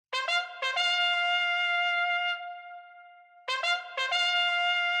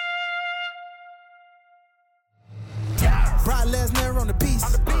on the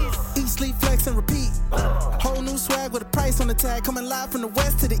beast. Eat, sleep, flex, and repeat. Whole new swag with a price on the tag. Coming live from the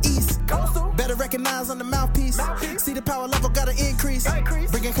west to the east. Better recognize on the mouthpiece. See the power level gotta increase.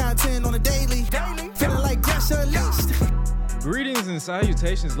 Bringing content on a daily. Feeling like Gresh unleashed. Greetings and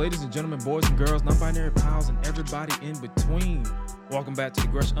salutations, ladies and gentlemen, boys and girls, non-binary pals, and everybody in between. Welcome back to the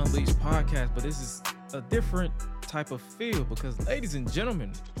Gresh Unleashed podcast, but this is a different type of feel because, ladies and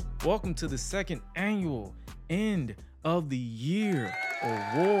gentlemen, welcome to the second annual end of the year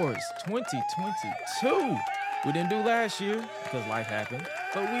awards 2022. We didn't do last year because life happened,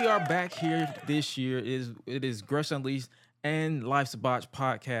 but we are back here this year. It is Gresh Unleashed and Life's a Botch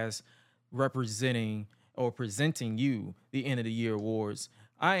podcast representing or presenting you the end of the year awards.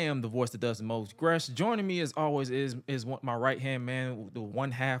 I am the voice that does the most. Gresh, joining me as always is my right hand man, the one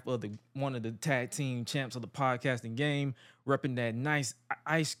half of one of the tag team champs of the podcasting game, repping that nice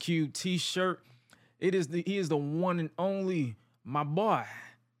Ice Cube t-shirt. He is the one and only my boy,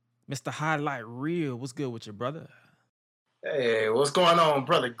 Mr. Highlight Reel. What's good with you, brother? Hey, what's going on,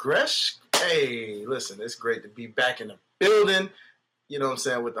 brother Gresh? Hey, listen, it's great to be back in the building. You know what I'm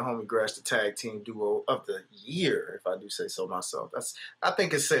saying, with the homie Gresh, the tag team duo of the year, if I do say so myself. I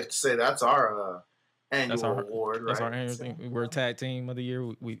think it's safe to say that's our annual award, right? That's our annual thing. We're a tag team of the year.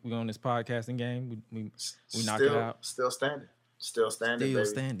 We on this podcasting game. We knock it out. Still standing,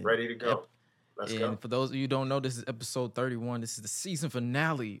 baby. Ready to go. Yep. Let's go. And for those of you who don't know, this is episode 31. This is the season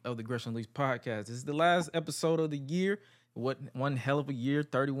finale of the Gresh Unleashed podcast. This is the last episode of the year. What one hell of a year!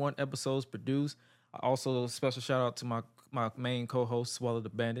 31 episodes produced. Also, a special shout out to my main co-host, Swallow the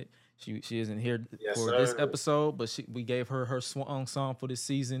Bandit. She isn't here for this episode, but we gave her swan song for this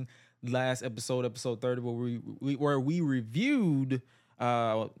season. Last episode 30, where we reviewed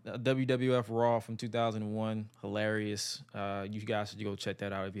WWF Raw from 2001. Hilarious. You guys should go check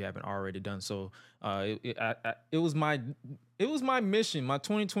that out if you haven't already done so. It was my mission, my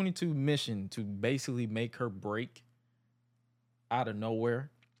 2022 mission, to basically make her break out of nowhere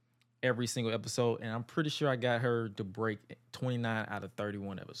every single episode, and I'm pretty sure I got her to break 29 out of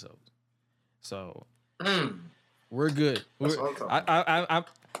 31 episodes. So we're good.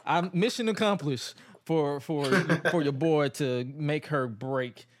 I'm mission accomplished for your boy to make her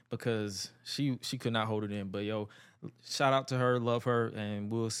break because she could not hold it in. But yo, shout out to her, love her, and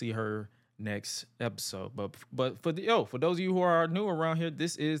we'll see her next episode. But for those of you who are new around here,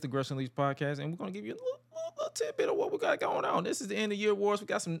 this is the Gresh Unleashed podcast, and we're gonna give you a little tidbit of what we got going on. This is the end of year awards. We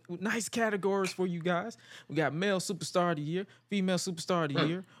got some nice categories for you guys. We got male superstar of the year, female superstar of the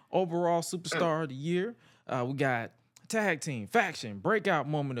year, overall superstar of the year. We got tag team, faction, breakout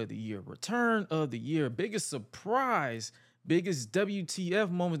moment of the year, return of the year, biggest surprise, biggest WTF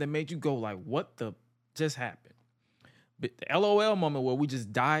moment that made you go like, what the just happened? But the LOL moment where we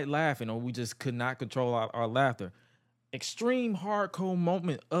just died laughing or we just could not control our laughter. Extreme hardcore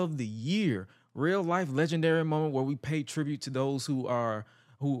moment of the year. Real life legendary moment where we pay tribute to those who are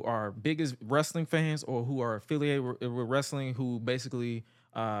biggest wrestling fans or who are affiliated with wrestling, who basically,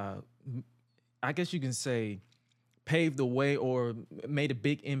 I guess you can say, paved the way or made a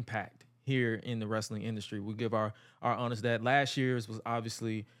big impact here in the wrestling industry. We give our honors that. Last year's was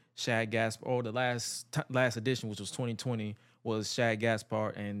obviously Shad Gaspard, or the last edition, which was 2020, was Shad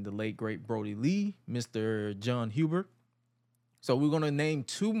Gaspard and the late great Brody Lee, Mr. John Hubert. So we're going to name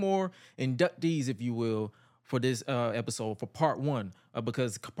two more inductees, if you will, for this episode, for part one,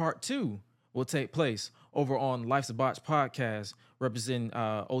 because part two will take place over on Life's a Botch podcast, representing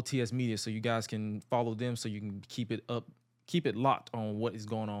OTS Media, so you guys can follow them so you can keep it locked on what is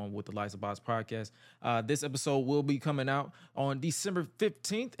going on with the Life's a Botch podcast. This episode will be coming out on December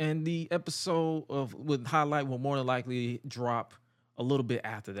 15th, and the episode with highlight will more than likely drop a little bit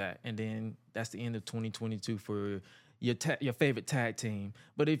after that, and then that's the end of 2022 for your favorite tag team.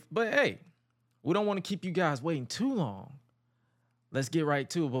 But hey, we don't want to keep you guys waiting too long. Let's get right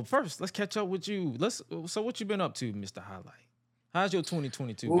to it. But first, let's catch up with you. So what you been up to, Mr. Highlight? How's your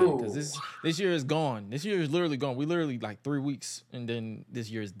 2022 been? Because this year is gone. This year is literally gone. We literally like 3 weeks, and then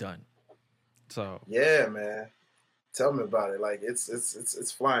this year is done. So yeah, man. Tell me about it. Like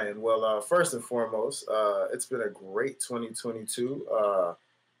it's flying. Well, first and foremost, it's been a great 2022.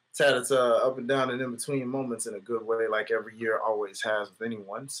 It's had its up and down and in between moments in a good way, like every year always has with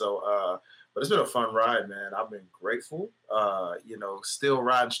anyone. So, but it's been a fun ride, man. I've been grateful. Still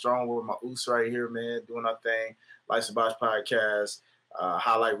riding strong with my oos right here, man, doing our thing. Life's a Botch podcast,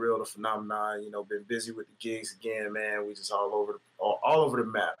 Highlight Reel, the phenomenon. Been busy with the gigs again, man. We just all over the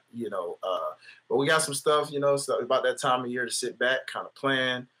map, But we got some stuff, about that time of year to sit back, kind of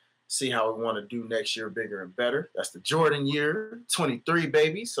plan, see how we want to do next year bigger and better. That's the Jordan year, 23,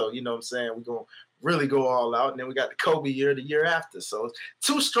 baby. So, you know what I'm saying? We're going to really go all out. And then we got the Kobe year the year after. So,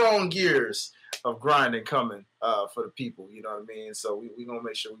 2 strong years of grinding coming for the people. You know what I mean? So, we're going to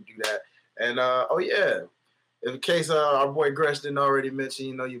make sure we do that. And, in case our boy Gresh didn't already mention,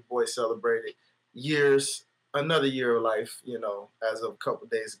 you know, your boy celebrated another year of life, you know, as of a couple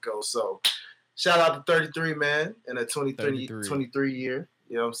days ago. So, shout out to 33, man, in a 23 year.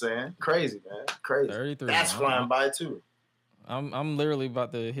 You know what I'm saying? Crazy, man. Crazy. 33. That's flying by, too. I'm literally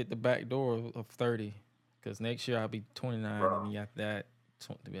about to hit the back door of 30 because next year I'll be 29. Bro. And after that,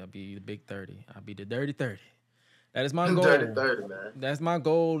 I'll be the big 30. I'll be the dirty 30. That is my goal. 30, man. That's my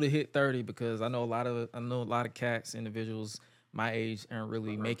goal to hit 30 because I know a lot of cats, individuals my age aren't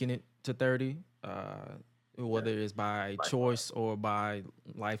really making it to 30. Whether it's by choice or by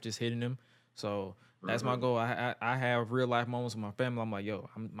life just hitting them. So that's my goal. I have real life moments with my family. I'm like, yo,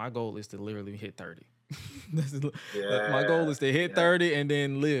 my goal is to literally hit 30. My goal is to hit 30 and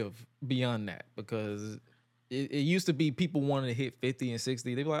then live beyond that because it used to be people wanted to hit 50 and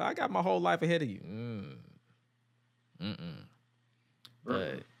 60. They be like, I got my whole life ahead of you.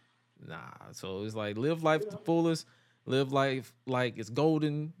 But nah. So it's like live life to the fullest. Live life like it's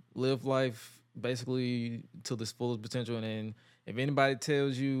golden. Live life basically to this fullest potential. And then if anybody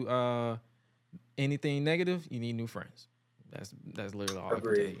tells you anything negative, you need new friends. That's literally all I can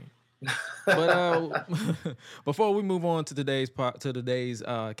tell you. But before we move on to today's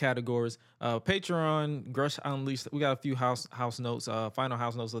categories, Patreon, Gresh Unleashed, we got a few house notes, final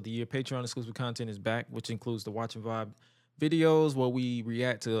house notes of the year. Patreon exclusive content is back, which includes the Watch and Vibe videos where we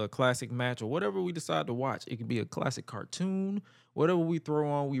react to a classic match or whatever we decide to watch. It could be a classic cartoon, whatever we throw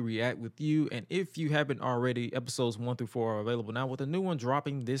on, we react with you. And if you haven't already, episodes 1 through 4 are available now with a new one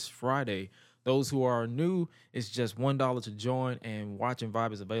dropping this Friday. Those who are new, it's just $1 to join, and Watch and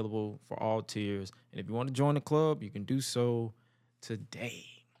Vibe is available for all tiers. And if you want to join the club, you can do so today.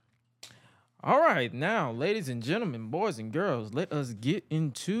 All right, now, ladies and gentlemen, boys and girls, let us get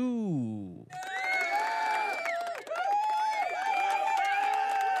into...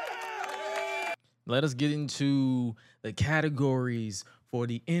 Let us get into the categories for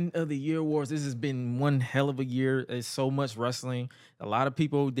the end of the year awards. This has been one hell of a year. There's so much wrestling. A lot of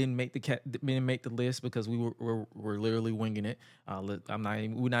people didn't make the list because we were literally winging it. We're not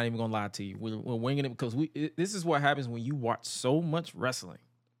even gonna lie to you. We're winging it because this is what happens when you watch so much wrestling.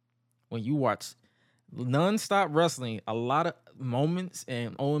 When you watch nonstop wrestling, a lot of moments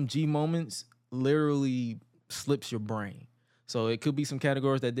and OMG moments literally slips your brain. So it could be some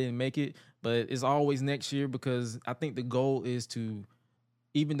categories that didn't make it, but it's always next year because I think the goal is to,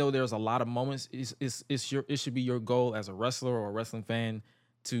 even though there's a lot of moments, it should be your goal as a wrestler or a wrestling fan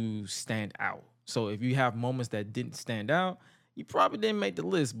to stand out. So if you have moments that didn't stand out, you probably didn't make the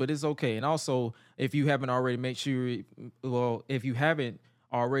list, but it's okay. And also, if you haven't already, make sure, if you haven't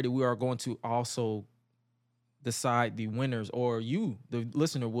already, we are going to also decide the winners, or you, the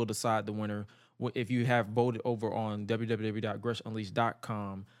listener, will decide the winner if you have voted over on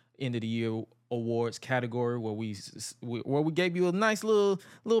www.gressunleashed.com end of the year awards category where we gave you a nice little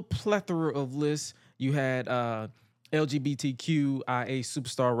plethora of lists. You had LGBTQIA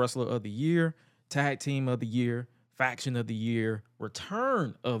Superstar Wrestler of the Year, Tag Team of the Year, Faction of the Year,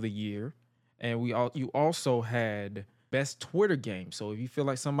 Return of the Year, and you also had Best Twitter Game. So if you feel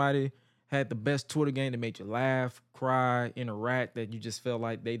like somebody had the best Twitter game that made you laugh, cry, interact, that you just felt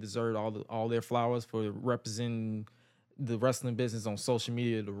like they deserved all their flowers for representing the wrestling business on social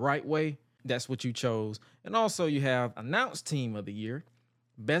media the right way, that's what you chose. And also you have Announced Team of the Year,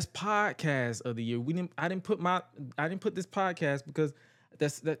 Best Podcast of the Year. I didn't put this podcast because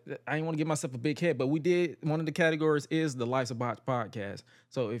I didn't want to give myself a big head, but we did. One of the categories is the Life's a Botch podcast.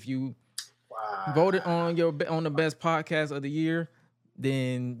 So if you voted on the Best Podcast of the Year,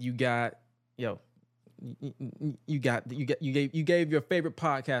 then you got you gave your favorite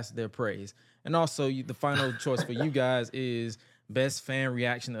podcast their praise. And also the final choice for you guys is Best Fan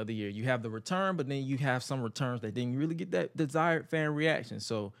Reaction of the Year. You have the return, but then you have some returns that didn't really get that desired fan reaction.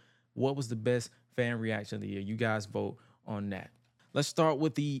 So what was the best fan reaction of the year? You guys vote on that. Let's start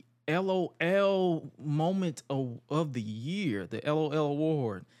with the LOL moment of the year, the LOL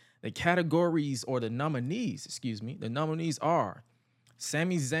award. The categories, or the nominees are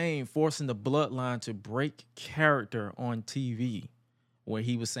Sami Zayn forcing the Bloodline to break character on TV, where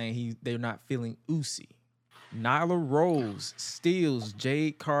he was saying they're not feeling Usi. Nyla Rose steals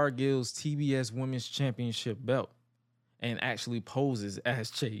Jade Cargill's TBS Women's Championship belt and actually poses as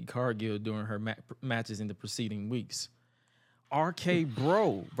Jade Cargill during her matches in the preceding weeks. RK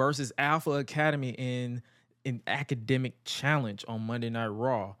Bro versus Alpha Academy in an academic challenge on Monday Night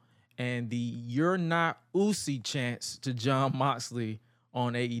Raw. and the "You're Not Uzi" chants to Jon Moxley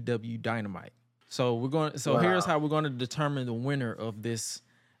on AEW Dynamite. So here's how we're going to determine the winner of this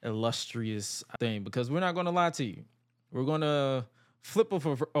illustrious thing, because we're not going to lie to you. We're going to flip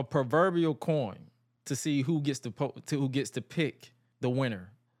a proverbial coin to see who gets to pick the winner.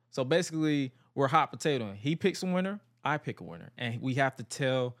 So basically, we're hot potatoing. He picks a winner, I pick a winner, and we have to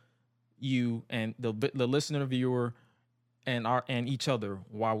tell you and the listener, viewer, and each other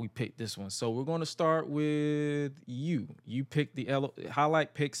why we picked this one. So we're going to start with you. You pick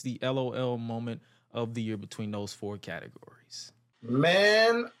Highlight picks the LOL moment of the year between those 4 categories.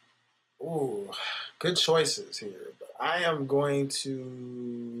 Man, good choices here. But I'm going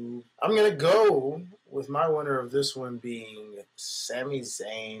to go with my winner of this one being Sami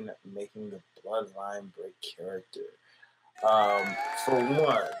Zayn making the Bloodline break character. For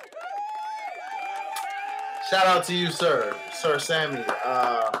one, shout out to you, Sir Sammy.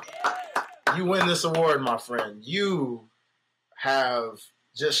 You win this award, my friend. You have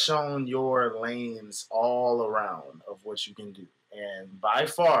just shown your lanes all around of what you can do. And by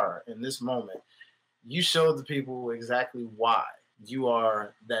far, in this moment, you showed the people exactly why you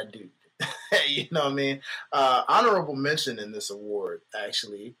are that dude. You know what I mean? Honorable mention in this award,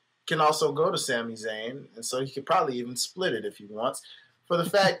 actually, can also go to Sami Zayn. And so he could probably even split it if he wants. For the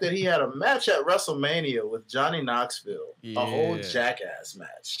fact that he had a match at WrestleMania with Johnny Knoxville, a whole jackass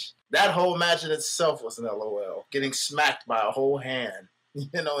match. That whole match in itself was an LOL, getting smacked by a whole hand, in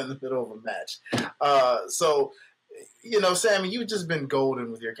the middle of a match. So, Sammy, you've just been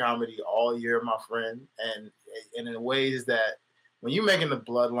golden with your comedy all year, my friend, and in ways that when you're making the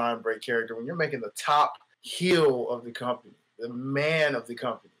Bloodline break character, when you're making the top heel of the company, the man of the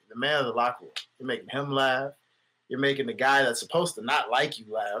company, the man of the locker room, you're making him laugh. You're making the guy that's supposed to not like you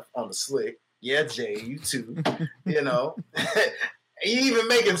laugh on the slick. Yeah, Jay, you too. You even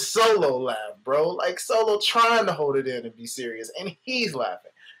making Solo laugh, bro. Like Solo trying to hold it in and be serious, and he's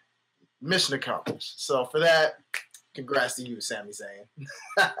laughing. Mission accomplished. So for that, congrats to you, Sami Zayn.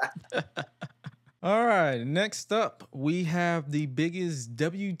 All right, next up, we have the biggest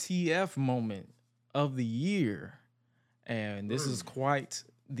WTF moment of the year. And this is quite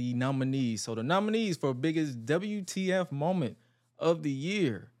the nominees. So the nominees for biggest WTF moment of the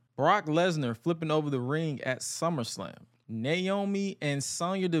year: Brock Lesnar flipping over the ring at SummerSlam. Naomi and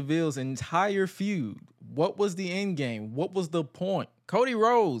Sonya Deville's entire feud. What was the end game? What was the point? Cody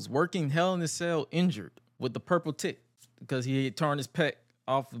Rhodes working Hell in a Cell injured with the purple tick because he had torn his pec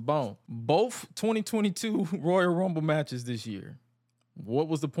off the bone. Both 2022 Royal Rumble matches this year. What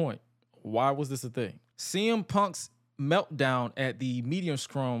was the point? Why was this a thing? CM Punk's meltdown at the Medium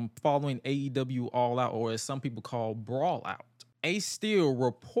Scrum following AEW All Out, or as some people call Brawl Out. Ace Steel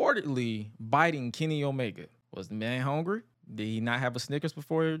reportedly biting Kenny Omega. Was the man hungry? Did he not have a Snickers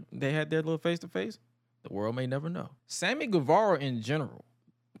before they had their little face-to-face? The world may never know. Sammy Guevara in general.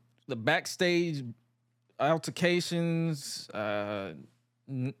 The backstage altercations,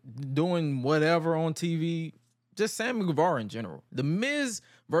 doing whatever on TV. Just Sammy Guevara in general. The Miz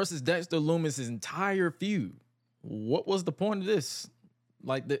versus Dexter Lumis' entire feud. What was the point of this?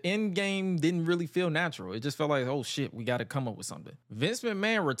 Like, the end game didn't really feel natural. It just felt like, oh shit, we got to come up with something. Vince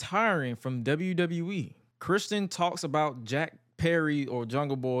McMahon retiring from WWE. Christian talks about Jack Perry, or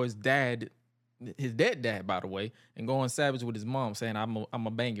Jungle Boy's dad, his dead dad, by the way, and going savage with his mom, saying, I'm a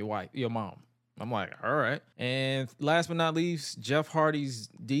bang your mom. I'm like, all right. And last but not least, Jeff Hardy's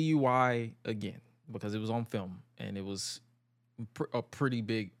DUI again, because it was on film, and it was a pretty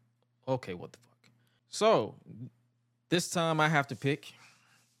big, okay, what the fuck. So this time I have to pick,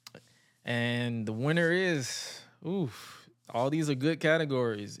 and the winner is, all these are good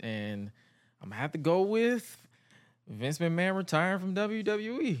categories, and I'm going to have to go with Vince McMahon retiring from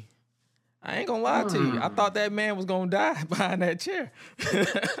WWE. I ain't gonna lie to you. I thought that man was gonna die behind that chair.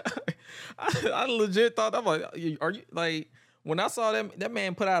 I legit thought, I'm like, are you, like, when I saw that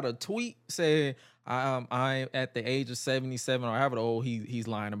man put out a tweet saying, I at the age of 77 or however old he's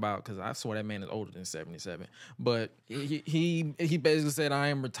lying about, because I swear that man is older than 77. But he basically said, I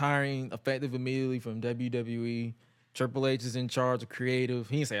am retiring effective immediately from WWE. Triple H is in charge of creative.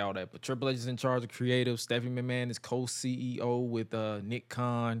 He didn't say all that, but Triple H is in charge of creative. Stephanie McMahon is co-CEO with Nick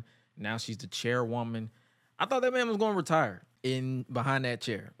Khan. Now she's the chairwoman. I thought that man was going to retire behind that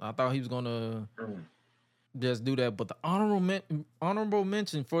chair. I thought he was going to just do that. But the honorable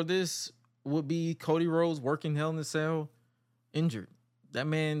mention for this would be Cody Rhodes working Hell in a Cell injured. That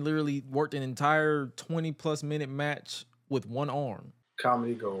man literally worked an entire 20-plus minute match with one arm.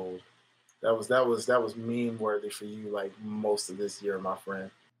 Comedy gold. That was meme worthy for you, like, most of this year, my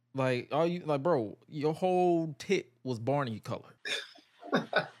friend. Like, bro, your whole tit was Barney color.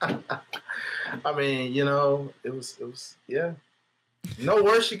 I mean, you know, it was, yeah. No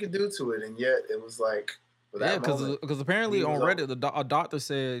worse she could do to it, and yet it was like for that moment. because apparently he was on Reddit, over. a doctor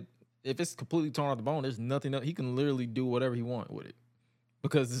said if it's completely torn off the bone, there's nothing else. He can literally do whatever he wants with it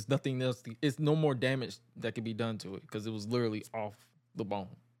because there's nothing else. It's no more damage that can be done to it because it was literally off the bone.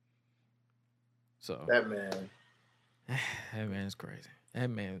 So That man is crazy. That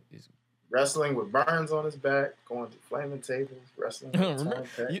man is wrestling with burns on his back, going to flaming tables, wrestling with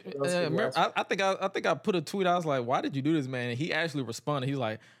remember, torn I think I put a tweet. I was like, "Why did you do this, man?" And he actually responded. He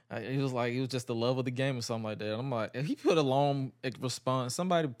was like, it was just the love of the game or something like that. And I'm like, if he put a long response,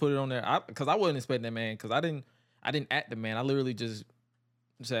 somebody put it on there. Because I wasn't expecting that, man. Because I didn't act the man. I literally just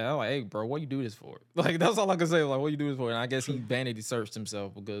said, "I'm like, hey, bro, what you do this for?" Like that's all I could say. Like, what you do this for? And I guess he vanity searched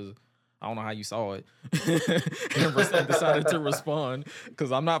himself because I don't know how you saw it and decided to respond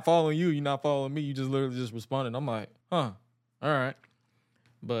because I'm not following you. You're not following me. You just literally just responded. I'm like, huh, all right.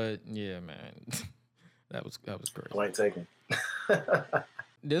 But yeah, man, that was crazy. Point taken.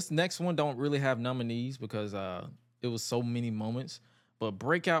 This next one don't really have nominees because it was so many moments. But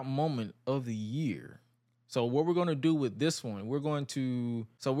breakout moment of the year. So what we're going to do with this one, we're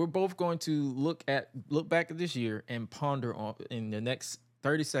both going to look back at this year and ponder on in the next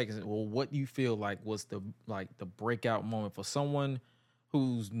 30 seconds, well, what you feel like was the breakout moment for someone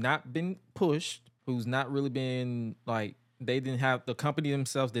who's not been pushed, who's not really been like, they didn't have, the company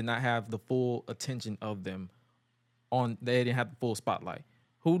themselves did not have the full attention of them they didn't have the full spotlight.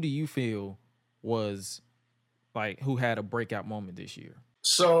 Who do you feel was like, who had a breakout moment this year?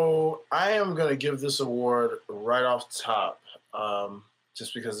 So I am going to give this award right off the top.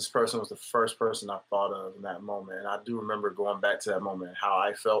 Just because this person was the first person I thought of in that moment. And I do remember going back to that moment, how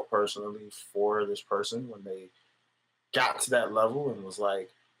I felt personally for this person when they got to that level and was like,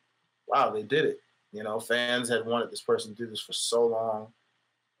 wow, they did it. You know, fans had wanted this person to do this for so long,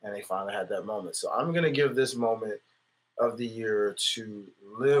 and they finally had that moment. So I'm going to give this moment of the year to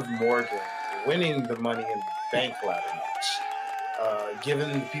Liv Morgan winning the Money in the Bank ladder match.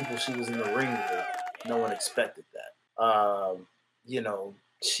 Given the people she was in the ring with, no one expected that. You know,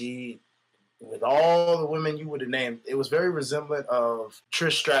 she, with all the women you would have named, it was very resemblant of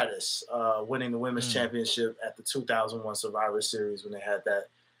Trish Stratus winning the women's championship at the 2001 Survivor Series when they had that,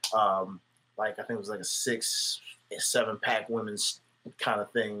 I think it was like a 6-7-pack women's kind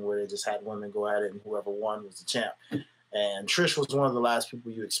of thing where they just had women go at it and whoever won was the champ. And Trish was one of the last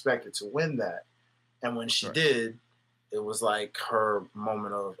people you expected to win that. And when she did, it was like her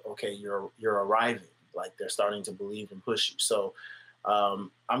moment of, okay, you're arriving. Like they're starting to believe and push you. So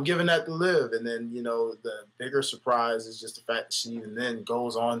I'm giving that to Liv. And then, you know, the bigger surprise is just the fact that she even then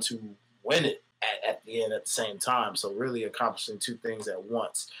goes on to win it at the end at the same time. So really accomplishing two things at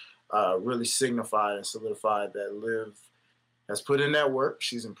once really signified and solidified that Liv has put in that work.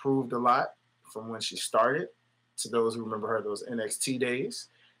 She's improved a lot from when she started, to those who remember her, those NXT days.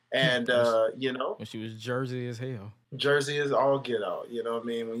 And, you know. When she was Jersey as hell. Jersey is all get out. You know what I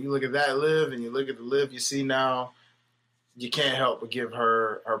mean? When you look at that Liv and you look at the Liv you see now, you can't help but give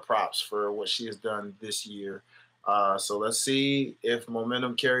her props for what she has done this year. So let's see if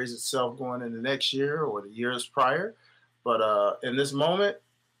momentum carries itself going into next year or the years prior. But in this moment,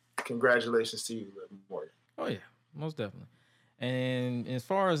 congratulations to you, Liv Morgan. Oh, yeah, most definitely. And as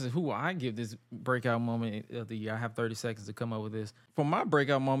far as who I give this breakout moment of the year, I have 30 seconds to come up with this. For my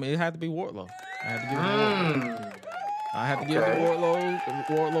breakout moment, it had to be Wardlow. I had to give it to Wardlow. I had to give it to Wardlow.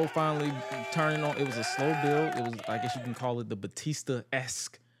 Wardlow finally turning on. It was a slow build. It was, I guess you can call it the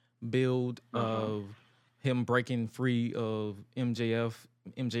Batista-esque build of him breaking free of MJF.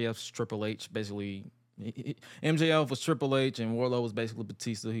 MJF's Triple H, basically. MJF was Triple H and Wardlow was basically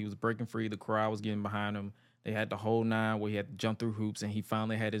Batista. He was breaking free. The crowd was getting behind him. They had the whole 9 where he had to jump through hoops, and he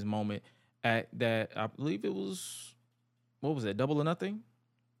finally had his moment at that. I believe it was, what was that, Double or Nothing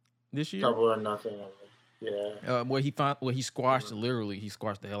this year? Double or Nothing. Yeah. Where he squashed, literally, he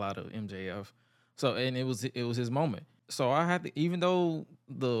squashed the hell out of MJF. So, and it was his moment. So I had to, even though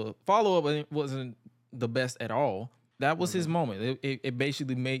the follow-up wasn't the best at all, that was his moment. It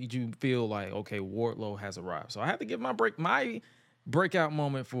basically made you feel like, okay, Wardlow has arrived. So I had to give my breakout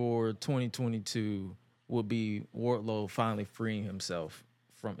moment for 2022 would be Wardlow finally freeing himself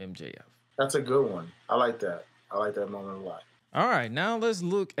from MJF. That's a good one. I like that. I like that moment a lot. All right, now let's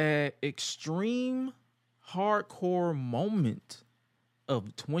look at extreme hardcore moment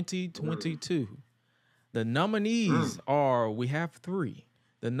of 2022. The nominees are, we have 3.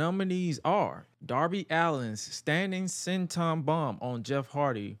 The nominees are Darby Allin's standing senton bomb on Jeff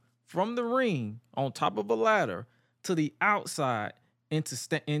Hardy from the ring on top of a ladder to the outside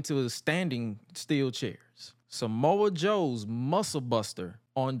into standing steel chairs. Samoa Joe's muscle buster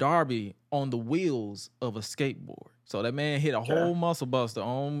on Darby on the wheels of a skateboard. So that man hit a whole muscle buster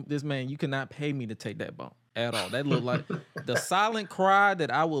on this man. You cannot pay me to take that bump at all. That looked like the silent cry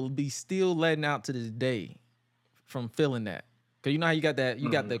that I will be still letting out to this day from feeling that. Cause you know how you got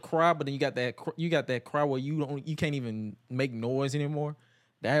that cry, but then you got that cry where you can't even make noise anymore.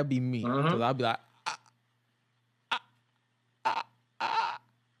 That'd be me. Cause I'll be like,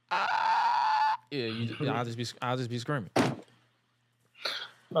 yeah, I'll just be screaming.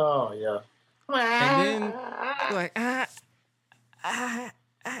 Oh yeah. And then like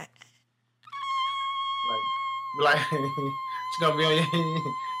like she's gonna be on your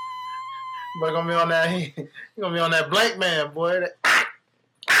but gonna be on that you're gonna be on that Blank Man, boy.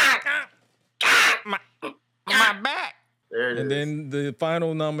 My back. There it is. And then the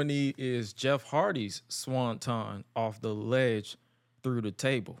final nominee is Jeff Hardy's swanton off the ledge through the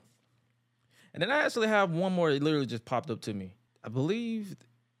table. And then I actually have one more that literally just popped up to me. I believe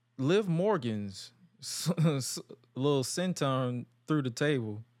Liv Morgan's little senton through the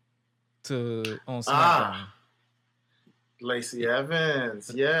table on SmackDown. Lacey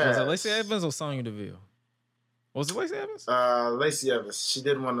Evans, yeah. Was it Lacey Evans or Sonya Deville? Was it Lacey Evans? Lacey Evans. She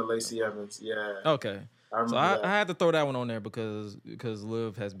did one to Lacey Evans, yeah. Okay. I had to throw that one on there because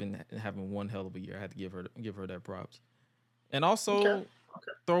Liv has been having one hell of a year. I had to give her that props. And also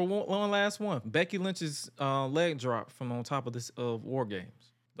throw one last one. Becky Lynch's leg drop from on top of War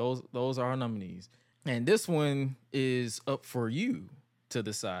Games. Those are our nominees. And this one is up for you to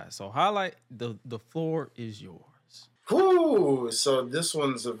decide. So highlight the floor is yours. Ooh, so this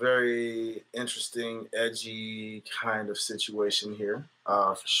one's a very interesting, edgy kind of situation here,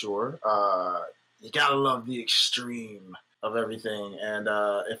 for sure. You gotta love the extreme of everything. And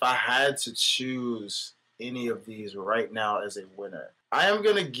if I had to choose any of these right now as a winner, I am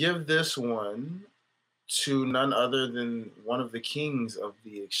gonna give this one to none other than one of the kings of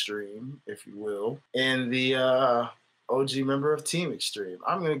the extreme, if you will, and the OG member of Team Extreme.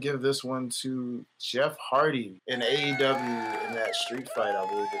 I'm going to give this one to Jeff Hardy in AEW in that street fight, I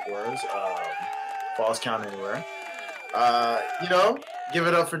believe it was. Falls Count Anywhere. Give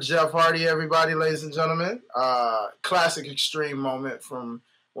it up for Jeff Hardy, everybody, ladies and gentlemen. Classic extreme moment from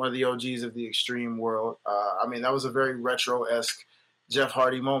one of the OGs of the extreme world. That was a very retro-esque Jeff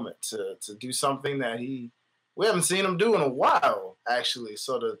Hardy moment to do something that we haven't seen him do in a while, actually.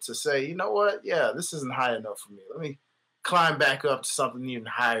 So to say, you know what? Yeah, this isn't high enough for me. Let me climb back up to something even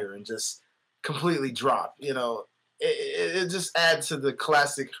higher and just completely drop. It just adds to the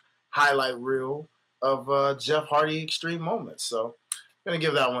classic highlight reel of Jeff Hardy extreme moments. So I'm going to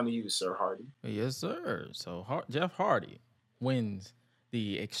give that one to you, Sir Hardy. Yes, sir. So Jeff Hardy wins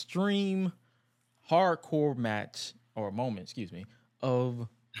the extreme hardcore match or moment, of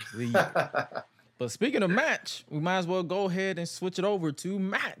the year. But speaking of match, we might as well go ahead and switch it over to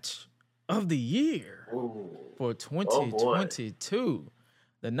match of the year. Ooh. For 2022.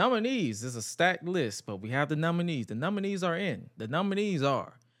 The nominees is a stacked list, but we have the nominees. The nominees are in. The nominees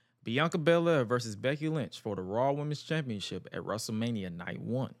are Bianca Belair versus Becky Lynch for the Raw Women's Championship at WrestleMania Night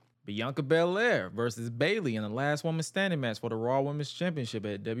 1. Bianca Belair versus Bayley in the Last Woman Standing match for the Raw Women's Championship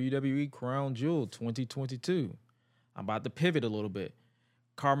at WWE Crown Jewel 2022. I'm about to pivot a little bit.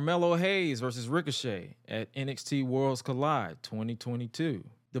 Carmelo Hayes versus Ricochet at NXT Worlds Collide 2022.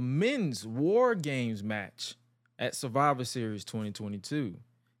 The Men's War Games match at Survivor Series 2022.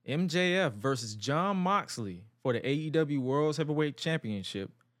 MJF versus Jon Moxley for the AEW World's Heavyweight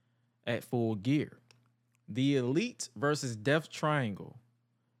Championship at Full Gear. The Elite versus Death Triangle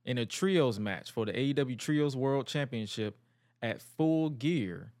in a Trios match for the AEW Trios World Championship at Full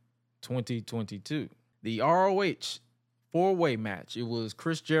Gear 2022. The ROH four-way match. It was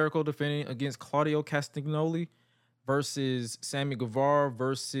Chris Jericho defending against Claudio Castagnoli versus Sammy Guevara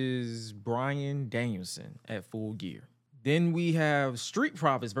versus Bryan Danielson at Full Gear. Then we have Street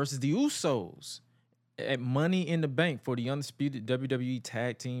Profits versus the Usos at Money in the Bank for the undisputed WWE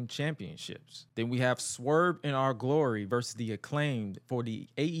Tag Team Championships. Then we have Swerve in Our Glory versus the Acclaimed for the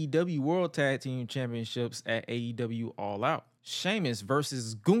AEW World Tag Team Championships at AEW All Out. Sheamus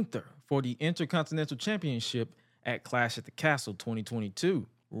versus Gunther for the Intercontinental Championship at Clash at the Castle 2022.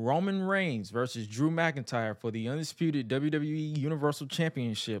 Roman Reigns versus Drew McIntyre for the undisputed WWE Universal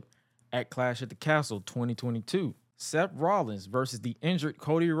Championship at Clash at the Castle 2022. Seth Rollins versus the injured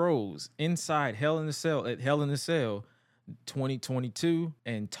Cody Rhodes inside Hell in a Cell at Hell in a Cell 2022.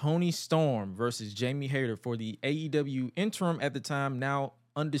 And Tony Storm versus Jamie Hayter for the AEW interim at the time now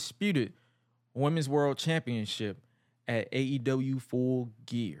undisputed Women's World Championship at AEW Full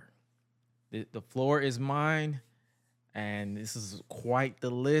Gear. The floor is mine. And this is quite the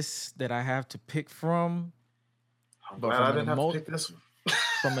list that I have to pick from. But I didn't have to pick this one.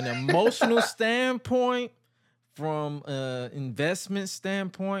 from an emotional standpoint, from an investment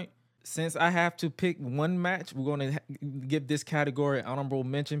standpoint, since I have to pick one match, we're going to give this category honorable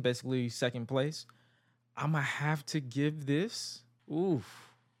mention, basically second place. I'm going to have to give this,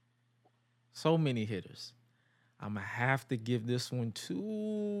 so many hitters. I'm going to have to give this one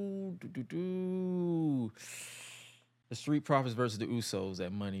to the Street Profits versus the Usos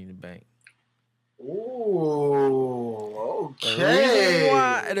at Money in the Bank. Ooh, okay.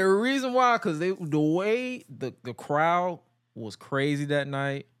 The reason why, because the way the crowd was crazy that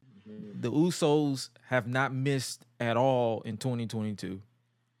night. The Usos have not missed at all in 2022.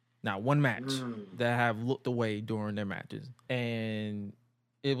 Not one match that have looked away during their matches, and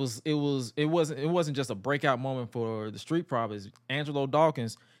it wasn't just a breakout moment for the Street Profits. Angelo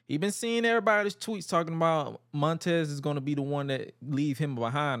Dawkins, he been seeing everybody's tweets talking about Montez is going to be the one that leave him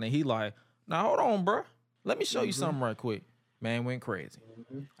behind, and he like, now hold on, bro, let me show you something right quick. Man went crazy.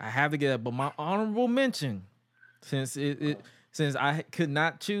 I have to get that, but my honorable mention, since I could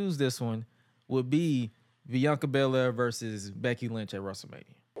not choose this one, would be Bianca Belair versus Becky Lynch at WrestleMania.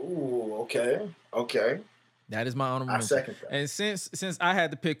 Ooh, okay. That is my honorable mention. Second that. And since I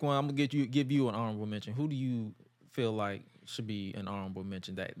had to pick one, I'm gonna give you an honorable mention. Who do you feel like should be an honorable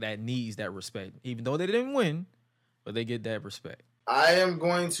mention that needs that respect, even though they didn't win, but they get that respect? I am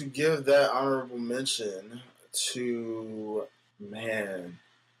going to give that honorable mention to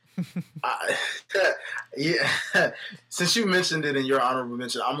yeah. Since you mentioned it in your honorable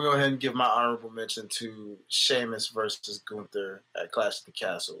mention, I'm gonna go ahead and give my honorable mention to Sheamus versus Gunther at Clash of the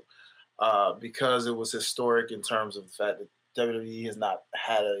Castle, because it was historic in terms of the fact that WWE has not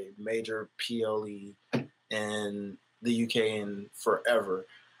had a major PLE in the UK in forever.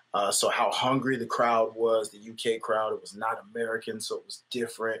 So how hungry the crowd was, the UK crowd, it was not American, so it was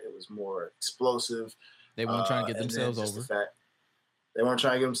different. It was more explosive. They weren't trying to get themselves over. They weren't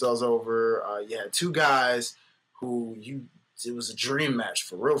trying to get themselves over. You had two guys who it was a dream match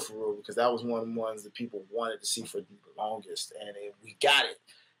for real, because that was one of the ones that people wanted to see for the longest, and we got it,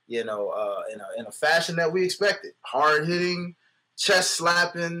 in a fashion that we expected. Hard hitting, chest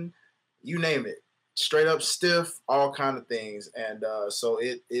slapping, you name it, straight up stiff, all kind of things, and so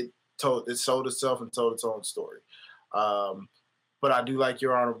it sold itself and told its own story. But I do like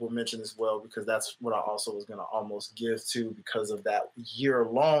your honorable mention as well, because that's what I also was going to almost give to, because of that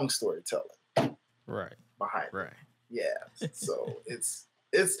year-long storytelling. Right. Behind it. Right. Yeah. So it's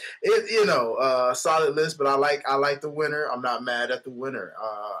solid list, but I like the winner. I'm not mad at the winner.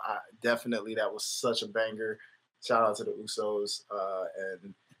 Definitely that was such a banger. Shout out to the Usos,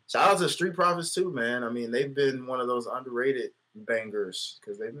 and shout out to the Street Profits too, man. I mean, they've been one of those underrated bangers,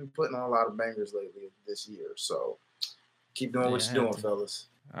 because they've been putting on a lot of bangers lately this year. So keep doing what you're doing, fellas.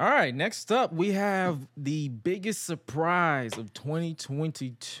 All right, next up, we have the biggest surprise of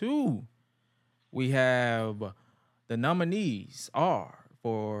 2022. We have the nominees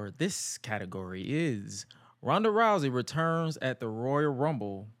for this category is Ronda Rousey returns at the Royal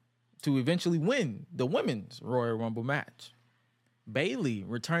Rumble to eventually win the Women's Royal Rumble match. Bayley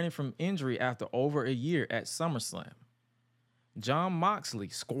returning from injury after over a year at SummerSlam. Jon Moxley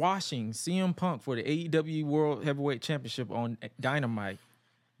squashing CM Punk for the AEW World Heavyweight Championship on Dynamite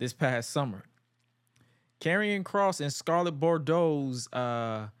this past summer. Karrion Kross and Scarlett Bordeaux's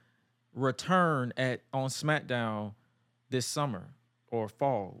return on SmackDown this summer or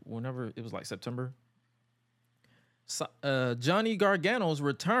fall, whenever it was, like September. Johnny Gargano's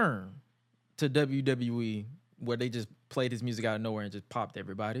return to WWE, where they just played his music out of nowhere and just popped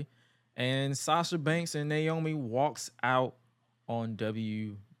everybody. And Sasha Banks and Naomi walks out on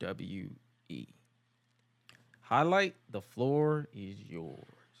WWE. Highlight, the floor is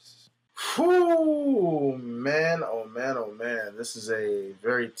yours. Whew, man, oh man. This is a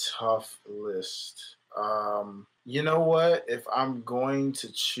very tough list. You know what? If I'm going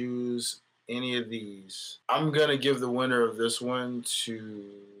to choose any of these, I'm going to give the winner of this one to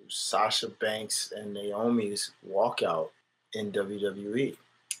Sasha Banks and Naomi's walkout in WWE.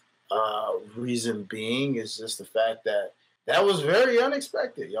 Reason being is just the fact that was very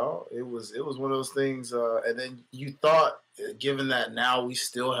unexpected, y'all. It was one of those things, and then you thought, given that now we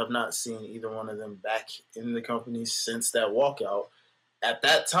still have not seen either one of them back in the company since that walkout, at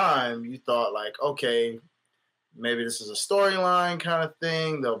that time you thought, like, okay, maybe this is a storyline kind of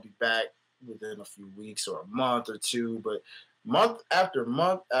thing. They'll be back within a few weeks or a month or two, but month after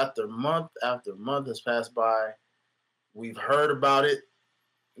month after month after month has passed by. We've heard about it,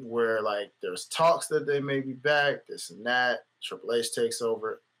 where like there's talks that they may be back, this and that. Triple H takes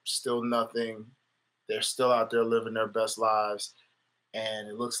over, still nothing. They're still out there living their best lives, and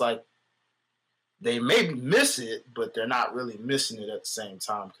it looks like they may miss it, but they're not really missing it at the same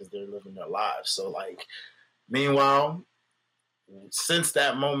time because they're living their lives. So, like, meanwhile, since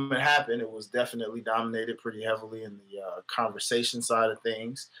that moment happened, it was definitely dominated pretty heavily in the conversation side of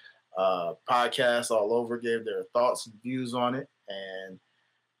things. Podcasts all over gave their thoughts and views on it. And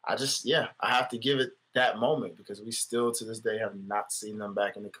I have to give it that moment because we still to this day have not seen them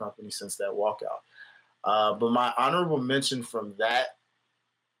back in the company since that walkout. But my honorable mention from that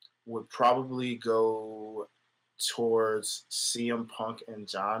would probably go towards CM Punk and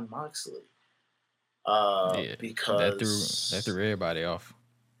Jon Moxley. Because that threw everybody off.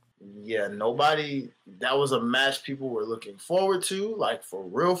 Yeah, that was a match people were looking forward to, like for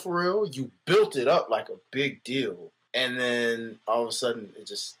real. You built it up like a big deal. And then all of a sudden it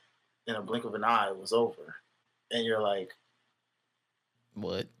just, in a blink of an eye, it was over. And you're like,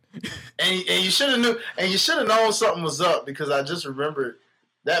 what? and you should have known something was up because I just remembered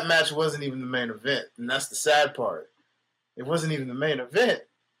that match wasn't even the main event. And that's the sad part. It wasn't even the main event.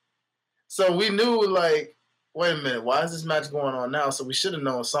 So we knew, like, wait a minute, why is this match going on now? So we should have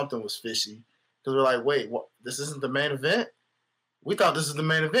known something was fishy. Because we're like, wait, what? This isn't the main event? We thought this was the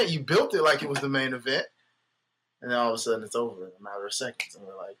main event. You built it like it was the main event. And then all of a sudden it's over in a matter of seconds. And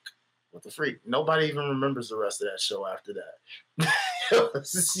we're like, what the freak? Nobody even remembers the rest of that show after that.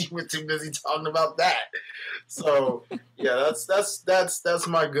 You were too busy talking about that. So yeah, that's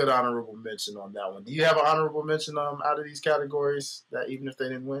my good honorable mention on that one. Do you have an honorable mention out of these categories that even if they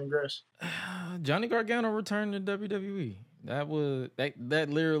didn't win, Gresh? Johnny Gargano returned to WWE. That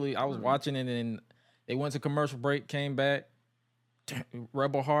literally, I was watching it and they went to commercial break, came back.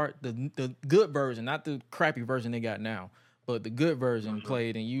 Rebel Heart, the good version, not the crappy version they got now, but the good version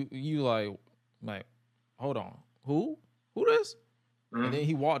played, and you like, hold on, who this? And then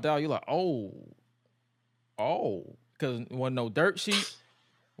he walked out. You're like, oh, because wasn't no dirt sheet,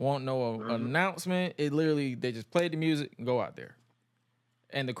 wasn't no announcement. It literally, they just played the music and go out there,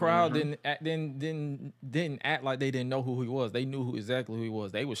 and the crowd didn't act like they didn't know who he was. They knew exactly who he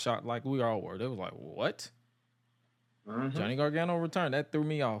was. They was shocked like we all were. They was like, what? Johnny Gargano returned. That threw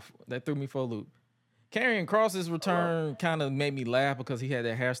me off. That threw me for a loop. Karrion Kross's return kind of made me laugh because he had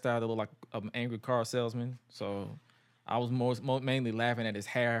that hairstyle that looked like an angry car salesman. So I was mainly laughing at his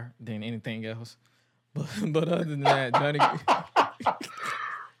hair than anything else. But other than that, Johnny.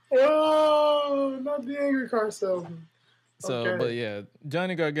 Oh, not the angry car salesman. So, okay. But yeah,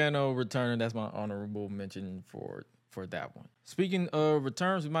 Johnny Gargano returned. That's my honorable mention for that one. Speaking of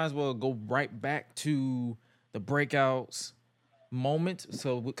returns, we might as well go right back to the breakouts moment.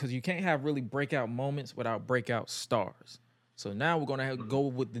 So, because you can't have really breakout moments without breakout stars. So now we're going to go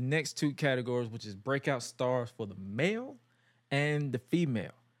with the next two categories, which is breakout stars for the male and the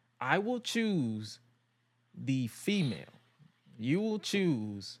female. I will choose the female. You will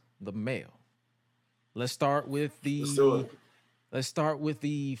choose the male. Let's start with the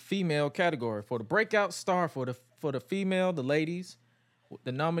female category. For the breakout star for the female, the ladies,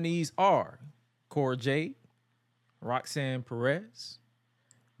 the nominees are Cora Jade, Roxanne Perez,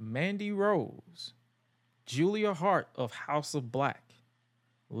 Mandy Rose, Julia Hart of House of Black,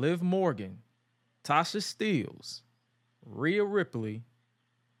 Liv Morgan, Tasha Steelz, Rhea Ripley,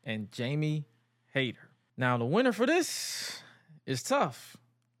 and Jamie Hayter. Now, the winner for this is tough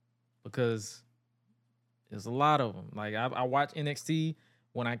because there's a lot of them. Like, I watch NXT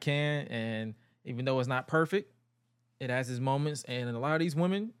when I can, and even though it's not perfect, it has its moments, and a lot of these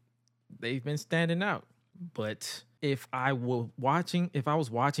women, they've been standing out. But if I was watching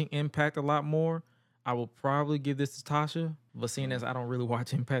Impact a lot more, I will probably give this to Tasha. But seeing as I don't really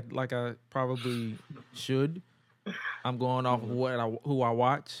watch Impact like I probably should, I'm going off of who I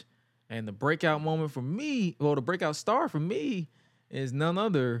watch. And the breakout moment for me, the breakout star for me is none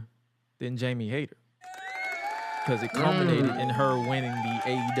other than Jamie Hayter. Because it culminated in her winning the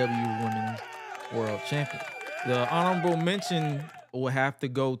AEW Women's World Champion. The honorable mention will have to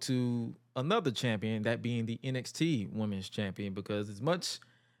go to another champion, that being the NXT Women's Champion, because as much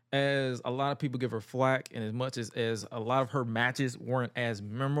as a lot of people give her flack and as much as a lot of her matches weren't as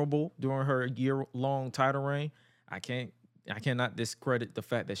memorable during her year-long title reign, I cannot discredit the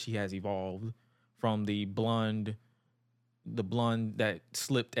fact that she has evolved from the blonde that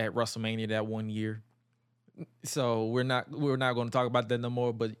slipped at WrestleMania that one year. So we're not going to talk about that no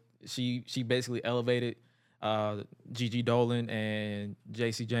more, but she basically elevated Gigi Dolan and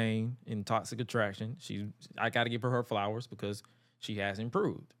JC Jane in Toxic Attraction. I got to give her flowers because she has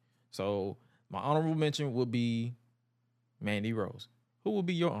improved. So my honorable mention would be Mandy Rose. Who will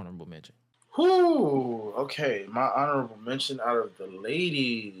be your honorable mention? Okay. My honorable mention out of the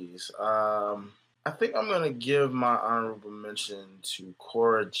ladies. I think I'm going to give my honorable mention to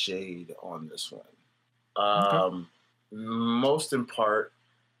Cora Jade on this one. Okay. Most in part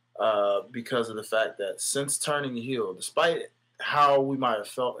because of the fact that since turning heel, despite how we might have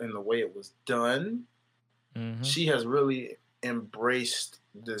felt in the way it was done, Mm-hmm. she has really embraced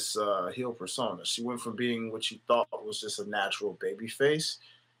this heel persona. She went from being what you thought was just a natural baby face,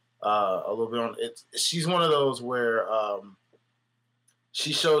 a little bit on it. She's one of those where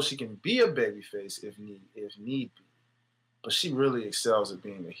she shows she can be a baby face if need be, but she really excels at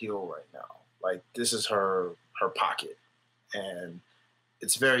being a heel right now. Like this is her pocket, and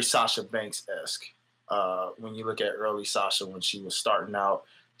it's very Sasha Banks esque. When you look at early Sasha when she was starting out,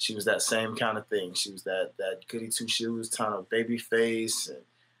 she was that same kind of thing. She was that goody two shoes kind of baby face, and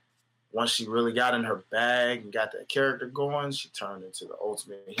once she really got in her bag and got that character going, she turned into the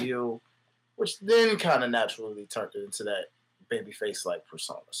ultimate heel, which then kind of naturally turned it into that baby face like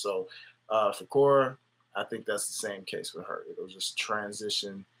persona. So for Cora, I think that's the same case with her. It'll just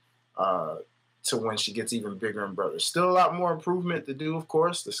transition uh, to when she gets even bigger and better. Still a lot more improvement to do, of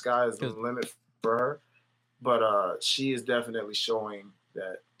course. The sky is the limit for her, but she is definitely showing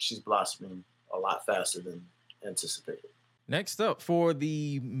that she's blossoming a lot faster than anticipated. Next up for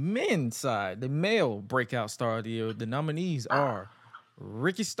the men's side, the male breakout star of the year, the nominees are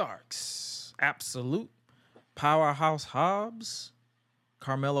Ricky Starks, Absolute, Powerhouse Hobbs,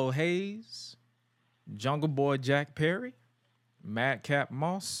 Carmelo Hayes, Jungle Boy Jack Perry, Madcap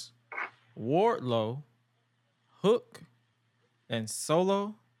Moss, Wardlow, Hook, and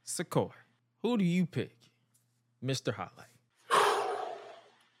Solo Sikoa. Who do you pick, Mr. Highlight?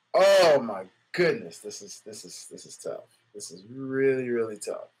 Oh my goodness, this is tough. This is really, really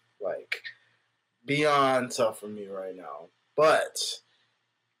tough. Like beyond tough for me right now. But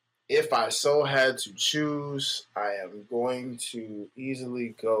if I so had to choose, I am going to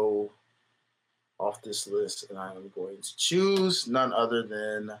easily go off this list, and I am going to choose none other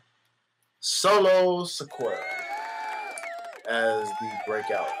than Solo Sikoa as the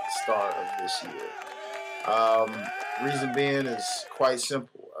breakout star of this year. Reason being is quite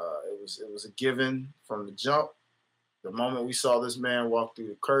simple. It was a given from the jump. The moment we saw this man walk through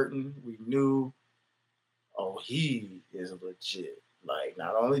the curtain, we knew, oh, he is legit. Like,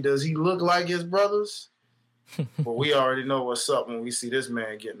 not only does he look like his brothers, but we already know what's up when we see this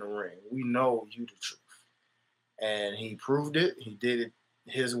man get in the ring. We know you the truth. And he proved it. He did it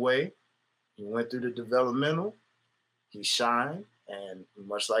his way. He went through the developmental. He shined. And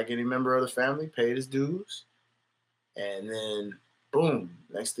much like any member of the family, paid his dues. And then, boom,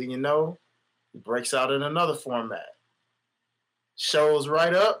 next thing you know, he breaks out in another format. Shows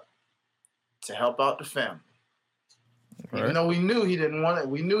right up to help out the family. Right. Even though we knew he didn't want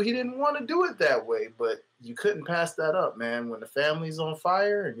to do it that way, but you couldn't pass that up, man. When the family's on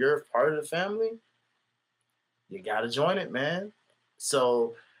fire and you're part of the family, you got to join it, man.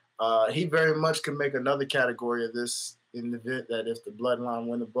 So he very much could make another category of this in the event that if the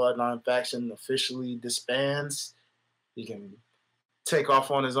Bloodline faction officially disbands, he can take off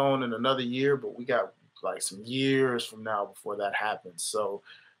on his own in another year, but we got like some years from now before that happens. So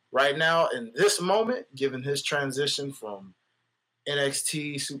right now, in this moment, given his transition from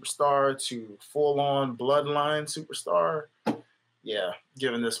NXT superstar to full-on Bloodline superstar, yeah,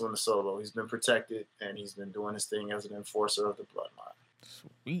 giving this one to Solo. He's been protected, and he's been doing his thing as an enforcer of the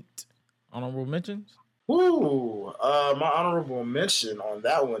Bloodline. Sweet. Honorable mentions? Ooh, my honorable mention on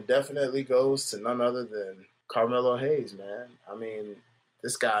that one definitely goes to none other than Carmelo Hayes, man. I mean,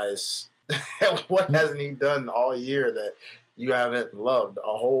 this guy's what hasn't he done all year that you haven't loved?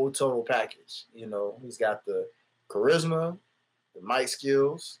 A whole total package. You know, he's got the charisma, the mic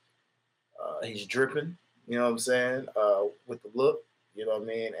skills. He's dripping. You know what I'm saying? With the look, you know what I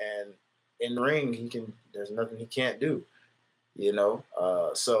mean? And in the ring, there's nothing he can't do. You know?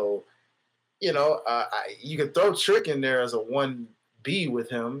 So, you know, you could throw Trick in there as a 1B with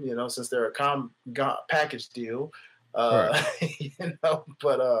him, you know, since they're a package deal. Right. You know,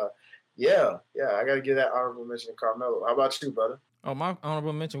 but yeah, I got to give that honorable mention to Carmelo. How about you, brother? Oh, my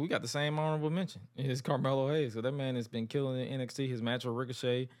honorable mention, we got the same honorable mention. It's Carmelo Hayes. So that man has been killing in NXT. His match with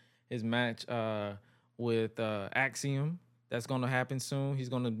Ricochet, his match with Axiom, that's going to happen soon. He's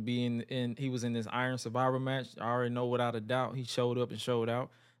going to be he was in this Iron Survivor match. I already know without a doubt he showed up and showed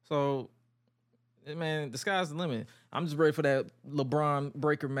out. So, man, the sky's the limit. I'm just ready for that LeBron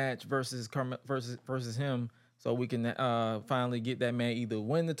Breaker match versus him, so we can finally get that man either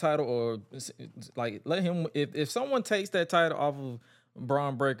win the title or like let him. If someone takes that title off of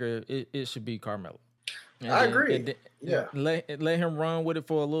Braun Breaker, it should be Carmelo. I agree. Yeah, let him run with it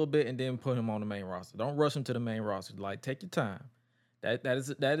for a little bit and then put him on the main roster. Don't rush him to the main roster. Like, take your time.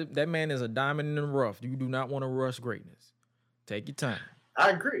 That man is a diamond in the rough. You do not want to rush greatness. Take your time.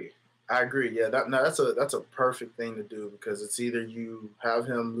 I agree. I agree. Yeah, that's a perfect thing to do because it's either you have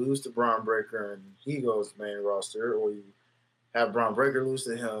him lose to Braun Breaker and he goes to main roster, or you have Braun Breaker lose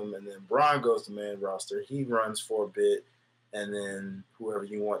to him and then Braun goes to main roster. He runs for a bit, and then whoever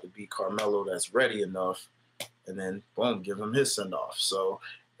you want to be Carmelo that's ready enough, and then boom, give him his send off. So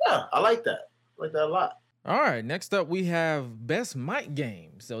yeah, I like that. I like that a lot. All right, next up we have best mic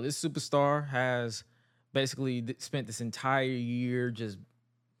game. So this superstar has basically spent this entire year just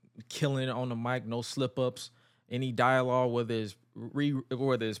killing it on the mic, no slip ups, any dialogue, whether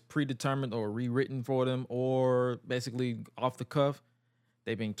it's predetermined or rewritten for them, or basically off the cuff.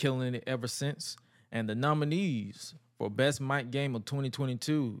 They've been killing it ever since. And the nominees for best mic game of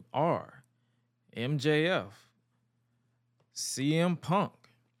 2022 are MJF, CM Punk,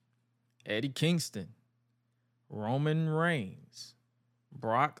 Eddie Kingston, Roman Reigns,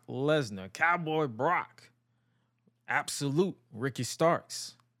 Brock Lesnar, Cowboy Brock, Absolute Ricky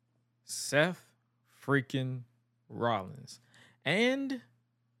Starks, Seth freaking Rollins, and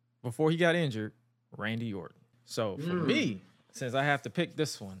before he got injured, Randy Orton. So for me, since I have to pick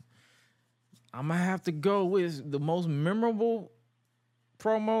this one, I'm gonna have to go with the most memorable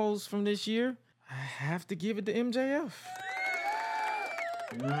promos from this year. I have to give it to MJF.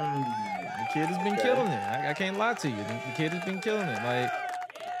 The kid has been killing it. I can't lie to you. The kid has been killing it.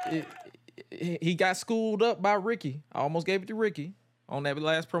 Like, he got schooled up by Ricky. I almost gave it to Ricky on that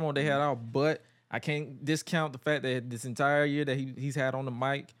last promo they had out, but I can't discount the fact that this entire year that he's had on the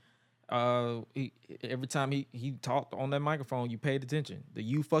mic, every time he talked on that microphone, you paid attention. The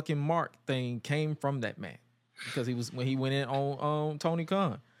 "you fucking Mark" thing came from that man because when he went in on Tony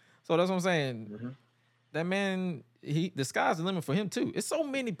Khan. So that's what I'm saying. Mm-hmm. That man, the sky's the limit for him too. It's so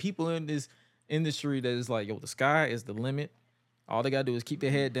many people in this industry that is like, yo, the sky is the limit. All they gotta do is keep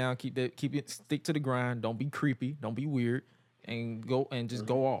their head down, stick to the grind. Don't be creepy, don't be weird, and just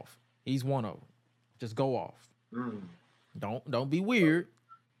go off. He's one of them. Just go off. Don't be weird.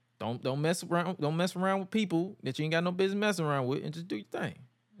 Don't mess around. Don't mess around with people that you ain't got no business messing around with, and just do your thing.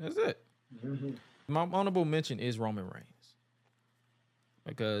 That's it. Mm-hmm. My honorable mention is Roman Reigns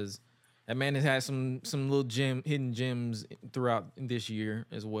because that man has had some little hidden gems throughout this year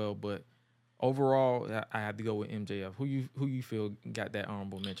as well. But overall, I have to go with MJF. Who you feel got that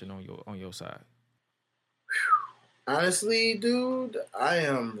honorable mention on your side? Honestly, dude, I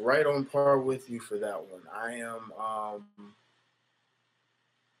am right on par with you for that one.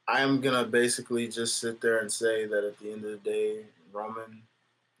 I am gonna basically just sit there and say that at the end of the day, Roman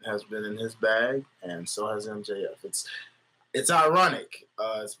has been in his bag, and so has MJF. It's ironic.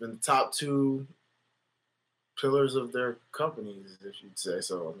 It's been the top two pillars of their companies, if you'd say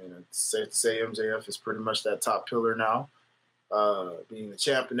so. I mean, it's safe to say MJF is pretty much that top pillar now, being the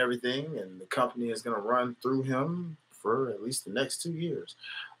champ and everything, and the company is going to run through him for at least the next 2 years.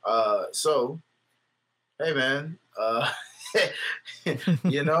 So, hey, man,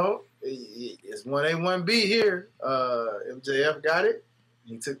 you know, it's 1A, 1B here. MJF got it.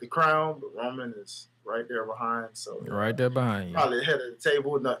 He took the crown, but Roman is right there behind. So right there behind you. Probably the head of the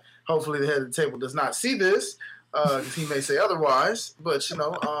table. Hopefully the head of the table does not see this because he may say otherwise. But, you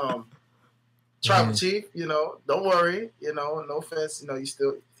know, Tribal Chief, you know, don't worry. You know, no offense. You know, you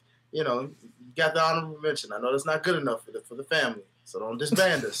still, you know, you got the honorable mention. I know that's not good enough for the family. So don't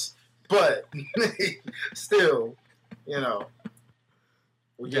disband us. But still, you know,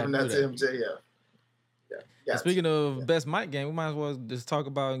 we're giving that to MJF. Yeah. Speaking of best mic game, we might as well just talk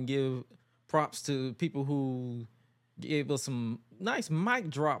about and give props to people who gave us some nice mic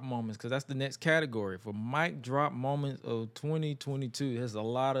drop moments, because that's the next category for mic drop moments of 2022. There's a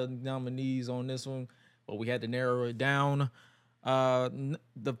lot of nominees on this one, but we had to narrow it down.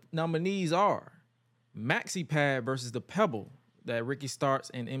 The nominees are Maxi Pad versus the Pebble, that Ricky Starks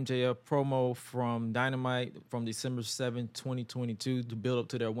and MJF promo from Dynamite from December 7, 2022 to build up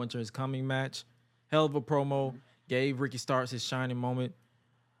to their Winter is Coming match. Hell of a promo. Gave Ricky Starks his shining moment.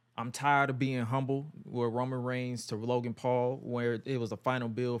 I'm tired of being humble, where Roman Reigns to Logan Paul, where it was a final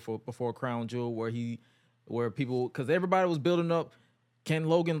build before Crown Jewel, where people, because everybody was building up, can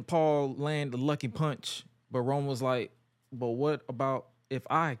Logan Paul land the lucky punch? But Roman was like, but what about if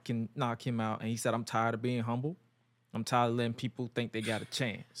I can knock him out? And he said, I'm tired of being humble. I'm tired of letting people think they got a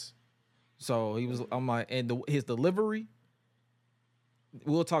chance. So I'm like, and his delivery,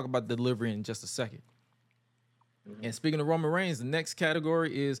 we'll talk about the delivery in just a second. Mm-hmm. And speaking of Roman Reigns, the next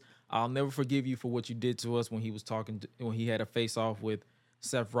category is I'll never forgive you for what you did to us when he had a face-off with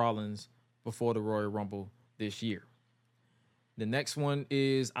Seth Rollins before the Royal Rumble this year. The next one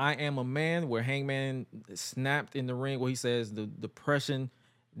is I Am a Man, where Hangman snapped in the ring, where he says the depression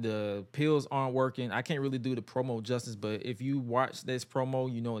The pills aren't working. I can't really do the promo justice, but if you watch this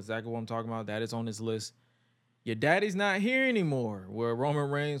promo, you know exactly what I'm talking about. That is on this list. Your daddy's not here anymore. Where Roman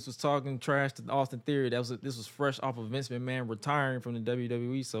Reigns was talking trash to Austin Theory. This was fresh off of Vince McMahon retiring from the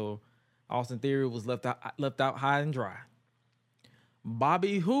WWE, so Austin Theory was left out high and dry.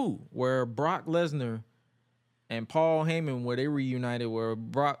 Bobby Who, where Brock Lesnar and Paul Heyman, where they reunited, where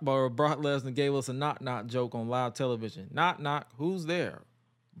Brock Lesnar gave us a knock joke on live television. Knock, who's there?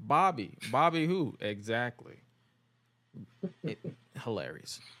 Bobby Who? Exactly.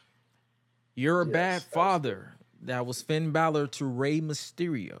 Hilarious. You're a bad father. That was Finn Balor to Rey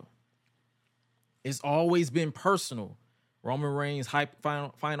Mysterio. It's always been personal. Roman Reigns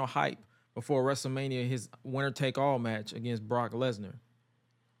final hype before WrestleMania, his winner take all match against Brock Lesnar.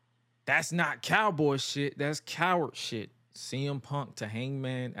 That's not cowboy shit. That's coward shit. CM Punk to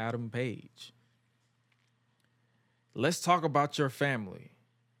Hangman Adam Page. Let's talk about your family.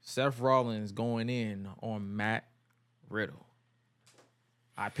 Seth Rollins going in on Matt Riddle.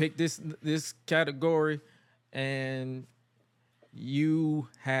 I picked this category, and you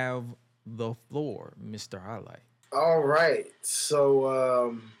have the floor, Mr. Highlight. All right.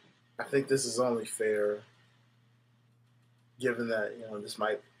 So I think this is only fair, given that, this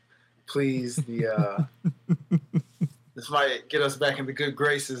might please the this might get us back in the good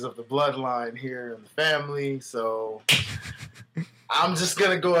graces of the bloodline here and the family. So I'm just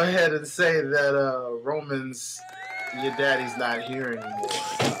gonna go ahead and say that Roman's, your daddy's not here anymore.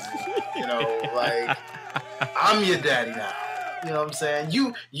 I'm your daddy now. You know what I'm saying?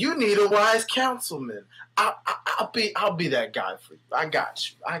 You need a wise councilman. I'll be that guy for you. I got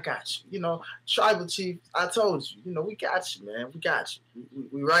you. Tribal chief, I told you. We got you, man. We got you.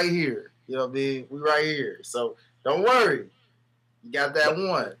 We right here. You know what I mean? We right here. So don't worry. You got that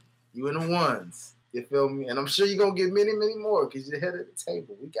one. You in the ones. You feel me? And I'm sure you're gonna get many, many more because you're head of the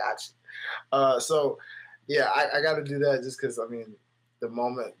table. We got you. So yeah, I got to do that just because the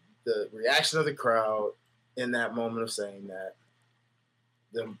moment, the reaction of the crowd in that moment of saying that.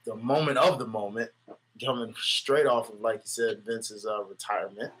 The moment of the moment, coming straight off of, like you said, Vince's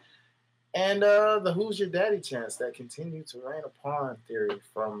retirement, and the "Who's Your Daddy" chants that continue to reign upon Theory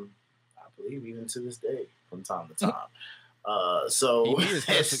from, I believe, even to this day, from time to time. So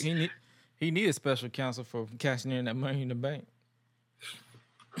he needed special counsel for cashing in that Money in the Bank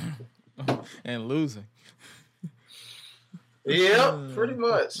and losing. Yep, pretty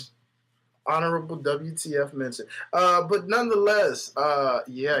much. Honorable WTF mention. But nonetheless, y'all.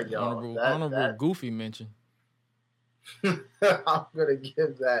 Honorable Goofy mention. I'm going to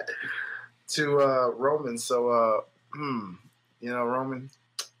give that to Roman. So, Roman,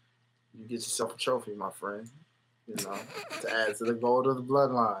 you get yourself a trophy, my friend. To add to the gold of the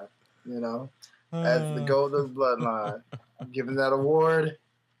bloodline. Add to the gold of the bloodline. I'm giving that award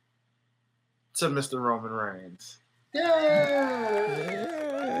to Mr. Roman Reigns. Yeah.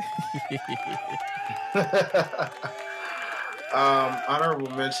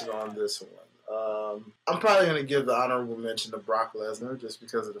 Honorable mention on this one. I'm probably going to give the honorable mention to Brock Lesnar just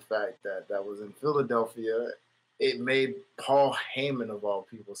because of the fact that was in Philadelphia. It made Paul Heyman, of all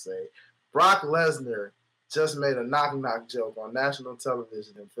people, say, Brock Lesnar just made a knock joke on national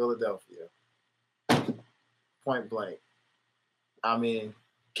television in Philadelphia. Point blank.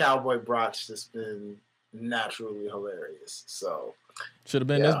 Cowboy Brock's just been naturally hilarious. So should have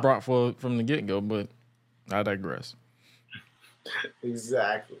been this Brock from the get-go, but I digress.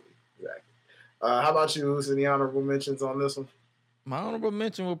 Exactly. How about you? Who's any honorable mentions on this one? My honorable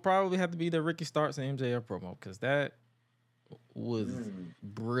mention would probably have to be the Ricky Starks and MJF promo because that was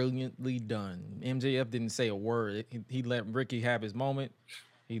brilliantly done. MJF didn't say a word. He let Ricky have his moment.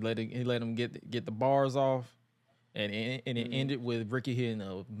 He let him get the bars off. And it ended with Ricky hitting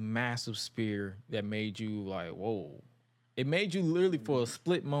a massive spear that made you like, whoa. It made you literally for a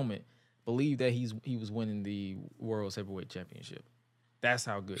split moment believe that he was winning the World's Heavyweight Championship. That's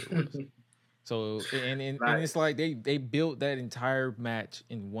how good it was. So and it's like they built that entire match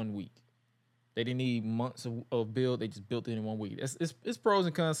in 1 week. They didn't need months of build. They just built it in 1 week. It's pros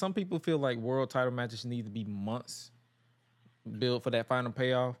and cons. Some people feel like world title matches need to be months built for that final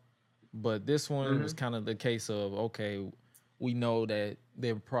payoff. But this one was kind of the case of, okay, we know that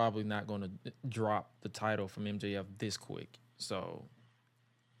they're probably not going to drop the title from MJF this quick. So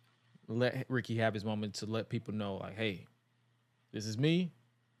let Ricky have his moment to let people know, like, hey, this is me.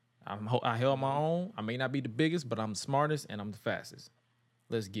 I held my own. I may not be the biggest, but I'm the smartest and I'm the fastest.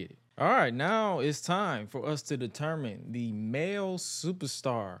 Let's get it. All right, now it's time for us to determine the male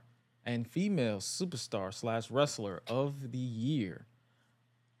superstar and female superstar / wrestler of the year.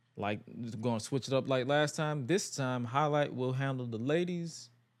 Like, going to switch it up like last time. This time, Highlight will handle the ladies,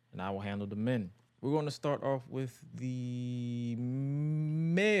 and I will handle the men. We're going to start off with the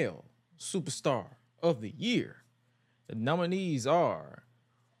male superstar of the year. The nominees are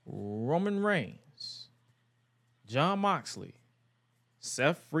Roman Reigns, John Moxley,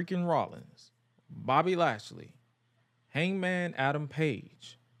 Seth freaking Rollins, Bobby Lashley, Hangman Adam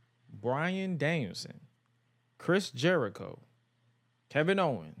Page, Bryan Danielson, Chris Jericho, Kevin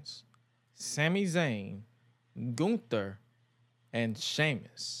Owens, Sami Zayn, Gunther, and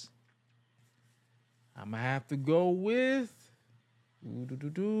Sheamus. I'm going to have to go with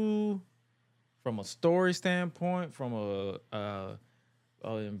from a story standpoint, from a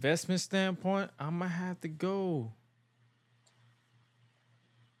investment standpoint, I'm going to have to go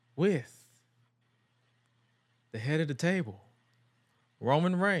with the head of the table,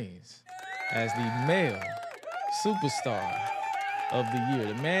 Roman Reigns, as the male superstar of the year.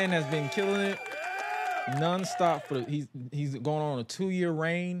 The man has been killing it nonstop. He's going on a 2-year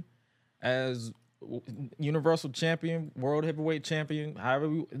reign as Universal Champion, World Heavyweight Champion.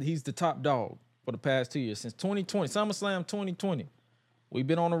 However, he's the top dog for the past 2 years since 2020, SummerSlam 2020. We've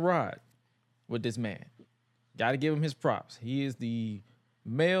been on a ride with this man. Got to give him his props. He is the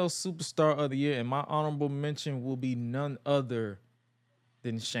male superstar of the year, and my honorable mention will be none other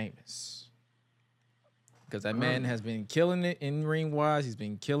than Sheamus. Because that man has been killing it in ring wise. He's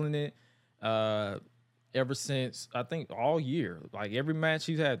been killing it ever since, I think, all year. Like every match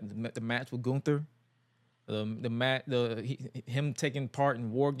he's had, the match with Gunther, him taking part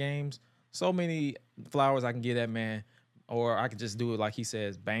in War Games. So many flowers I can give that man, or I could just do it like he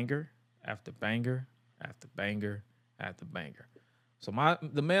says, banger after banger after banger after banger. So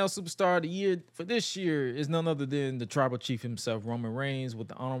the male superstar of the year for this year is none other than the tribal chief himself, Roman Reigns, with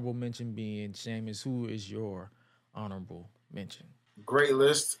the honorable mention being Sheamus. Who is your honorable mention? Great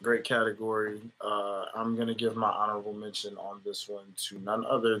list, great category. I'm going to give my honorable mention on this one to none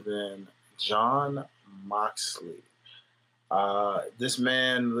other than John Moxley. This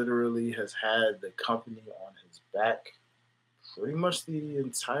man literally has had the company on his back pretty much the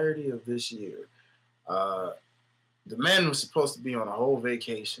entirety of this year. The man was supposed to be on a whole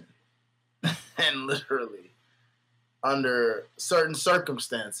vacation, and literally under certain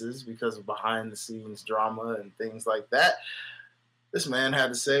circumstances, because of behind the scenes drama and things like that, this man had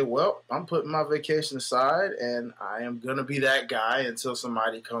to say, well, I'm putting my vacation aside and I am going to be that guy until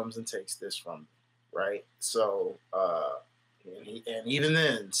somebody comes and takes this from me. Right. So, and even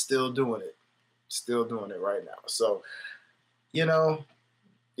then still doing it right now. So,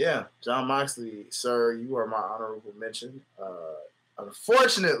 yeah, John Moxley, sir, you are my honorable mention.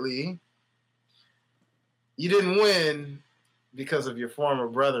 Unfortunately, you didn't win because of your former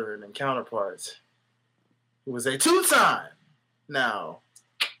brethren and counterparts, who was a 2-time now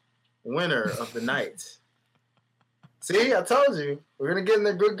winner of the night. See, I told you, we're going to get in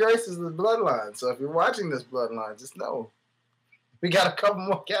the good graces of the bloodline. So if you're watching this bloodline, just know we got a couple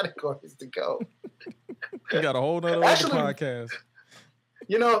more categories to go. We got a whole nother podcast.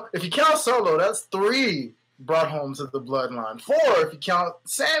 If you count Solo, that's 3 brought home to the bloodline. 4 if you count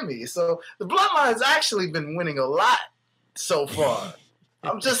Sammy. So the bloodline's actually been winning a lot so far.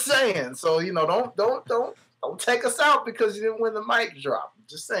 I'm just saying. So, don't take us out because you didn't win the mic drop. I'm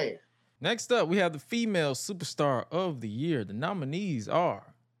just saying. Next up, we have the female superstar of the year. The nominees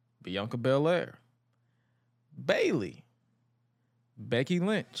are Bianca Belair, Bayley, Becky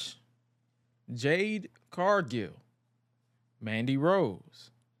Lynch, Jade Cargill, Mandy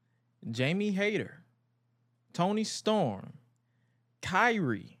Rose, Jamie Hayter, Toni Storm,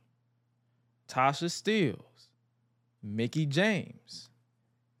 Kyrie, Tasha Steelz, Mickie James,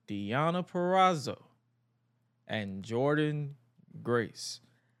 Deonna Purrazzo, and Jordan Grace.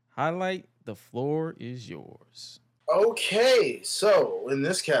 Highlight, the floor is yours. Okay, so in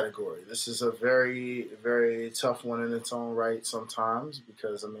this category, this is a very, very tough one in its own right sometimes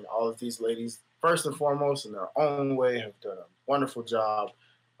because, all of these ladies, first and foremost, in their own way, have done a wonderful job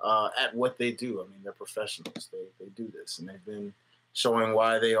at what they do. They're professionals. They do this, and they've been showing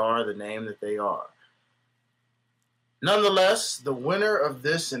why they are the name that they are. Nonetheless, the winner of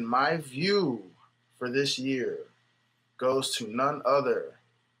this, in my view, for this year goes to none other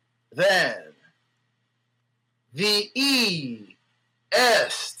than the EST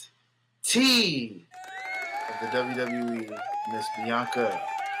of the WWE, Miss Bianca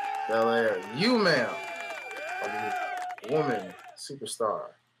Belair, you, ma'am, are the woman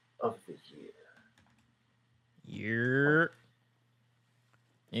superstar of the year.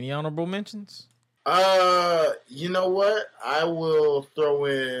 Any honorable mentions? You know what? I will throw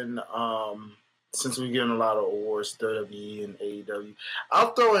in, since we're getting a lot of awards, WWE and AEW,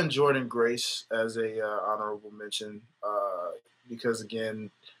 I'll throw in Jordan Grace as a honorable mention, because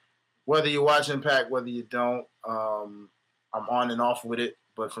again, whether you watch Impact, whether you don't, I'm on and off with it.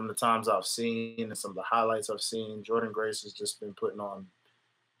 But from the times I've seen and some of the highlights I've seen, Jordan Grace has just been putting on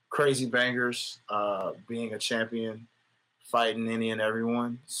crazy bangers, being a champion, fighting any and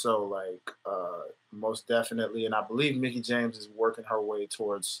everyone. So like most definitely, and I believe Mickey James is working her way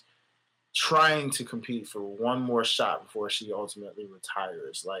towards trying to compete for one more shot before she ultimately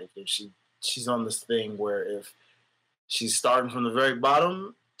retires. Like if she's on this thing where if she's starting from the very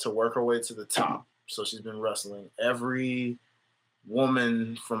bottom to work her way to the top. So she's been wrestling every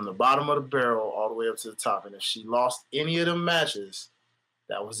woman from the bottom of the barrel all the way up to the top. And if she lost any of them matches,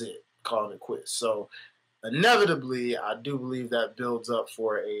 that was it. Calling it quits. So inevitably, I do believe that builds up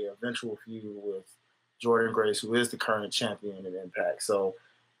for a eventual feud with Jordan Grace, who is the current champion in Impact. So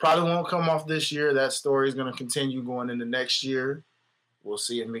probably won't come off this year. That story is going to continue going into next year. We'll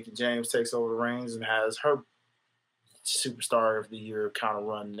see if Mickey James takes over the reins and has her superstar of the year kind of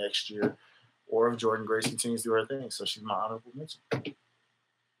run next year, or if Jordan Grace continues to do her thing. So she's my honorable mention.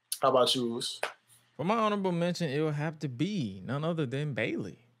 How about you, Lewis? For my honorable mention, it will have to be none other than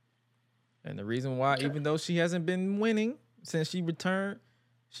Bayley. And the reason why, even though she hasn't been winning since she returned,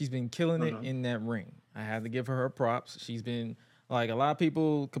 she's been killing it in that ring. I have to give her props. She's been, like, a lot of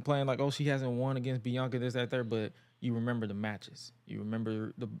people complain, like, oh, she hasn't won against Bianca, this, that, there, but you remember the matches. You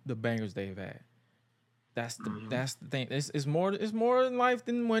remember the bangers they've had. That's the thing. It's more in life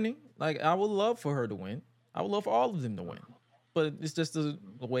than winning. Like, I would love for her to win. I would love for all of them to win. But it's just the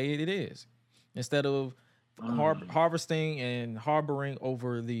way it is. Instead of harvesting and harboring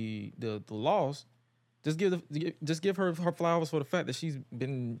over the loss, just give her flowers for the fact that she's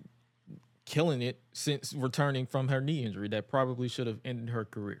been killing it since returning from her knee injury that probably should have ended her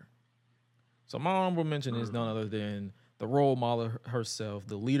career. So my honorable mention is none other than the role model herself,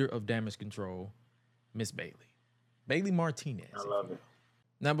 the leader of Damage Control, Miss Bayley Martinez. I love it.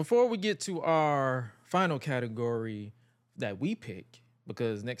 Now, before we get to our final category that we pick,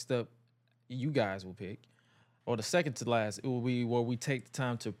 because next up you guys will pick, or the second to last, it will be where we take the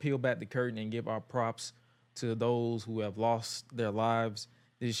time to peel back the curtain and give our props to those who have lost their lives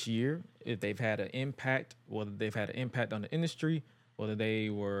this year, if they've had an impact, whether they've had an impact on the industry, whether they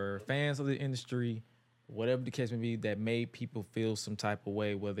were fans of the industry, whatever the case may be, that made people feel some type of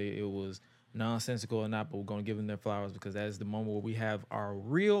way, whether it was nonsensical or not, but we're going to give them their flowers because that is the moment where we have our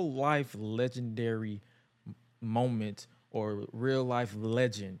real life legendary moment or real life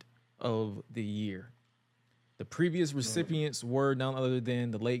legend of the year. The previous recipients were none other than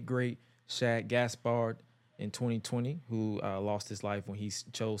the late great Shad Gaspard in 2020, who lost his life when he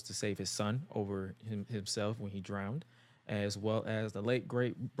chose to save his son over himself when he drowned, as well as the late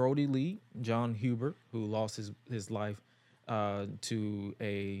great Brody Lee, John Huber, who lost his life to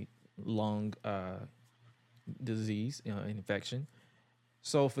a lung disease, infection.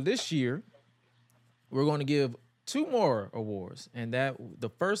 So for this year, we're going to give two more awards, and that the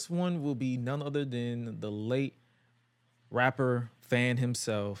first one will be none other than the late rapper fan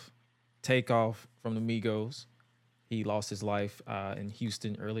himself, Takeoff from the Migos. He lost his life in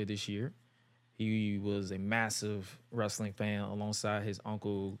Houston earlier this year. He was a massive wrestling fan alongside his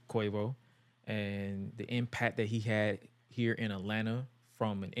uncle Quavo, and the impact that he had here in Atlanta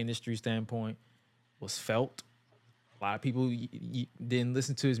from an industry standpoint was felt. A lot of people didn't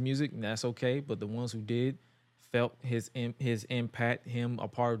listen to his music, and that's okay. But the ones who did felt his impact, him a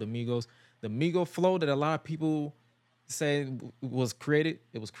part of the Migos. The Migo flow that a lot of people say was created,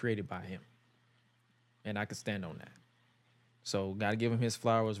 it was created by him. And I could stand on that. So got to give him his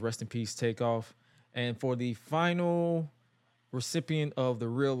flowers. Rest in peace, Takeoff. And for the final recipient of the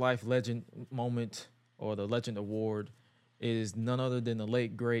real life legend moment or the legend award is none other than the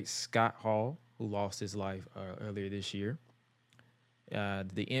late great Scott Hall, who lost his life earlier this year.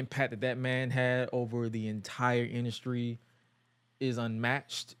 The impact that man had over the entire industry is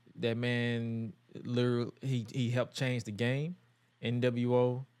unmatched. That man literally he helped change the game.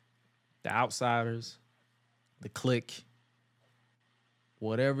 NWO, the Outsiders, the Clique,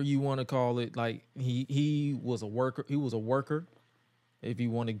 whatever you want to call it. Like he was a worker. He was a worker. If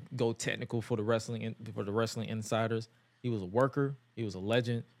you want to go technical for the wrestling insiders, he was a worker. He was a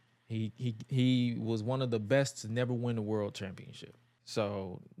legend. He was one of the best to never win the world championship.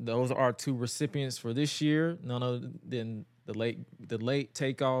 So those are our two recipients for this year. None other than the late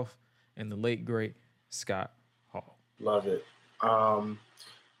Takeoff and the late great Scott Hall. Love it.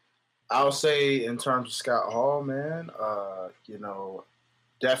 I'll say in terms of Scott Hall, man,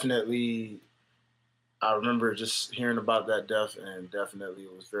 definitely I remember just hearing about that death, and definitely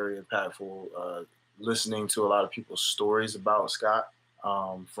it was very impactful listening to a lot of people's stories about Scott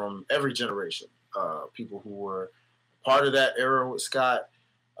from every generation. People who were part of that era with Scott,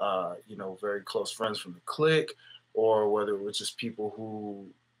 very close friends from the clique, or whether it was just people who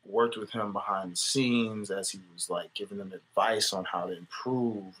worked with him behind the scenes as he was like giving them advice on how to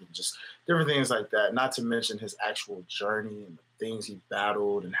improve and just different things like that. Not to mention his actual journey and the things he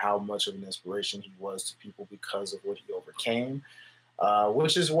battled and how much of an inspiration he was to people because of what he overcame.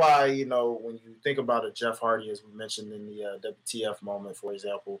 Which is why, when you think about a Jeff Hardy, as we mentioned in the WTF moment, for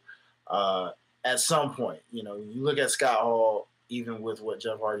example, uh, at some point, you look at Scott Hall, even with what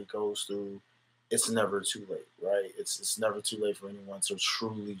Jeff Hardy goes through, it's never too late, right? It's never too late for anyone to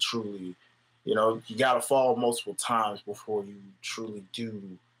truly, truly, you got to fall multiple times before you truly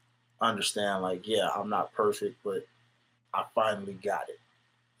do understand, like, yeah, I'm not perfect, but I finally got it,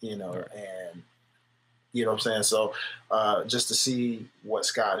 Right. and you know what I'm saying? So just to see what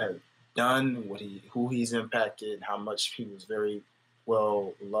Scott had done, who he's impacted, how much he was very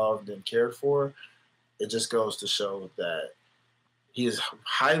well loved and cared for, it just goes to show that he is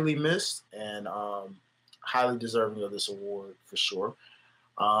highly missed and highly deserving of this award for sure.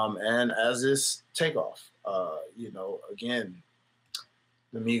 And as is Takeoff, again,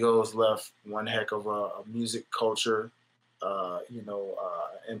 the Migos left one heck of a music culture,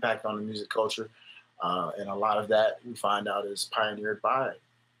 impact on the music culture. And a lot of that we find out is pioneered by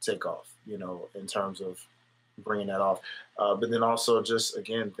Takeoff, in terms of bringing that off. But then also just,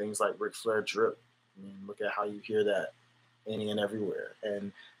 again, things like Ric Flair drip. I mean, look at how you hear that any and everywhere.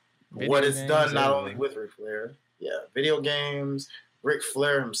 And what Video it's games done not only everywhere. with Ric Flair, yeah, video games, Ric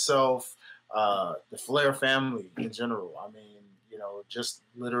Flair himself, the Flair family in general. I mean, just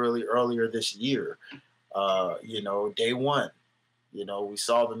literally earlier this year, day one, we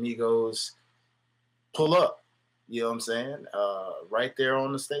saw the Migos pull up. You know what I'm saying? Right there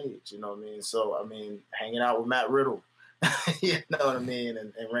on the stage. You know what I mean? So I mean, hanging out with Matt Riddle, you know what I mean,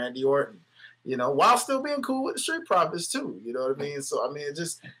 and Randy Orton. While still being cool with the Street Profits too. You know what I mean? So I mean, it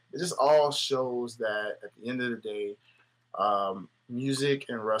just all shows that at the end of the day, music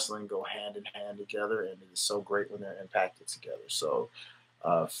and wrestling go hand in hand together, and it is so great when they're impacted together. So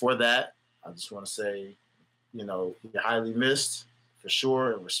for that, I just want to say, you're highly missed for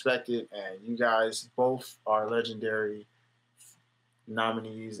sure and respected. And you guys both are legendary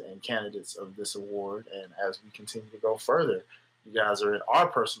nominees and candidates of this award. And as we continue to go further, you guys are in our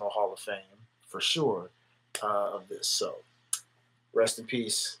personal Hall of Fame for sure of this. So rest in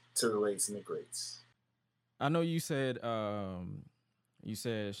peace to the lates and the greats. I know you said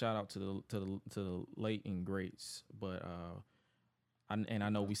shout out to the late and greats, but and I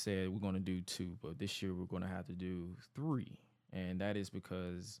know we said we're going to do two, but this year we're going to have to do three, and that is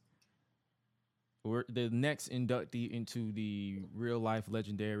because we're the next inductee into the real life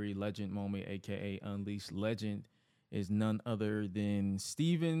legendary legend moment, aka Unleashed Legend, is none other than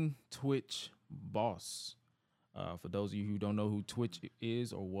Steven Twitch Boss. For those of you who don't know who Twitch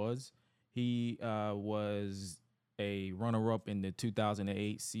is or was, he was a runner-up in the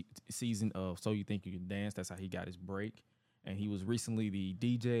 2008 season of So You Think You Can Dance. That's how he got his break. And he was recently the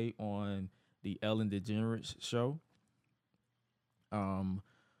DJ on the Ellen DeGeneres show.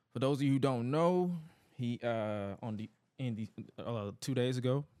 For those of you who don't know, he on the in the 2 days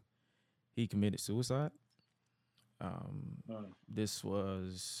ago, he committed suicide. This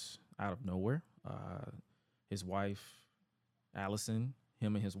was out of nowhere. His wife, Allison,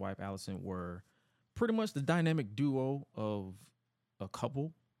 him and his wife, Allison, were pretty much the dynamic duo of a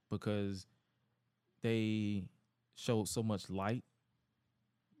couple because they showed so much light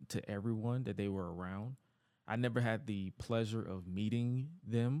to everyone that they were around. I never had the pleasure of meeting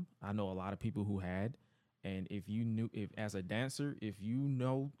them. I know a lot of people who had. And if as a dancer, if you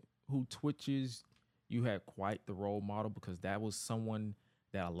know who Twitch is, you had quite the role model because that was someone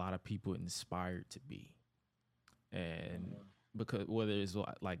that a lot of people inspired to be. And because whether it's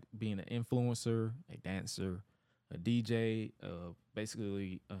like being an influencer, a dancer, a DJ,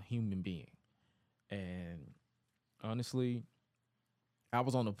 basically a human being. And honestly, I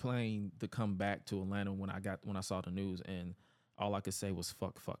was on a plane to come back to Atlanta when I saw the news, and all I could say was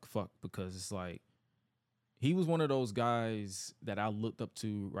fuck, fuck, fuck, because it's like he was one of those guys that I looked up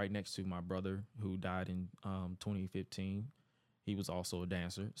to right next to my brother who died in 2015. He was also a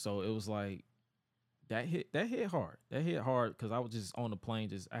dancer, so it was like that hit hard. That hit hard because I was just on the plane.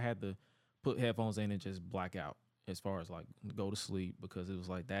 I had to put headphones in and just black out as far as like go to sleep because it was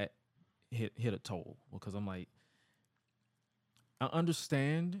like that hit a toll because I'm like I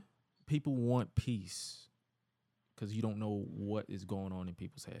understand people want peace because you don't know what is going on in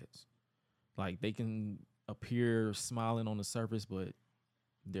people's heads. Like they can appear smiling on the surface, but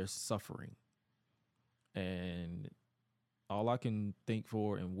they're suffering. And all I can think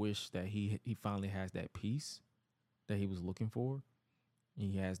for and wish that he finally has that peace that he was looking for.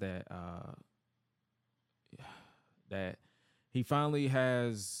 He has that that he finally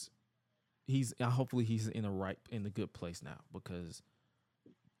has. He's hopefully he's in the good place now, because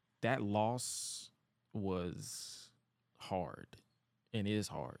that loss was hard and is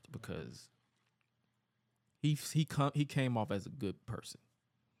hard, because he came off as a good person,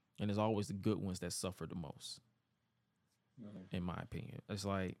 and it's always the good ones that suffer the most, in my opinion. It's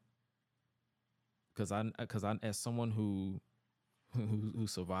like, because I as someone who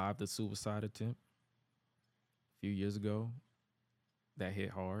survived the suicide attempt a few years ago, that hit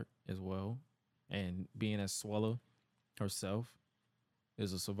hard as well, and being as Swella herself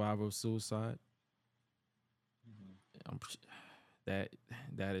is a survivor of suicide. I'm, that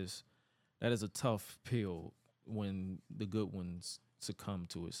that is a tough pill when the good ones succumb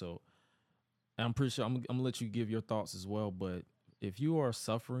to it. So I'm pretty sure I'm gonna let you give your thoughts as well. But if you are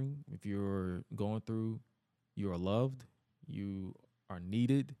suffering, if you're going through, you are loved, you are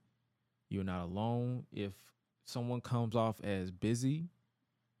needed, you're not alone. If someone comes off as busy,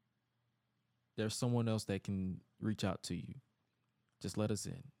 there's someone else that can reach out to you. Just let us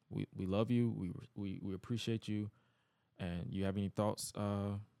in. We love you. We appreciate you. And you have any thoughts,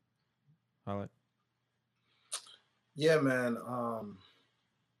 Highlight? Yeah, man.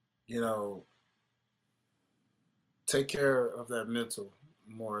 You know, take care of that mental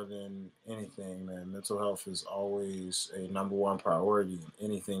more than anything, man. Mental health is always a number one priority in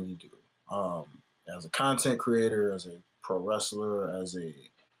anything you do. Um, as a content creator, as a pro wrestler, as a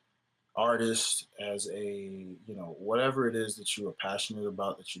artist, as a whatever it is that you are passionate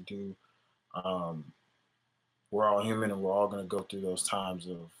about that you do. Um, we're all human, and we're all going to go through those times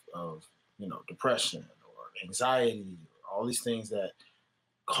of depression or anxiety, or all these things that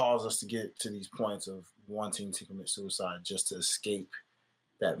cause us to get to these points of wanting to commit suicide just to escape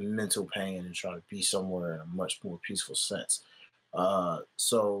that mental pain and try to be somewhere in a much more peaceful sense.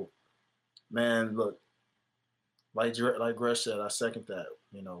 So, man, look, like Gresh said, I second that.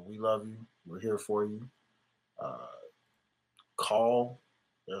 We love you. We're here for you. Uh, Call.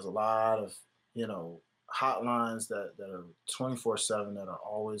 There's a lot of hotlines that are 24/7 that are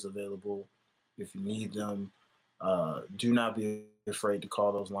always available if you need them. Do not be afraid to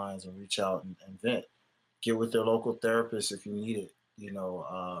call those lines and reach out and vent. Get with your local therapist if you need it.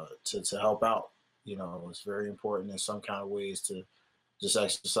 To help out. It's very important in some kind of ways to just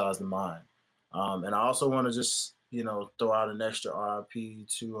exercise the mind. And I also want to just throw out an extra RIP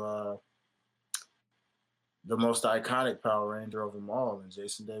to the most iconic Power Ranger of them all, and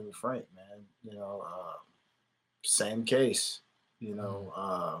Jason David Frank, man. Same case.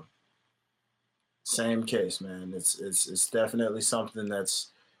 Same case, man. It's definitely something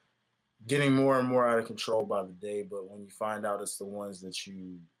that's getting more and more out of control by the day. But when you find out it's the ones that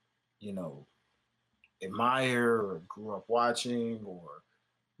you know, admire or grew up watching or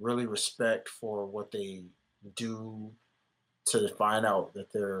really respect for what they do, to find out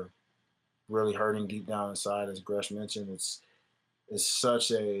that they're really hurting deep down inside, as Gresh mentioned, it's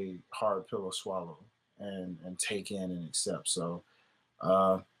such a hard pill to swallow and take in and accept. So,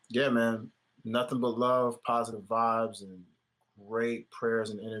 yeah, man, nothing but love, positive vibes, and great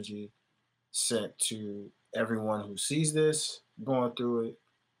prayers and energy sent to everyone who sees this, going through it,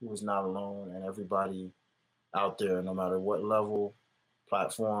 who is not alone, and everybody out there, no matter what level,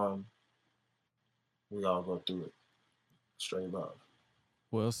 platform, we all go through it. Straight love.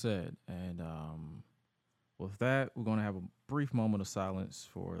 Well said. And with that, we're going to have a brief moment of silence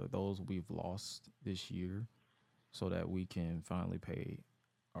for those we've lost this year, so that we can finally pay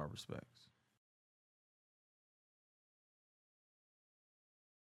our respects.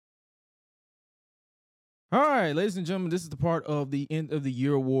 All right, ladies and gentlemen, this is the part of the end of the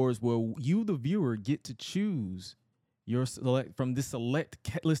year awards where you, the viewer, get to choose your select from this select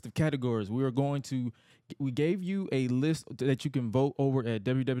list of categories. We gave you a list that you can vote over at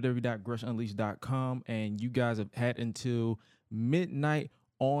www.greshunleashed.com, and you guys have had until midnight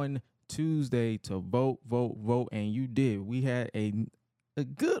on Tuesday to vote, and you did. We had a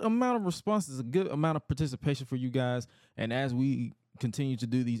good amount of responses, a good amount of participation for you guys, and as we continue to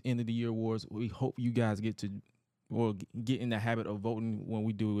do these end of the year awards, we hope you guys get in the habit of voting when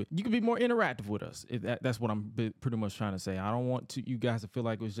we do it. You can be more interactive with us. That's what I'm pretty much trying to say. I don't want you guys to feel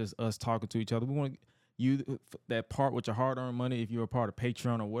like it was just us talking to each other. We want you, that part with your hard-earned money, if you're a part of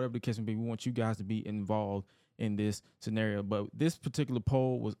Patreon or whatever the case may be, we want you guys to be involved in this scenario. But this particular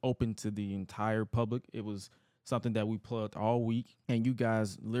poll was open to the entire public. It was something that we plugged all week, and you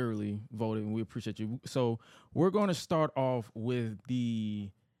guys literally voted, and we appreciate you. So we're going to start off with the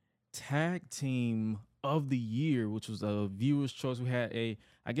tag team of the year, which was a viewer's choice. We had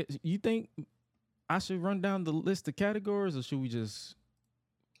you think I should run down the list of categories, or should we just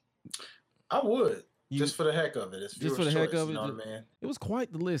I would. Just for the heck of it. It's just for the heck of it. You know what I mean? It was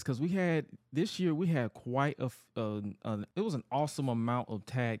quite the list because we had quite it was an awesome amount of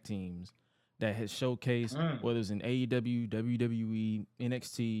tag teams that had showcased whether it's in AEW, WWE,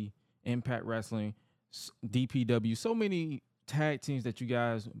 NXT, Impact Wrestling, DPW, so many tag teams that you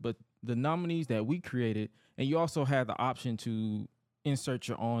guys, but the nominees that we created, and you also had the option to insert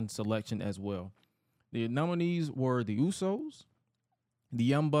your own selection as well. The nominees were the Usos, the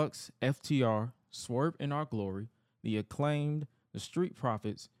Young Bucks, FTR, Swerve in Our Glory, the Acclaimed, the Street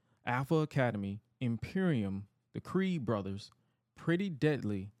Profits, Alpha Academy, Imperium, the Creed Brothers, Pretty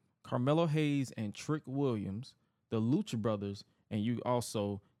Deadly, Carmelo Hayes and Trick Williams, the Lucha Brothers, and you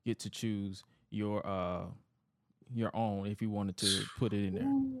also get to choose your own if you wanted to put it in there.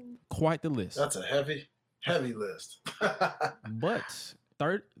 Quite the list. That's a heavy list. But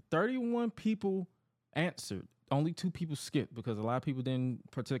 31 people answered. Only 2 people skipped because a lot of people didn't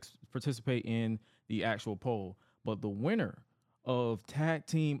participate in the actual poll. But the winner of Tag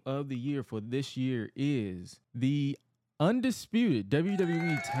Team of the Year for this year is the undisputed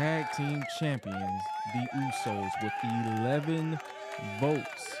WWE Tag Team Champions, the Usos, with 11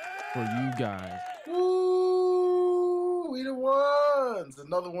 votes for you guys. Woo! We the ones.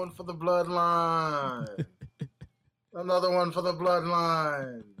 Another one for the bloodline. Another one for the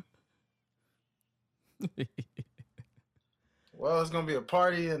bloodline. Well, it's going to be a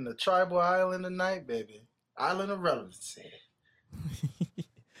party in the tribal island tonight, baby. Island of relevancy.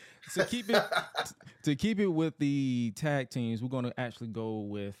 So to keep it with the tag teams, we're going to actually go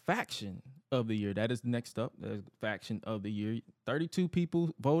with Faction of the Year. That is next up. That's Faction of the Year. 32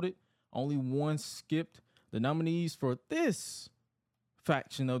 people voted. Only 1 skipped. The nominees for this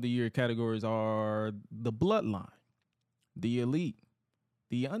Faction of the Year categories are the Bloodline, the Elite,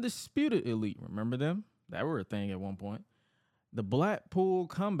 the Undisputed Elite. Remember them? That were a thing at one point. The Blackpool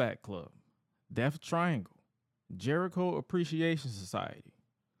Combat Club, Death Triangle, Jericho Appreciation Society,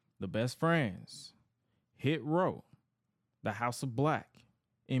 The Best Friends, Hit Row, The House of Black,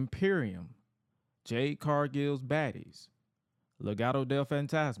 Imperium, Jade Cargill's Baddies, Legado del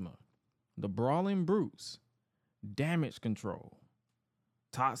Fantasma, The Brawling Brutes, Damage Control,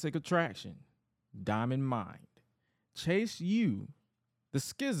 Toxic Attraction, Diamond Mind, Chase U, The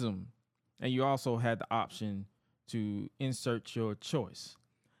Schism, and you also had the option to insert your choice.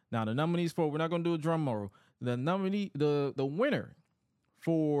 Now the nominees for, we're not going to do a drum roll. The winner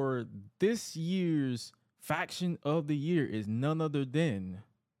for this year's Faction of the Year is none other than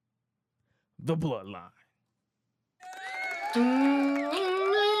the Bloodline.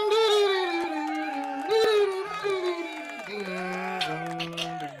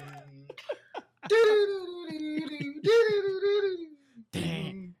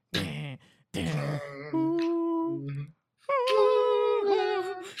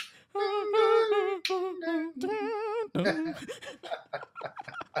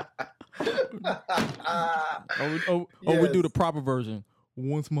 We do the proper version.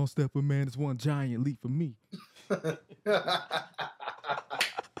 One small step for man is one giant leap for me. And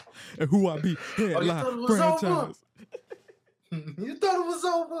who I be headline franchise. You thought it was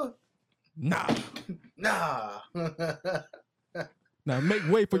over? Nah. Now make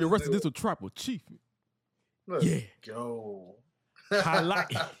way for your rest of this with Tribal Chief. Let's go.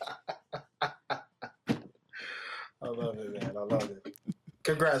 Highlight. I love it, man. I love it.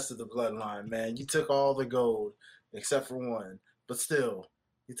 Congrats to the Bloodline, man. You took all the gold except for one, but still,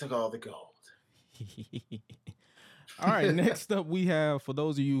 you took all the gold. All right, next up we have, for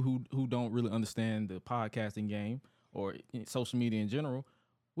those of you who don't really understand the podcasting game or social media in general,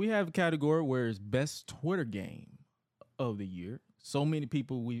 we have a category where it's best Twitter game of the year. So many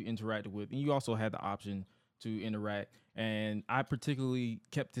people we interacted with, and you also had the option to interact. And I particularly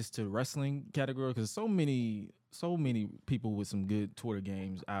kept this to wrestling category because so many people with some good Twitter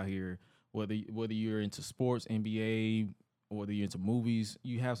games out here. Whether you're into sports, NBA, or whether you're into movies,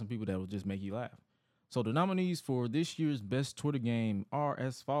 you have some people that will just make you laugh. So the nominees for this year's best Twitter game are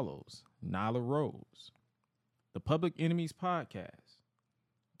as follows: Nyla Rose, The Public Enemies Podcast,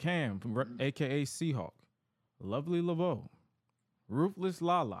 Cam, aka Seahawk, Lovely Laveau, Ruthless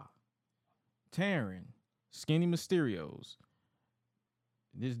Lala, Taryn, Skinny Mysterios.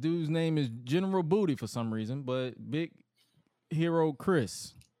 This dude's name is General Booty for some reason, but Big Hero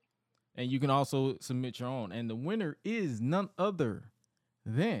Chris. And you can also submit your own. And the winner is none other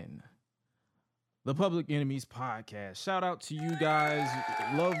than the Public Enemies Podcast. Shout out to you guys.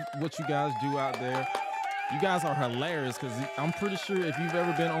 Love what you guys do out there. You guys are hilarious because I'm pretty sure if you've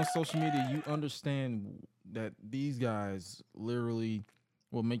ever been on social media, you understand that these guys literally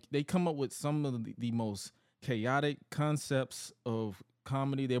they come up with some of the most chaotic concepts of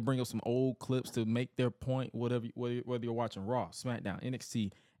comedy. They'll bring up some old clips to make their point. Whether you're watching Raw, SmackDown,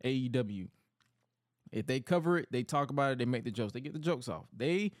 NXT, AEW, if they cover it, they talk about it. They make the jokes. They get the jokes off.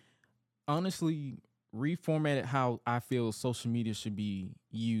 They honestly reformatted how I feel social media should be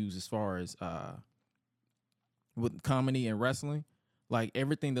used as far as with comedy and wrestling. Like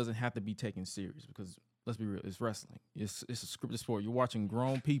everything doesn't have to be taken serious because let's be real, it's wrestling. It's a scripted sport. You're watching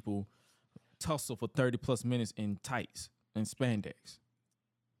grown people tussle for 30 plus minutes in tights and spandex.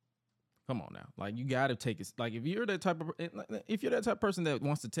 Come on now, like you got to take it. Like if you're that type of person that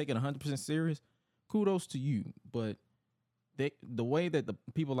wants to take it 100% serious, kudos to you. But the way that the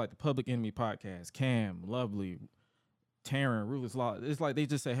people like the Public Enemy podcast, Cam, Lovely, Taryn, Ruthless Law, it's like they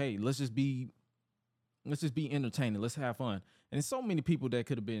just say, hey, let's just be entertaining. Let's have fun. And there's so many people that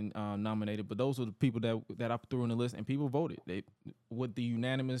could have been nominated, but those are the people that I threw in the list, and people voted. They with the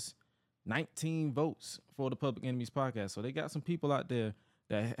unanimous 19 votes for the Public Enemies podcast. So they got some people out there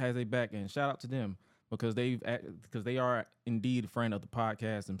that has a back, and shout out to them because they are indeed a friend of the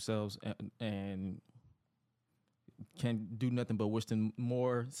podcast themselves and can do nothing but wish them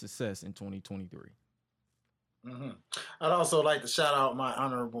more success in 2023. Mm-hmm. I'd also like to shout out my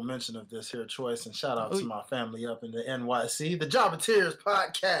honorable mention of this here choice and shout out to my family up in the NYC, the Jobbeteers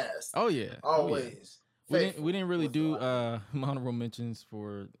podcast. Oh yeah, always. Oh, yeah. We didn't really do honorable mentions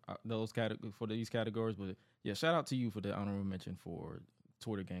for these categories, but yeah, shout out to you for the honorable mention for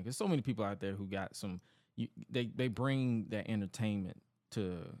Twitter game. There's so many people out there who got they bring that entertainment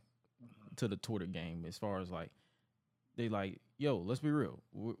to the Twitter game as far as like. They like, yo, let's be real.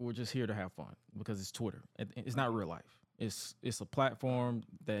 We're just here to have fun because it's Twitter. It's not real life. It's a platform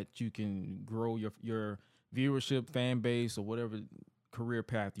that you can grow your viewership, fan base, or whatever career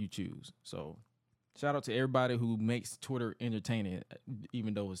path you choose. So shout out to everybody who makes Twitter entertaining,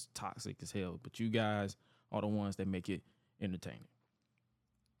 even though it's toxic as hell. But you guys are the ones that make it entertaining.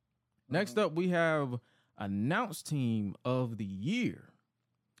 Next up, we have Announce Team of the Year.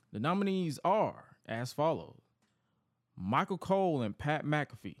 The nominees are as follows. Michael Cole and Pat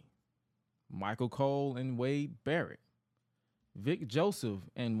McAfee, Michael Cole and Wade Barrett, Vic Joseph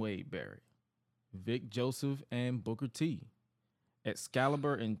and Wade Barrett, Vic Joseph and Booker T,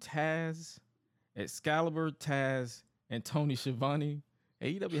 Excalibur and Taz, and Tony Schiavone.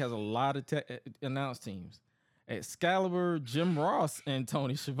 AEW has a lot of announced teams. Excalibur, Jim Ross, and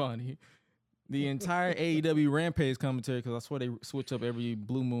Tony Schiavone. The entire AEW Rampage commentary, because I swear they switch up every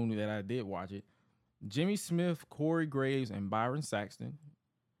blue moon that I did watch it. Jimmy Smith, Corey Graves, and Byron Saxton.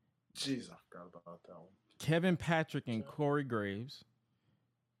 Jeez, I forgot about that one. Kevin Patrick and Corey Graves.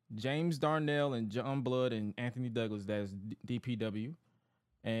 James Darnell and John Blood and Anthony Douglas, that's DPW.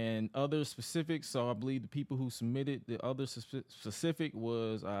 And other specifics, so I believe the people who submitted the other specific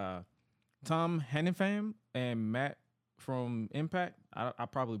was Tom Hannifan and Matt from Impact. I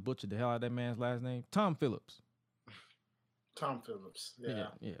probably butchered the hell out of that man's last name. Tom Phillips. Tom Phillips. Yeah.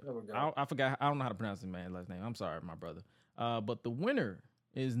 There we go. I forgot. I don't know how to pronounce the man's last name. I'm sorry, my brother. But the winner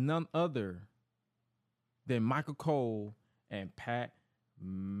is none other than Michael Cole and Pat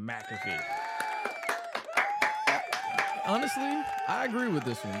McAfee. Honestly, I agree with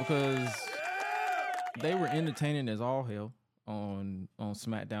this one because they were entertaining as all hell on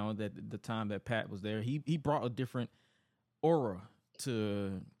SmackDown at the time that Pat was there. He brought a different aura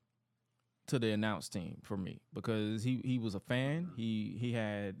to the announce team for me because he was a fan. He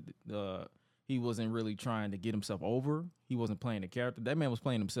wasn't really trying to get himself over. He wasn't playing a character. That man was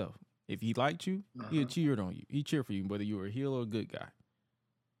playing himself. If he liked you, he cheered on you. He cheered for you, whether you were a heel or a good guy.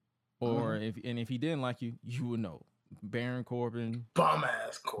 Or if he didn't like you, you would know. Baron Corbin, bum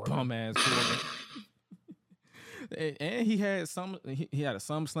ass Corbin. And he had a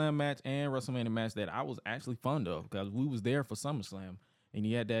SummerSlam match and WrestleMania match that I was actually fond of because we was there for SummerSlam. And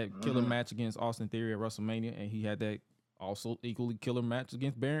he had that killer match against Austin Theory at WrestleMania, and he had that also equally killer match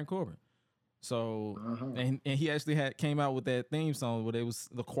against Baron Corbin. So, and he actually came out with that theme song where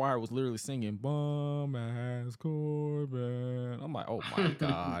the choir was literally singing "Bum Ass Corbin." I'm like, oh my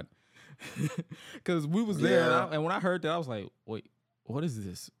god, because we was there, and when I heard that, I was like, wait, what is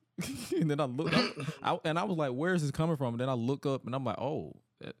this? And then I looked up, and I was like, where is this coming from? And then I look up, and I'm like, oh,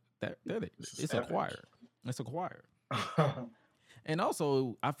 it's a choir. It's a choir. And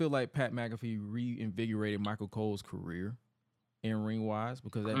also, I feel like Pat McAfee reinvigorated Michael Cole's career in ring wise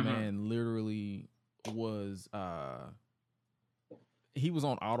because that man literally was he was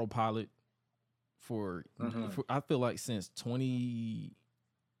on autopilot for I feel like since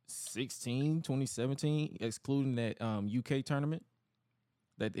 2016, 2017, excluding that UK tournament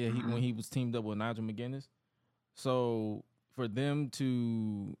that when he was teamed up with Nigel McGuinness. So for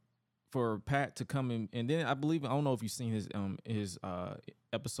for Pat to come in, and then I don't know if you've seen his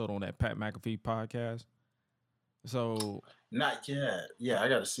episode on that Pat McAfee podcast. So not yet. Yeah, I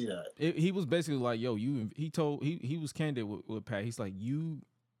got to see that. He was basically like, "Yo, he was candid with Pat. He's like,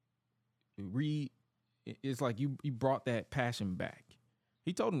 it's like you brought that passion back."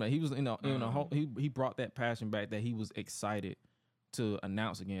 He told him that he was he brought that passion back, that he was excited to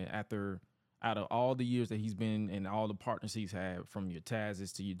announce again out of all the years that he's been and all the partners he's had, from your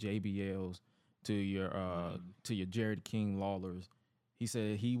Taz's to your JBLs to your Jared King Lawlers. He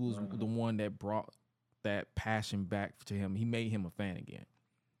said he was the one that brought that passion back to him. He made him a fan again.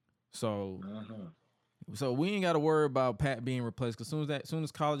 So we ain't got to worry about Pat being replaced, because soon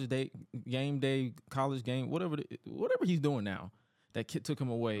as college game, whatever he's doing now, that kid took him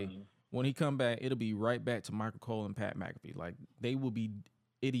away. When he come back, it'll be right back to Michael Cole and Pat McAfee. Like, they will be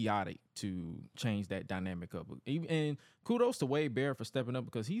idiotic to change that dynamic up. And kudos to Wade Barrett for stepping up,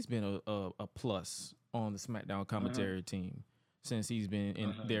 because he's been a plus on the SmackDown commentary team since he's been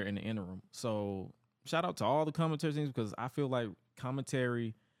in there in the interim. So shout out to all the commentary teams, because I feel like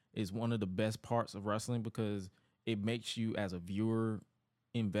commentary is one of the best parts of wrestling, because it makes you as a viewer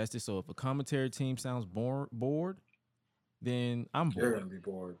invested. So if a commentary team sounds bored, then I'm bored. You're gonna be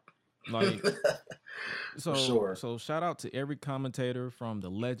bored. Like, so sure. So shout out to every commentator, from the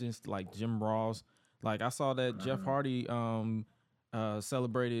legends like Jim Ross. Like, I saw that Jeff Hardy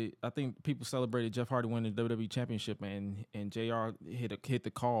celebrated. I think people celebrated Jeff Hardy winning the WWE Championship, and JR hit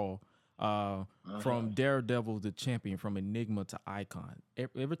the call from Daredevil to champion, from Enigma to Icon.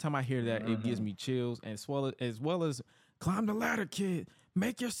 Every time I hear that, it gives me chills, and as well as climb the ladder, kid,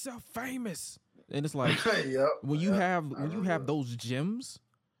 make yourself famous. And it's like, when you have those gems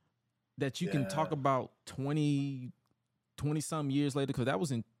that you can talk about 20 some years later, because that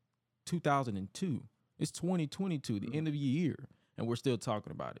was in 2002. It's 2022, the end of the year, and we're still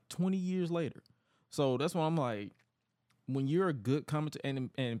talking about it 20 years later. So that's why I'm like, when you're a good commentator,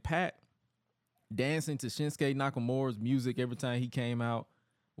 and Pat dancing to Shinsuke Nakamura's music every time he came out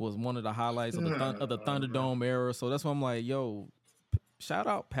was one of the highlights of the Thunderdome era. So that's why I'm like, yo, shout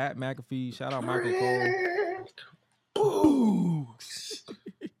out Pat McAfee, shout out Michael Cole.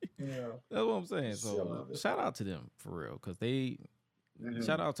 That's what I'm saying. So shout out to them for real, because they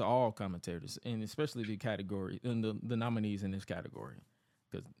shout out to all commentators, and especially the category and the nominees in this category,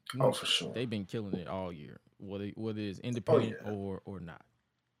 because for sure, they've been killing it all year, whether it is independent or not.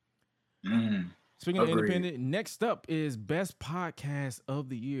 Speaking of independent, next up is Best Podcast of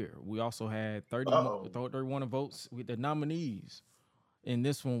the Year. We also had 31 votes with the nominees. And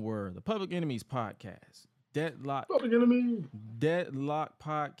this one were the Public Enemies Podcast, Deadlock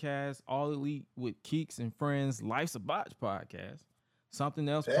Podcast, All Elite with Keeks and Friends, Life's a Botch Podcast, Something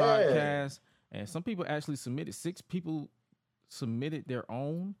Else Podcast, and some people actually submitted. 6 people submitted their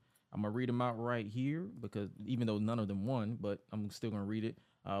own. I'm gonna read them out right here, because even though none of them won, but I'm still gonna read it.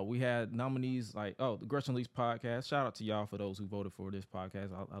 We had nominees like the Gresh and Lee's Podcast. Shout out to y'all for those who voted for this podcast.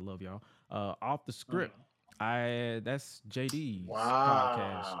 I love y'all. Off the Script. That's JD's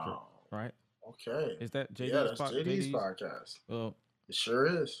podcast, right? Okay. Is that JD's podcast? Yeah, that's JD's podcast. Well, it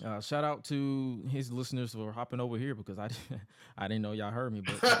sure is. Shout out to his listeners for hopping over here, because I didn't know y'all heard me,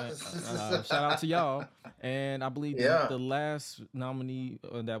 but shout out to y'all. And I believe the last nominee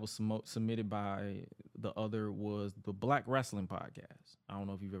that was submitted by the other was the Black Wrestling Podcast. I don't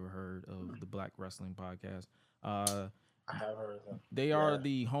know if you've ever heard of the Black Wrestling Podcast. I have heard of them. They are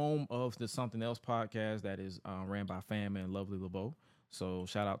the home of the Something Else Podcast that is ran by Fam and Lovely LeBeau. So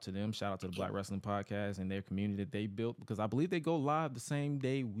shout out to them. Shout out to the Black Wrestling Podcast and their community that they built, because I believe they go live the same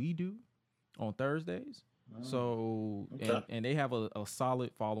day we do on Thursdays. So and they have a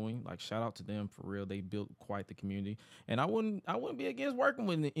solid following. Like, shout out to them for real. They built quite the community, and I wouldn't be against working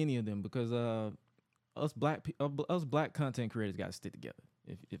with any of them, because us black content creators got to stick together.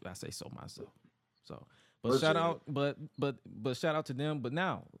 If I say so myself. So, but shout out, but shout out to them. But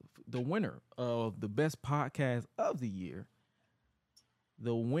now the winner of the Best Podcast of the Year.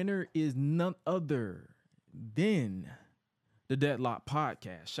 The winner is none other than the Deadlock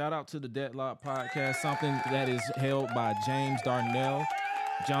Podcast. Shout out to the Deadlock Podcast, something that is held by James Darnell,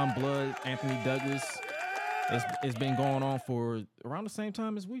 John Blood, Anthony Douglas. It's been going on for around the same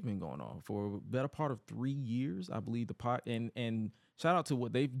time as we've been going on, for a better part of 3 years, I believe. And shout out to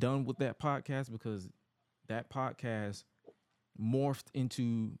what they've done with that podcast, because that podcast morphed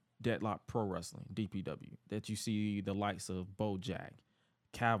into Deadlock Pro Wrestling, DPW, that you see the likes of Bojack,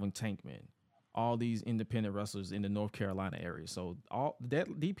 Calvin Tankman, all these independent wrestlers in the North Carolina area. So all that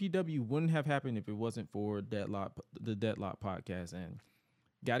DPW wouldn't have happened if it wasn't for the Deadlock Podcast. And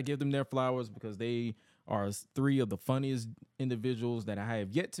got to give them their flowers, because they are three of the funniest individuals that I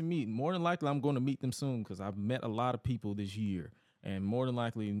have yet to meet. More than likely, I'm going to meet them soon because I've met a lot of people this year. And more than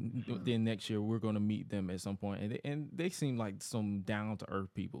likely, then next year, we're going to meet them at some point. And they seem like some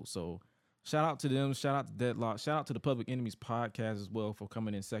down-to-earth people. So shout out to them. Shout out to Deadlock. Shout out to the Public Enemies podcast as well for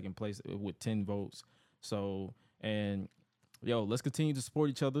coming in second place with 10 votes. So, and yo, let's continue to support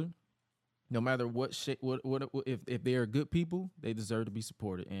each other. No matter what shit, if they are good people, they deserve to be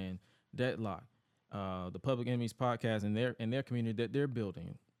supported. And Deadlock, the Public Enemies podcast and their community that they're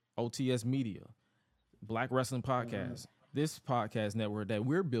building, OTS Media, Black Wrestling Podcast, this podcast network that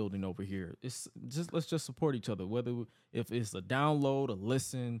we're building over here. It's just let's just support each other. Whether if it's a download, a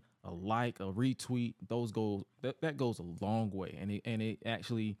listen, a like, a retweet, that goes a long way, and it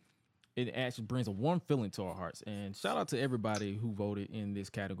actually brings a warm feeling to our hearts. And shout out to everybody who voted in this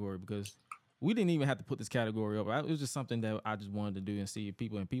category because we didn't even have to put this category up. It was just something that I just wanted to do and see if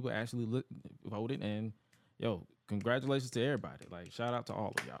people actually voted. And yo, congratulations to everybody. Like shout out to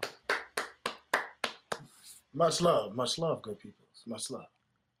all of y'all. Much love, good people. Much love.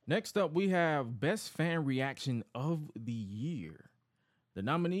 Next up, we have Best Fan Reaction of the Year. The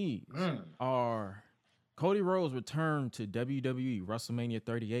nominees are Cody Rhodes' return to WWE WrestleMania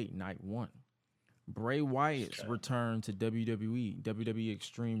 38 Night 1. Bray Wyatt's return to WWE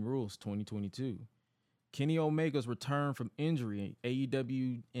Extreme Rules 2022. Kenny Omega's return from injury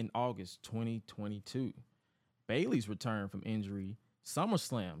AEW in August 2022. Bayley's return from injury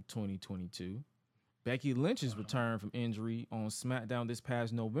SummerSlam 2022. Becky Lynch's return from injury on SmackDown this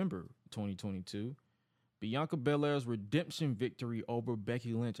past November 2022. Bianca Belair's redemption victory over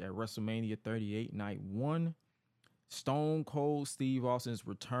Becky Lynch at WrestleMania 38 Night 1. Stone Cold Steve Austin's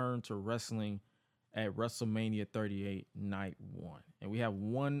return to wrestling at WrestleMania 38 Night 1. And we have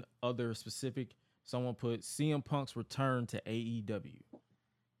one other specific. Someone put CM Punk's return to AEW.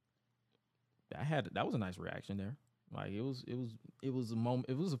 That was a nice reaction there. Like it was a moment.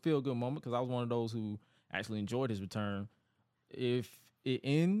 It was a feel good moment because I was one of those who actually enjoyed his return. If it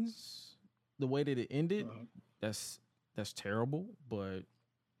ends the way that it ended, that's terrible. But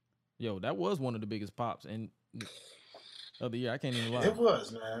yo, that was one of the biggest pops of the year. I can't even lie. It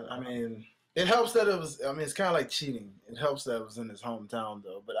was, man. I mean, it helps that it was. I mean, it's kind of like cheating. It helps that it was in his hometown,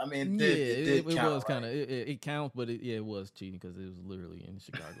 though. But I mean, it was kind of it counts, but it was cheating because it was literally in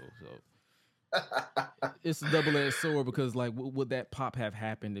Chicago. So. It's a double-edged sword because, like, would that pop have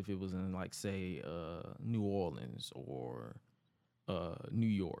happened if it was in, like, say, New Orleans or New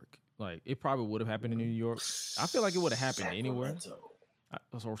York? Like, it probably would have happened in New York. I feel like it would have happened anywhere.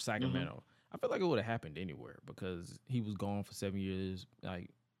 Or Sacramento. I feel like it would have happened anywhere because he was gone for 7 years. Like,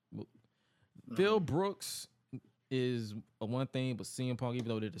 Phil Brooks is one thing, but CM Punk, even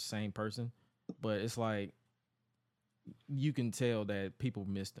though they're the same person, but it's like you can tell that people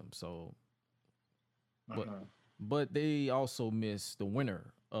missed him. So. But they also missed the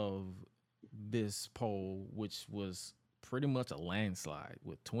winner of this poll, which was pretty much a landslide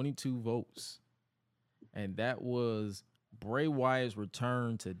with 22 votes. And that was Bray Wyatt's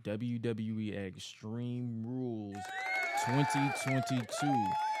return to WWE Extreme Rules 2022.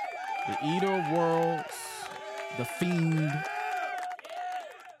 The Eater of Worlds, The Fiend.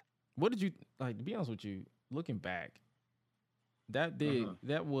 What did you like? To be honest with you, looking back, that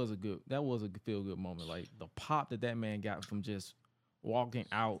was a feel good moment. Like the pop that man got from just walking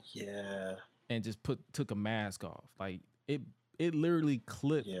out, and just took a mask off. Like it literally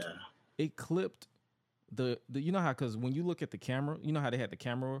clipped. Yeah. It clipped the you know how, because when you look at the camera, you know how they had the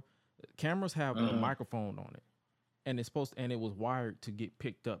cameras have a microphone on it, and it was wired to get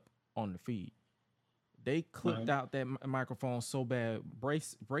picked up on the feed. They clipped out that microphone so bad.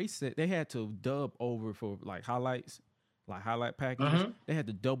 Brace said they had to dub over for like highlights. Like highlight packages, they had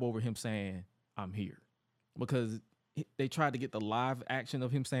to dub over him saying, "I'm here," because they tried to get the live action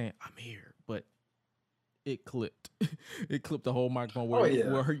of him saying, "I'm here," but it clipped. It clipped the whole microphone where you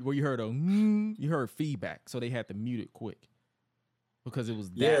heard you heard feedback, so they had to mute it quick because it was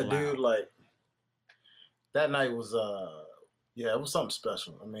that loud. Dude, like that night was it was something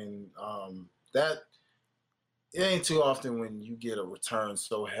special. I mean, that it ain't too often when you get a return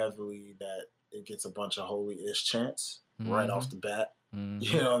so heavily that it gets a bunch of holy-ish chants right off the bat.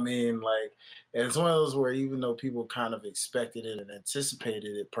 You know what I mean? Like, and it's one of those where even though people kind of expected it and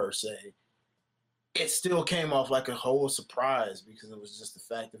anticipated it per se, it still came off like a whole surprise because it was just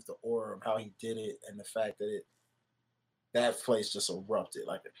the fact of the aura of how he did it and the fact that that place just erupted.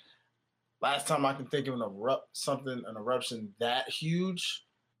 Like, last time I can think of an eruption that huge,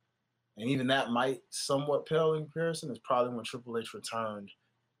 and even that might somewhat pale in comparison, is probably when Triple H returned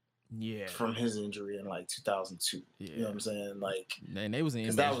from his injury in like 2002. You know what I'm saying? Like, and they was in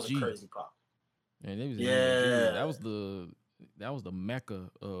MSG. That was a crazy pop. And it was in Yeah. MSG. That was the mecca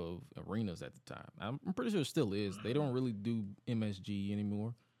of arenas at the time. I'm pretty sure it still is. They don't really do MSG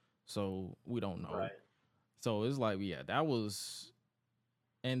anymore, so we don't know. Right. So it's like, yeah, that was,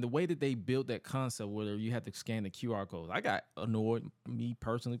 and the way that they built that concept, where you had to scan the QR codes, I got annoyed, me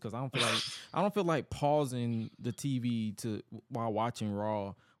personally, because I don't feel like pausing the TV while watching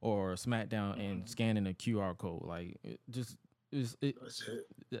Raw or SmackDown and scanning a QR code. Like, That's it.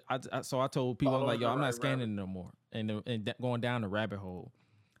 That's so I told people, I'm like, yo, I'm not scanning rabbit. it no more, and going down the rabbit hole.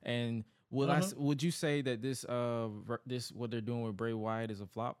 And would you say that this what they're doing with Bray Wyatt is a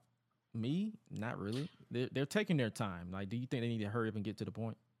flop? Me, not really. They're taking their time. Like, do you think they need to hurry up and get to the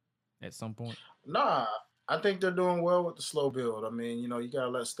point at some point? Nah, I think they're doing well with the slow build. I mean, you gotta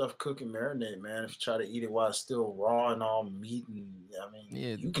let stuff cook and marinate, man. If you try to eat it while it's still raw and all meat,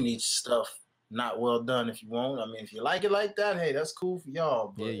 you can eat stuff not well done if you want. I mean, if you like it like that, hey, that's cool for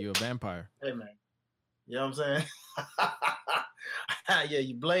y'all. But, yeah, you're a vampire. Hey, man. You know what I'm saying? Yeah,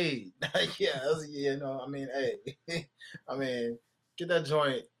 you blade. I mean, hey. I mean, get that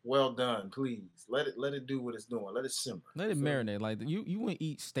joint well done, please. Let it do what it's doing. Let it simmer. Let it marinate. Like, you wouldn't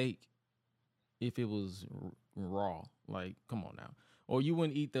eat steak if it was raw. Like, come on now. Or you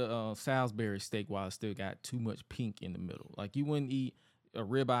wouldn't eat the Salisbury steak while it still got too much pink in the middle. Like, you wouldn't eat a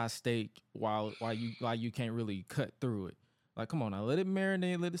ribeye steak while you can't really cut through it. Like, come on now, let it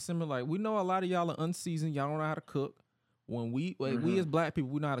marinate, let it simmer. Like, we know a lot of y'all are unseasoned. Y'all don't know how to cook. When we as black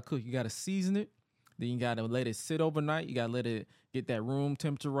people, we know how to cook. You got to season it. Then you got to let it sit overnight. You got to let it get that room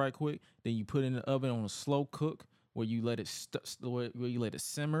temperature right quick. Then you put it in the oven on a slow cook, where you let it where you let it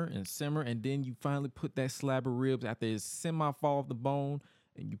simmer, and then you finally put that slab of ribs after it's semi fall off the bone,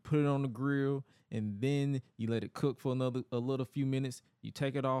 and you put it on the grill, and then you let it cook for a little few minutes. You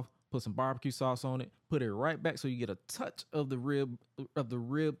take it off, put some barbecue sauce on it, put it right back so you get a touch of the rib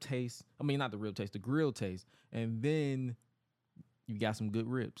taste. I mean, not the rib taste, the grill taste, and then you got some good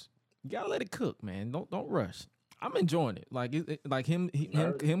ribs. You gotta let it cook, man. Don't rush. I'm enjoying it. Like like him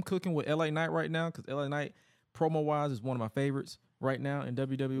cooking with LA Knight right now, because LA Knight promo wise is one of my favorites right now in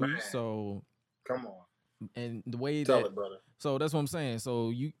WWE. Man. So come on, and the way tell it, brother. So that's what I'm saying.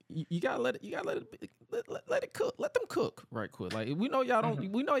 So you gotta let it cook. Let them cook right quick. Like, we know y'all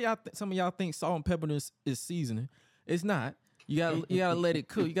don't. We know some of y'all think salt and pepper is seasoning. It's not. You gotta let it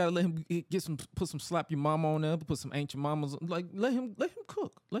cook. You gotta let him put some slap your mama on there. Put some ancient mamas. Like, let him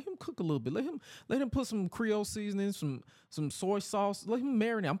cook. Let him cook a little bit. Let him put some Creole seasoning, some soy sauce. Let him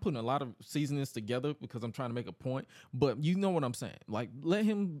marinate. I'm putting a lot of seasonings together because I'm trying to make a point. But you know what I'm saying. Like, let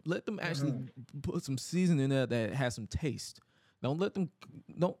them actually put some seasoning in there that has some taste. Don't let them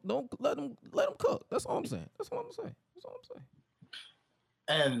cook. That's all I'm saying.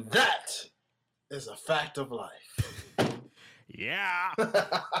 And that is a fact of life. Yeah.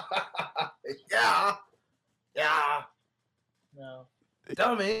 Yeah. No.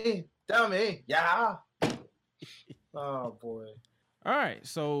 Dummy. Yeah. Oh boy. All right.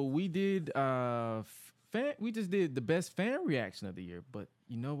 So we did we just did the best fan reaction of the year, but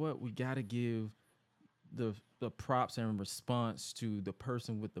you know what? We gotta give the props and response to the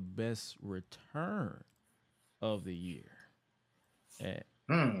person with the best return of the year. And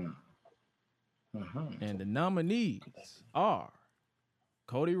the nominees are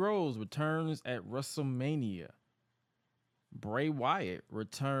Cody Rhodes returns at WrestleMania. Bray Wyatt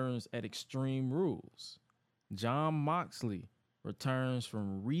returns at Extreme Rules. Jon Moxley returns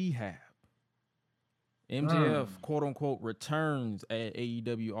from rehab. MJF, quote unquote, returns at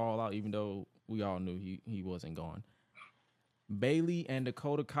AEW All Out, even though we all knew he wasn't going. Bayley and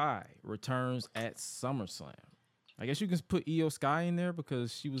Dakota Kai returns at SummerSlam. I guess you can put Io Sky in there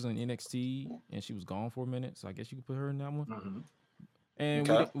because she was in NXT and she was gone for a minute. So I guess you could put her in that one. And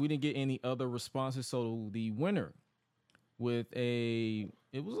we didn't get any other responses. So the winner it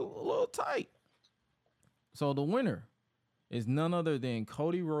was a little tight. So the winner is none other than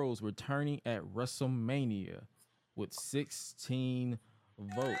Cody Rhodes returning at WrestleMania with 16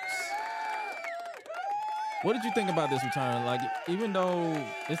 votes. What did you think about this return? Like, even though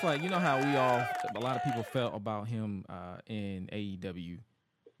it's like, you know how a lot of people felt about him in AEW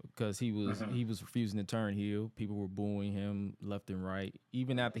because he was refusing to turn heel. People were booing him left and right,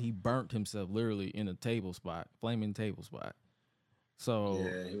 even after he burnt himself literally in a flaming table spot. So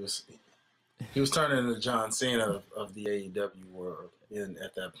yeah, he was turning into John Cena of the AEW world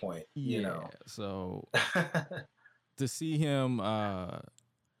at that point. You know, so to see him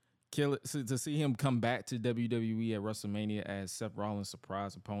to see him come back to WWE at WrestleMania as Seth Rollins'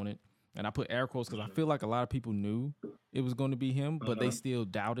 surprise opponent, and I put air quotes because I feel like a lot of people knew it was going to be him, but they still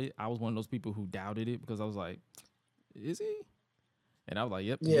doubted. I was one of those people who doubted it because I was like, "Is he?" And I was like,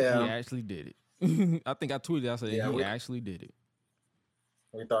 "Yep, he actually did it." I think I tweeted. I said he actually did it.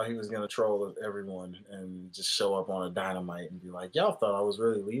 We thought he was gonna troll everyone and just show up on a Dynamite and be like, "Y'all thought I was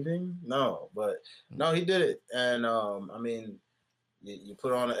really leaving?" No, but no, he did it. And I mean, you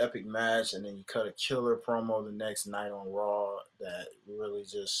put on an epic match, and then you cut a killer promo the next night on Raw that really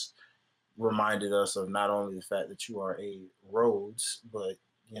just reminded us of not only the fact that you are a Rhodes, but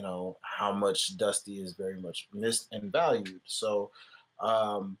you know how much Dusty is very much missed and valued. So,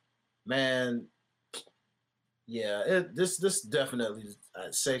 man, yeah, this definitely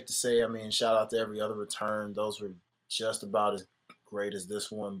safe to say. I mean, shout out to every other return; those were just about as great as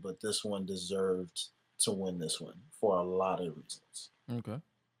this one, but this one deserved to win this one for a lot of reasons. Okay.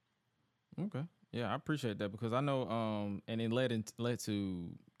 Yeah, I appreciate that because I know and it led to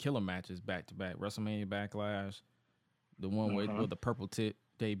killer matches back to back. WrestleMania Backlash, the one where the purple tip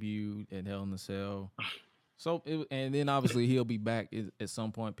debuted at Hell in a Cell. So and then obviously he'll be back at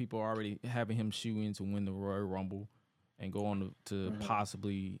some point. People are already having him shoe in to win the Royal Rumble and go on to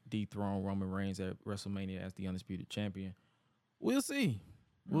possibly dethrone Roman Reigns at WrestleMania as the undisputed champion. We'll see.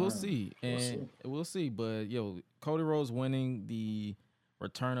 We'll see. We'll see. But Cody Rhodes winning the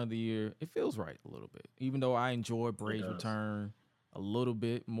return of the year, it feels right a little bit. Even though I enjoy Bray's return a little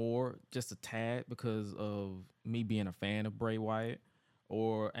bit more, just a tad, because of me being a fan of Bray Wyatt.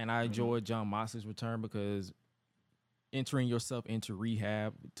 And I enjoyed John Moxley's return because entering yourself into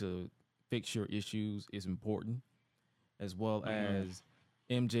rehab to fix your issues is important, as well as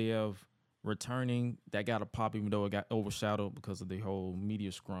MJF returning. That got a pop, even though it got overshadowed because of the whole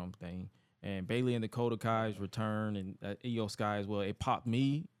media scrum thing. And Bayley and Dakota Kai's return and Io Sky as well. It popped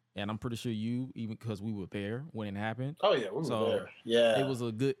me, and I'm pretty sure you, even because we were there when it happened. Oh yeah, we were there. Yeah, it was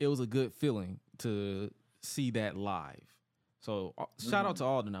a good feeling to see that live. So shout out to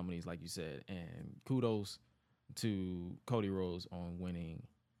all the nominees, like you said, and kudos to Cody Rhodes on winning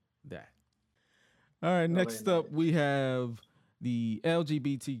that. All right, next up we have the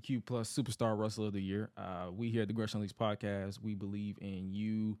LGBTQ plus Superstar Wrestler of the Year. We here at the Gresh Unleashed podcast, we believe in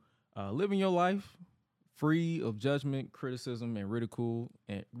you living your life free of judgment, criticism, and ridicule.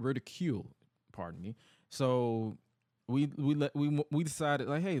 Pardon me. So we decided,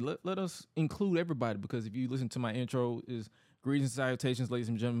 like, hey, let us include everybody, because if you listen to my intro, is greetings and salutations, ladies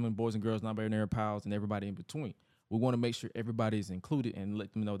and gentlemen, boys and girls, non-binary pals, and everybody in between. We want to make sure everybody is included and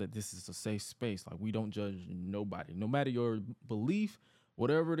let them know that this is a safe space. Like, we don't judge nobody. No matter your belief,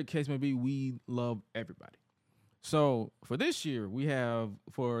 whatever the case may be, we love everybody. So for this year, we have,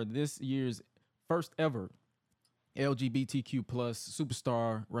 for this year's first ever LGBTQ plus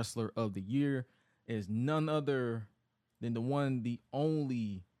Superstar Wrestler of the Year, is none other than the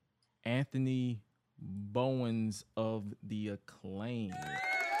only Anthony Bowens of the Acclaim.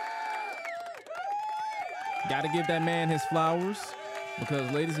 Got to give that man his flowers,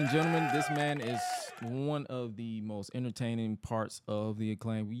 because, ladies and gentlemen, this man is one of the most entertaining parts of the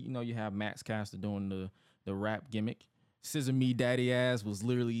Acclaim. You have Max Caster doing the rap gimmick. Scissor Me Daddy Ass was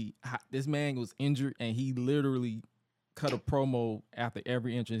literally, this man was injured, and he literally cut a promo after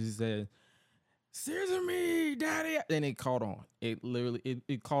every entrance. He said, "Scissor Me Daddy," and it caught on. It literally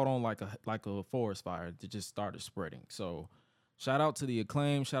it caught on like a forest fire. It just started spreading. So shout out to the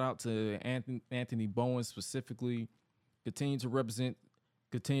Acclaim. Shout out to Anthony Bowen specifically. Continue to represent.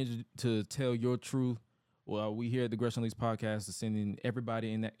 Continue to tell your truth. Well, we here at the Gresh Unleashed podcast are sending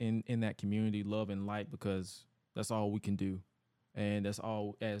everybody in that community love and light, because that's all we can do, and that's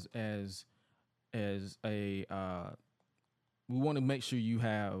all as a we want to make sure you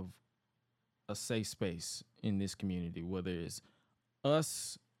have a safe space in this community, whether it's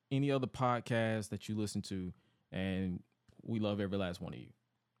us, any other podcast that you listen to, and we love every last one of you.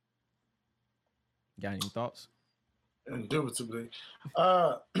 Got any thoughts? Indubitably.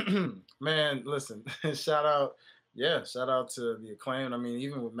 Man, listen, shout out to the Acclaim. I mean,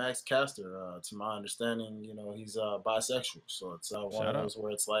 even with Max Caster, to my understanding, he's bisexual. So it's one of those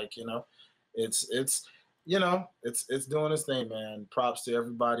where it's like, it's doing its thing, man. Props to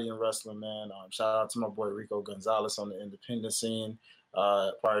everybody in wrestling, man. Shout out to my boy Rico Gonzalez on the independent scene,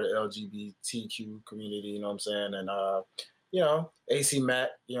 part of the LGBTQ community, you know what I'm saying? And AC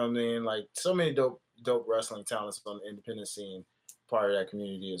Matt, you know what I mean? Like, so many dope wrestling talents on the independent scene, part of that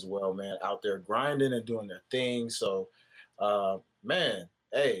community as well, man, out there grinding and doing their thing. So man,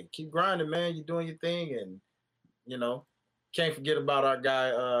 hey, keep grinding, man. You're doing your thing. And can't forget about our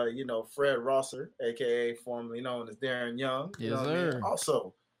guy Fred Rosser, aka formerly known as Darren Young. Yes, sir. I mean?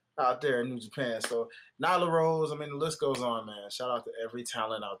 Also out there in New Japan. So Nyla Rose, I mean, the list goes on, man. Shout out to every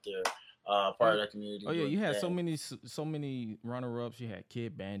talent out there, part of that community. Oh yeah, you had so many runner-ups. You had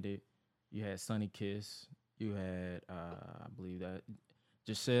Kid Bandit. You had Sunny Kiss. You had, I believe that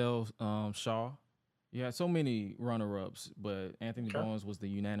Giselle Shaw. You had so many runner-ups, but Anthony Okay. Bowens was the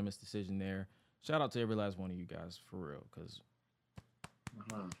unanimous decision there. Shout out to every last one of you guys for real, because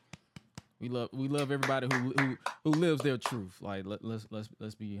we love everybody who lives their truth. Like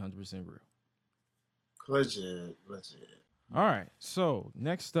let's be 100% real. Legit. All right. So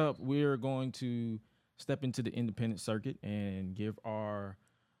next up, we're going to step into the independent circuit and give our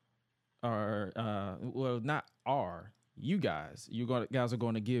well, not our, you guys. Guys are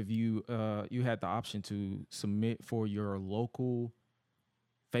going to give you you had the option to submit for your local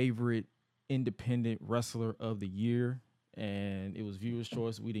favorite independent wrestler of the year, and it was viewers'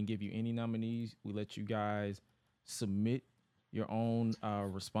 choice. We didn't give you any nominees. We let you guys submit your own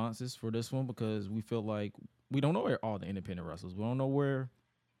responses for this one because we feel like we don't know all the independent wrestlers. We don't know where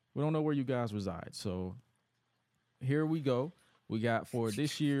you guys reside. So here we go. We got for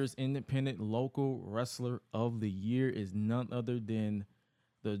this year's independent local wrestler of the year is none other than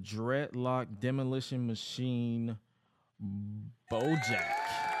the Dreadlock Demolition Machine, Bojack.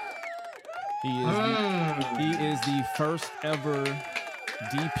 He is the first ever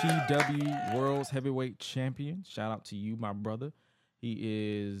DPW World's Heavyweight Champion. Shout out to you, my brother. He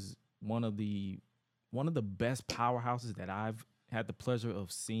is one of the best powerhouses that I've had the pleasure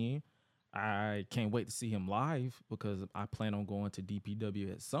of seeing. I can't wait to see him live because I plan on going to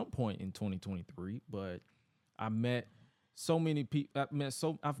DPW at some point in 2023. But I met so many people.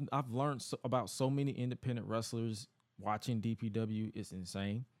 I've learned about so many independent wrestlers watching DPW. It's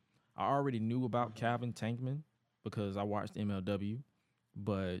insane. I already knew about Calvin Tankman because I watched MLW,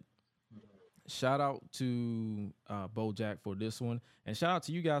 but shout out to Bojack for this one, and shout out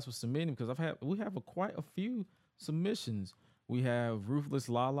to you guys for submitting because we have quite a few submissions. We have Ruthless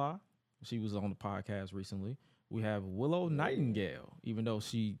Lala. She was on the podcast recently. We have Willow Nightingale, even though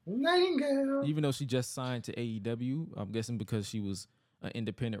she just signed to AEW. I'm guessing because she was an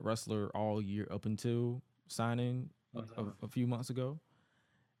independent wrestler all year up until signing a few months ago.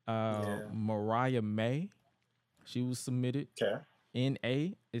 Mariah May, she was submitted. Okay.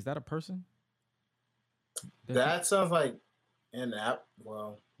 NA, is that a person? That sounds like an app.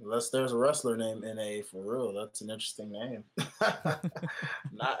 Well, unless there's a wrestler named NA for real, that's an interesting name.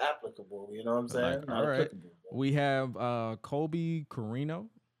 Not applicable, you know what I'm saying? Like, Not all right. applicable. We have Colby Carino.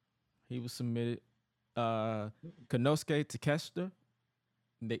 He was submitted. Konosuke Takeshita.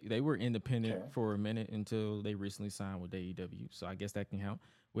 They were independent for a minute until they recently signed with AEW. So I guess that can count.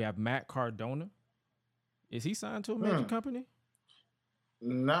 We have Matt Cardona. Is he signed to a major company?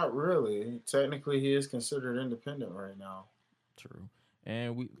 Not really. Technically, he is considered independent right now. True.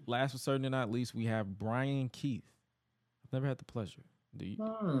 And we last but certainly not least, we have Brian Keith. I've never had the pleasure. Do you?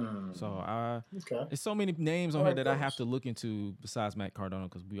 So there's so many names on here that I have to look into besides Matt Cardona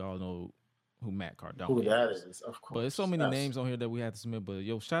because we all know who Matt Cardona who that is, of course. But there's so many names on here that we have to submit. But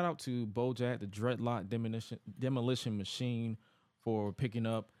yo, shout out to Bojack, the Dreadlock Demolition Machine, for picking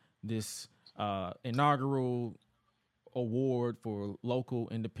up this inaugural award for local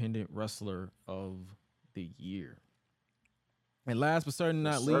independent wrestler of the year. And last but certainly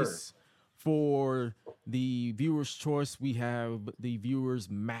not least, for the viewer's choice, we have the viewer's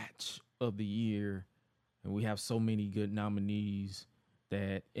match of the year. And we have so many good nominees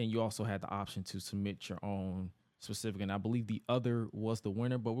and you also had the option to submit your own specific. And I believe the other was the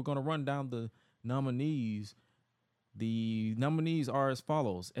winner, but we're going to run down the nominees. The nominees are as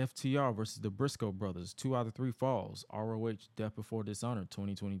follows: FTR versus the Briscoe Brothers, 2 out of 3 falls. ROH Death Before Dishonor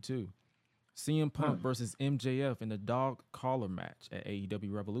 2022. CM Punk versus MJF in the Dog Collar match at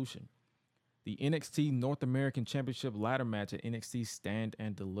AEW Revolution. The NXT North American Championship ladder match at NXT Stand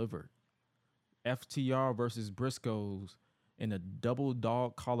and Deliver. FTR versus Briscoes in a double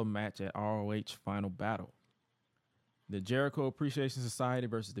dog collar match at ROH Final Battle. The Jericho Appreciation Society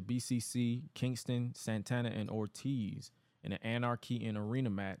versus the BCC, Kingston, Santana, and Ortiz in an Anarchy in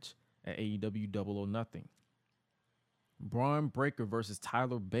Arena match at AEW Double or Nothing. Braun Breaker versus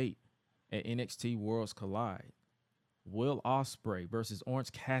Tyler Bate at NXT Worlds Collide. Will Ospreay versus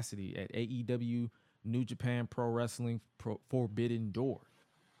Orange Cassidy at AEW New Japan Pro Wrestling Forbidden Door.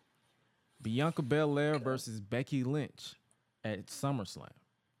 Bianca Belair versus Becky Lynch at SummerSlam.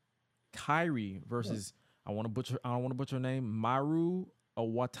 Kyrie versus I don't want to butcher her name, Maru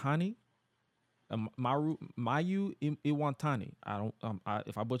Iwatani. Mayu Iwatani.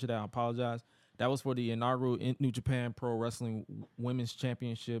 If I butcher that, I apologize. That was for the inaugural New Japan Pro Wrestling Women's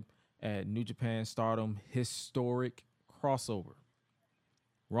Championship at New Japan Stardom Historic Crossover.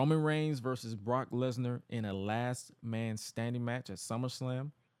 Roman Reigns versus Brock Lesnar in a last man standing match at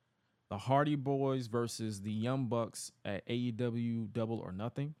SummerSlam. The Hardy Boys versus the Young Bucks at AEW Double or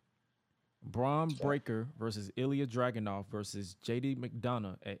Nothing. Braun Breaker versus Ilya Dragunov versus JD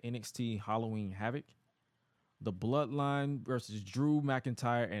McDonough at NXT Halloween Havoc. The Bloodline versus Drew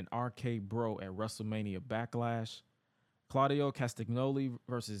McIntyre and RK Bro at WrestleMania Backlash. Claudio Castagnoli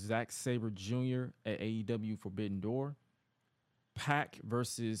versus Zack Sabre Jr. at AEW Forbidden Door. Pac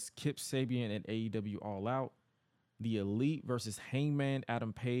versus Kip Sabian at AEW All Out. The Elite versus Hangman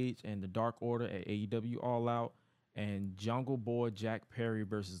Adam Page and the Dark Order at AEW All Out. And Jungle Boy Jack Perry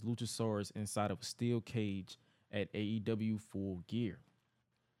versus Luchasaurus inside of a steel cage at AEW Full Gear.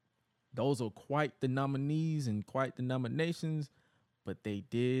 Those are quite the nominees and quite the nominations, but they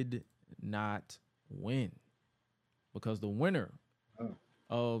did not win. Because the winner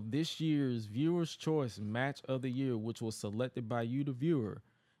of this year's Viewer's Choice Match of the Year, which was selected by you, the viewer,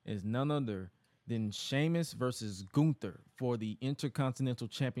 is none other than Sheamus versus Gunther for the Intercontinental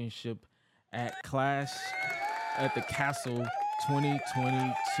Championship at Clash at the Castle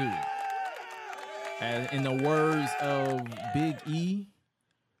 2022. As in the words of Big E,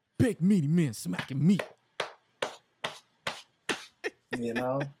 big meaty men smacking meat. You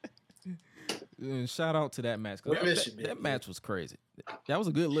know? And shout out to that match. That match was crazy. That was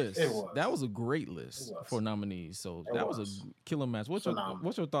a good list. It was. That was a great list for nominees. So that was a killer match. What's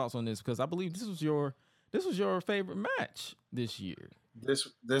your thoughts on this? Because I believe this was your favorite match this year. This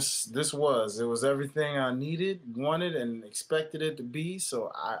was. It was everything I needed, wanted, and expected it to be.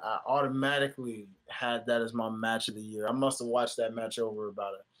 So I automatically had that as my match of the year. I must have watched that match over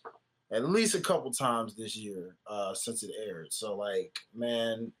about at least a couple times this year since it aired. So like,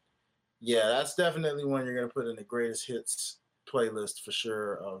 man. Yeah, that's definitely one you're going to put in the greatest hits playlist for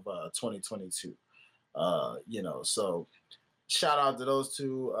sure of 2022. So shout out to those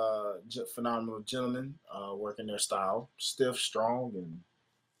two phenomenal gentlemen working their style, stiff, strong, and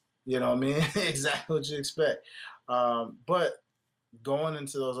you know what I mean? Exactly what you expect. But going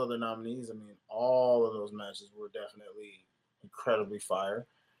into those other nominees, I mean, all of those matches were definitely incredibly fire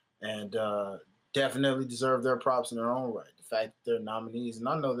and definitely deserve their props in their own right. The fact that they're nominees, and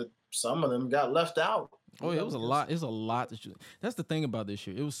I know that some of them got left out. Oh, it was a lot. It's a lot. That's the thing about this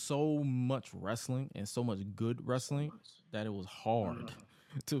year. It was so much wrestling and so much good wrestling that it was hard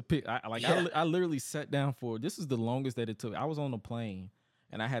to pick. I literally sat down for, this is the longest that it took. I was on the plane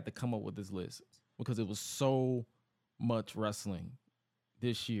and I had to come up with this list because it was so much wrestling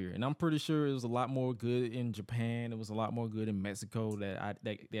this year. And I'm pretty sure it was a lot more good in Japan. It was a lot more good in Mexico that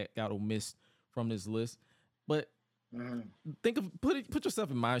got omissed from this list. But think of put yourself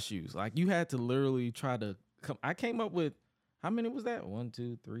in my shoes. Like you had to literally try to come. I came up with, how many was that? 1,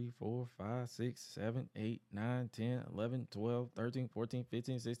 2, 3, 4, 5, 6, 7, 8, 9, 10, 11, 12, 13, 14,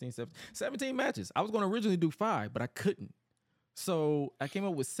 15, 16, 17 matches. I was going to originally do 5, but I couldn't. So I came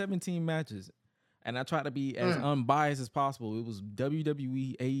up with 17 matches, and I tried to be as unbiased as possible. It was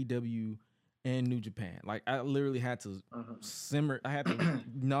WWE, AEW, and New Japan. Like I literally had to simmer. I had to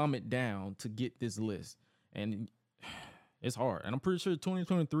numb it down to get this list, and it's hard. And I'm pretty sure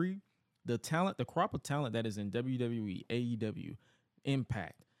 2023, the crop of talent that is in WWE, AEW,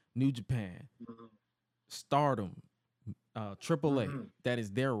 Impact, New Japan, Stardom, AAA, that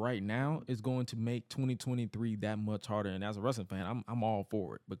is there right now is going to make 2023 that much harder. And as a wrestling fan, I'm all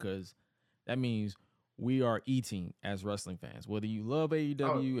for it because that means we are eating as wrestling fans. Whether you love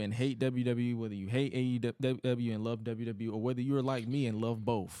AEW and hate WWE, whether you hate AEW and love WWE, or whether you're like me and love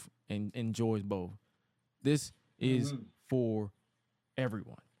both and enjoys both, this is for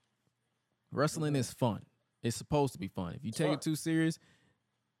everyone. Wrestling is fun. It's supposed to be fun. If you take it too serious,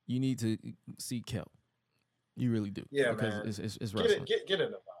 you need to seek help. You really do. Yeah, because man. It's wrestling. Get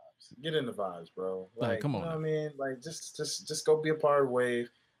in the vibes. Get in the vibes, bro. Like, come on. You know what I mean? Like, just go be a part of the wave.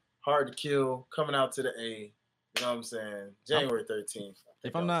 Hard to Kill coming out to the A. You know what I'm saying? January 13th.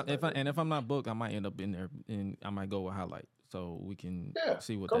 If I'm not booked, I might end up in there and I might go with Highlight. So we can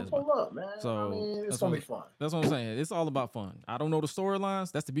see what that's about. Up, man. So I mean, it's gonna be fun. That's what I'm saying. It's all about fun. I don't know the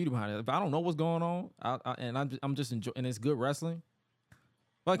storylines. That's the beauty behind it. If I don't know what's going on, I'm just enjoying, and it's good wrestling.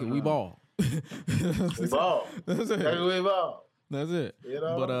 Fuck it, we ball. We ball. That's it. We ball. That's it. You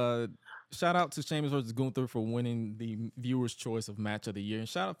know? But shout out to Sheamus versus Gunther for winning the Viewer's Choice of Match of the Year, and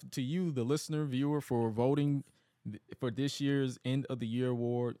shout out to you, the listener, viewer, for voting for this year's End of the Year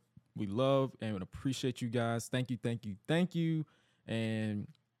award. We love and appreciate you guys. Thank you. And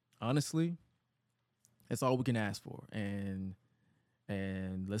honestly, that's all we can ask for. And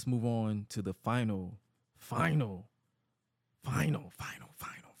let's move on to the final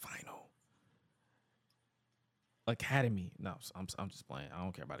Academy. No, I'm just playing. I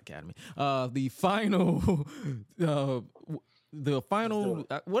don't care about Academy. The final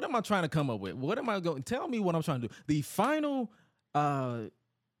what am I trying to come up with? What am I going? Tell me what I'm trying to do. The final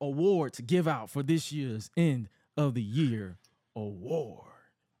award to give out for this year's end of the year award.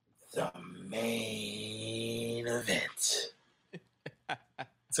 The main event.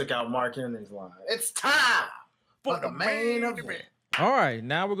 Took out Mark Henry's line. It's time for the main event. All right,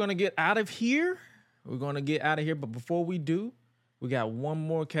 now we're going to get out of here. But before we do, we got one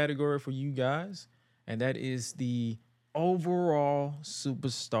more category for you guys, and that is the overall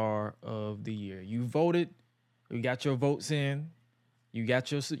superstar of the year. You voted. We got your votes in. You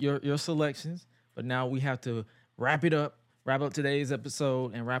got your selections, but now we have to wrap up today's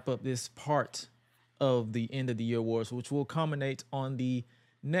episode and wrap up this part of the end of the year awards, which will culminate on the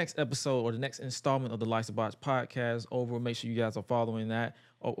next episode or the next installment of the Likes of Botch podcast. Make sure you guys are following that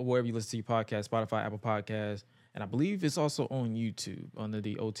or wherever you listen to your podcast, Spotify, Apple Podcasts, and I believe it's also on YouTube under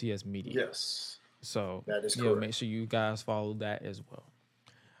the OTS Media. Yes. So that is correct. Make sure you guys follow that as well.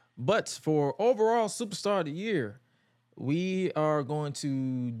 But for overall superstar of the year, we are going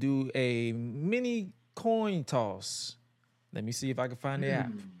to do a mini coin toss. Let me see if I can find the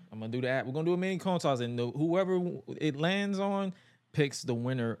app. I'm going to do the app. We're going to do a mini coin toss, and whoever it lands on picks the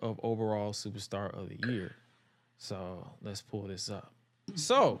winner of overall superstar of the year. So let's pull this up.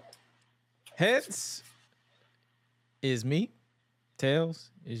 So heads is me. Tails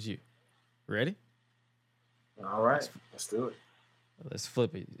is you. Ready? All right. Let's do it. Let's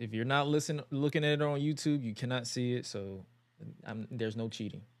flip it. If you're not looking at it on YouTube, you cannot see it. So there's no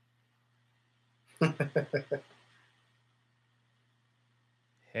cheating.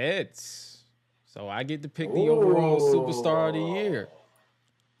 Heads. So I get to pick the overall superstar of the year.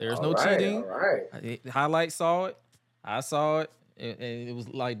 There's no cheating. All right. Highlight saw it. I saw it. And it was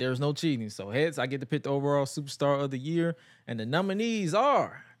like there's no cheating. So heads, I get to pick the overall superstar of the year. And the nominees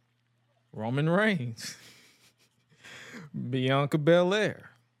are Roman Reigns, Bianca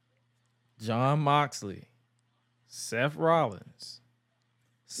Belair, Jon Moxley, Seth Rollins,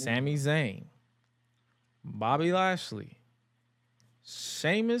 Sami Zayn, Bobby Lashley,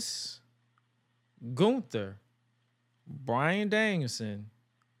 Sheamus, Gunther, Bryan Danielson,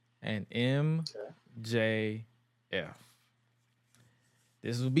 and MJF.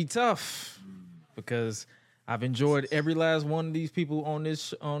 This will be tough because I've enjoyed every last one of these people on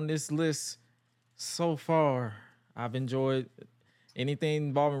this list so far. I've enjoyed anything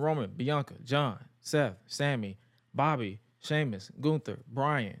involving Roman, Bianca, John, Seth, Sammy, Bobby, Sheamus, Gunther,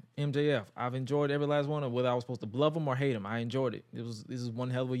 Bryan, MJF. I've enjoyed every last one of whether I was supposed to love them or hate them. I enjoyed it. This is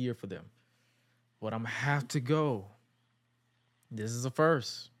one hell of a year for them. But I'm gonna have to go. This is a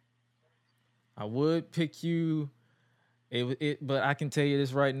first. I would pick you, but I can tell you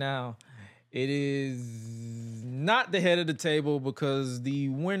this right now. It is not the head of the table because the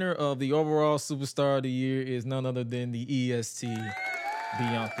winner of the overall superstar of the year is none other than the EST,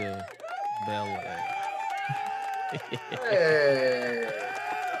 Bianca Belair. Hey.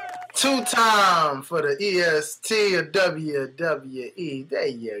 2-time for the EST of WWE. There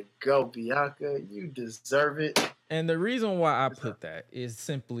you go, Bianca. You deserve it. And the reason why I put that is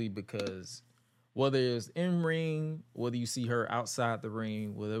simply because whether it's in ring, whether you see her outside the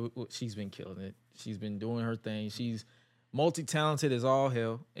ring, whether she's been killing it. She's been doing her thing. She's multi-talented as all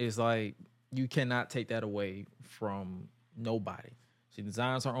hell. It's like you cannot take that away from nobody. She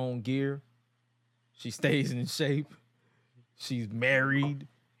designs her own gear. She stays in shape. She's married.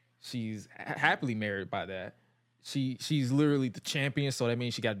 She's happily married by that. She's literally the champion, so that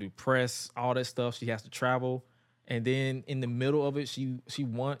means she got to do press, all that stuff. She has to travel. And then in the middle of it, she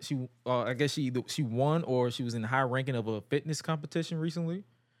won. I guess she won, or she was in the high ranking of a fitness competition recently.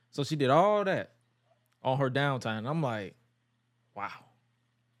 So she did all that on her downtime. And I'm like, wow,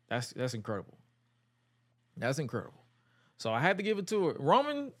 that's incredible. That's incredible. So I had to give it to her.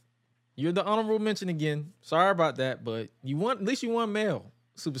 Roman, you're the honorable mention again. Sorry about that, but you won. At least you won male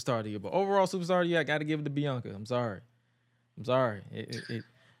superstar of the year. But overall superstar of the year, I got to give it to Bianca. I'm sorry.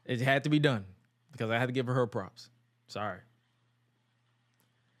 It had to be done because I had to give her props. Sorry.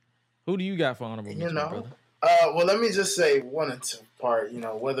 Who do you got for honorable mention, brother? Well, let me just say one and two part.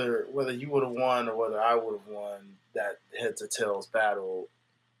 Whether you would have won or whether I would have won that heads or tails battle,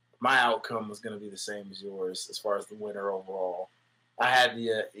 my outcome was going to be the same as yours as far as the winner overall. I had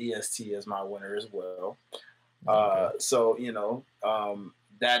the EST as my winner as well. Okay. So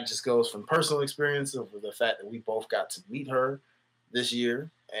that just goes from personal experience of the fact that we both got to meet her this year,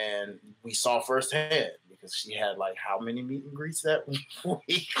 and we saw firsthand because she had like how many meet and greets that week?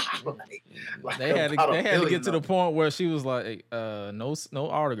 They had to get to the point where she was like, no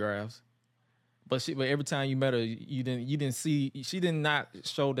autographs. But every time you met her, you didn't see, she did not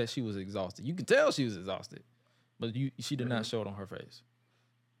show that she was exhausted. You could tell she was exhausted, but she did not show it on her face.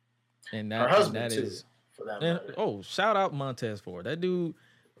 And her husband that too, is for that matter. Oh, shout out Montez Ford. That dude,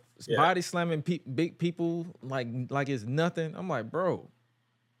 body slamming big people like it's nothing. I'm like, bro,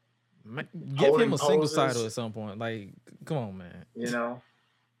 give Holding him a single poses. title at some point. Like, come on, man. You know,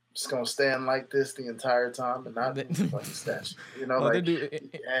 just gonna stand like this the entire time and not move like a statue. You know, like,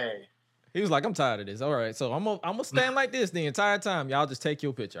 hey. He was like, I'm tired of this. All right, so I'm gonna stand like this the entire time. Y'all just take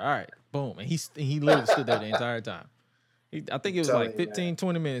your picture. All right, boom. And he literally stood there the entire time. I think it was like 15,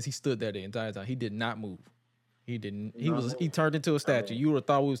 20 minutes. He stood there the entire time. He did not move. He didn't. He turned into a statue. You would have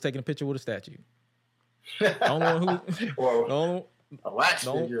thought we was taking a picture with a statue. The only one who, a wax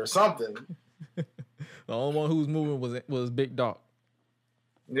figure or something. The only one who was moving was Big Dog.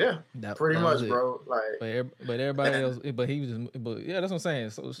 Yeah, pretty much, bro. Like, but everybody else, but he was just, but yeah, that's what I'm saying.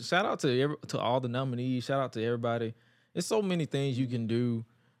 So shout out to all the nominees. Shout out to everybody. There's so many things you can do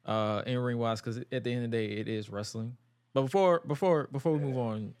in ring wise, because at the end of the day, it is wrestling. But before we move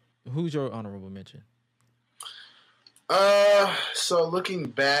on, who's your honorable mention? So looking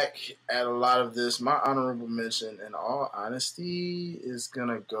back at a lot of this, my honorable mention, in all honesty, is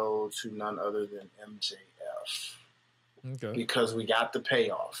gonna go to none other than MJF. Okay. Because we got the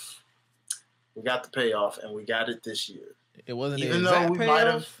payoff. We got the payoff, and we got it this year. It wasn't even though we might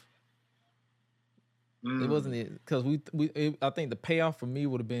have. It wasn't because I think the payoff for me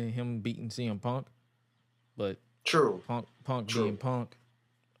would have been him beating CM Punk, but true Punk being Punk,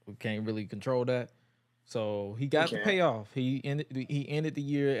 we can't really control that. So he got the payoff. He ended the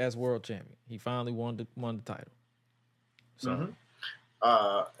year as world champion. He finally won the title. So,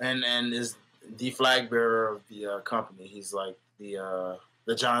 and is the flag bearer of the company. He's like the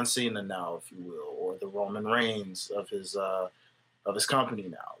John Cena now, if you will, or the Roman Reigns of his company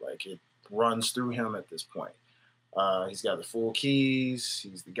now. Like, it runs through him at this point. He's got the full keys.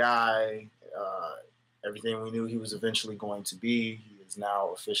 He's the guy. Everything we knew he was eventually going to be, he is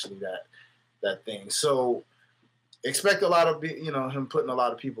now officially that thing. So expect a lot of him putting a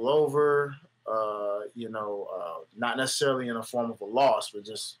lot of people over. Not necessarily in a form of a loss, but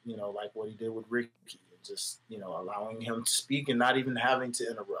just, like what he did with Ricky, just, allowing him to speak and not even having to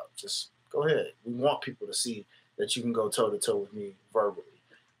interrupt. Just go ahead. We want people to see that you can go toe to toe with me verbally.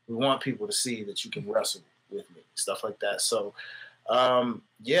 We want people to see that you can wrestle with me, stuff like that. So,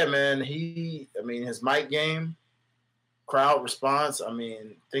 yeah, man, his mic game, crowd response.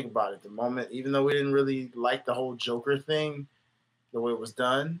 Think about it. The moment, even though we didn't really like the whole Joker thing, the way it was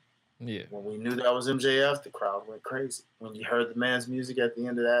done, yeah. When we knew that was MJF, the crowd went crazy. When you heard the man's music at the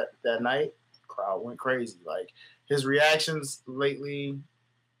end of that night, the crowd went crazy. Like, his reactions lately,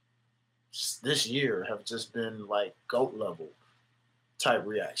 this year, have just been like GOAT level type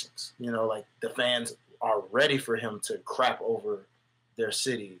reactions. Like, the fans are ready for him to crap over their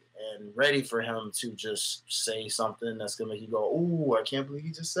city and ready for him to just say something that's gonna make you go, "Ooh, I can't believe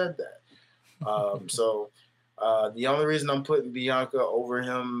he just said that." So the only reason I'm putting Bianca over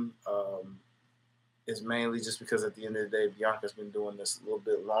him is mainly just because at the end of the day, Bianca's been doing this a little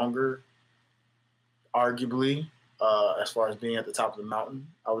bit longer, arguably, as far as being at the top of the mountain,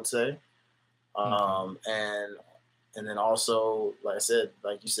 I would say. And then also, like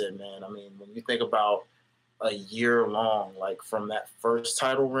you said, man, when you think about a year long, like from that first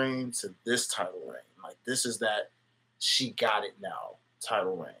title reign to this title reign, like, this is that she got it now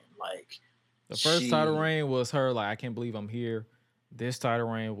title reign. Like, the first title reign was her, like, I can't believe I'm here. This title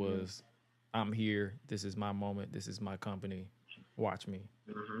reign was, I'm here. This is my moment. This is my company. Watch me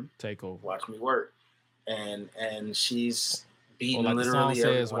take over. Watch me work. And she's beating like literally the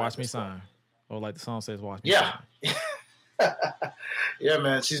song says, everyone. "Watch me sign." Or like the song says, "Watch me sign." Yeah,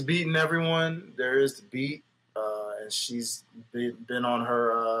 man. She's beating everyone there is to beat. And she's been on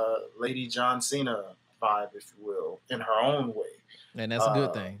her Lady John Cena vibe, if you will, in her own way. And that's a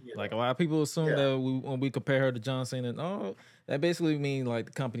good thing. Like, a lot of people assume that when we compare her to John Cena, that basically means like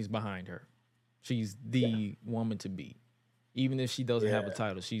the company's behind her. She's the woman to beat. Even if she doesn't have a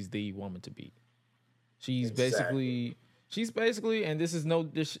title, she's the woman to beat. She's basically, and this is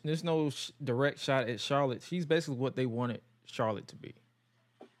there's no direct shot at Charlotte. She's basically what they wanted Charlotte to be,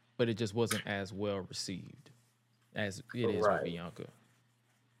 but it just wasn't as well received as it is with Bianca.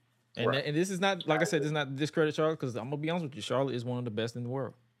 And and this is not, like I said, this is not to discredit Charlotte, because I'm gonna be honest with you, Charlotte is one of the best in the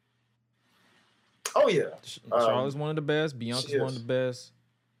world. Oh yeah, Charlotte's one of the best. Bianca's one of the best.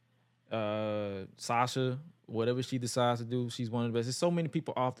 Sasha, whatever she decides to do, she's one of the best. There's so many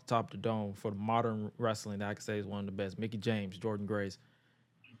people off the top of the dome for the modern wrestling that I can say is one of the best. Mickie James, Jordan Grace,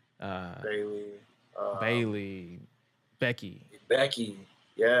 Bayley, Becky.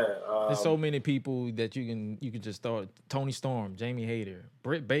 Yeah. There's so many people that you can just throw. Tony Storm, Jamie Hayter,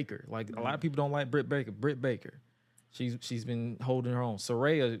 Britt Baker. Like, a lot of people don't like Britt Baker. She's been holding her own.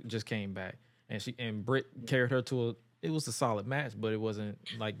 Saraya just came back, and Britt carried her to it was a solid match, but it wasn't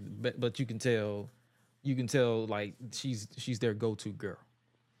like. But you can tell like she's their go-to girl.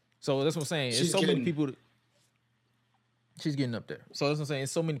 So that's what I'm saying. There's so many people. She's getting up there. So that's what I'm saying.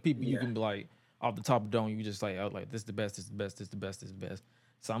 It's so many people you can be like off the top of the dome. You just like, oh, like this is the best. This is the best. This is the best. This is the best.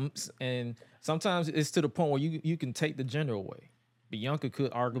 And sometimes it's to the point where you can take the gender away. Bianca could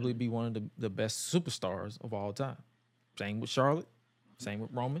arguably be one of the best superstars of all time. Same with Charlotte. Same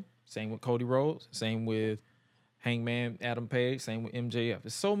with Roman. Same with Cody Rhodes. Same with Hangman Adam Page. Same with MJF.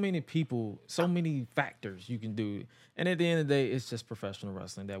 There's so many people, so many factors you can do. And at the end of the day, it's just professional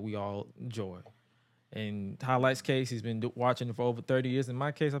wrestling that we all enjoy. In Highlight's case, he's been watching it for over 30 years. In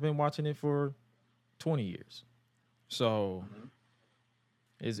my case, I've been watching it for 20 years. So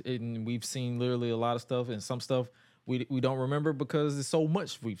we've seen literally a lot of stuff, and some stuff we don't remember because there's so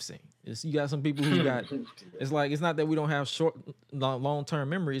much we've seen. You got some people who got, it's like, it's not that we don't have long-term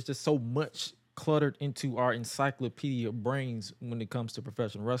memory. It's just so much cluttered into our encyclopedia brains when it comes to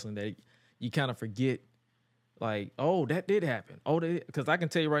professional wrestling that you kind of forget. Like, oh, that did happen. Oh, because I can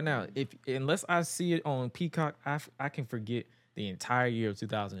tell you right now, unless I see it on Peacock, I can forget the entire year of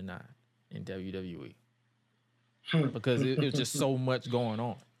 2009 in WWE because it was just so much going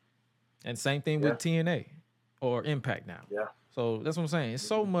on. And same thing with TNA or Impact now. Yeah. So that's what I'm saying. It's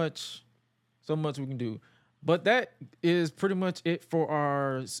so much we can do. But that is pretty much it for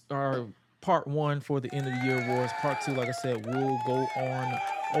our part one for the end of the year awards. Part two, like I said, will go on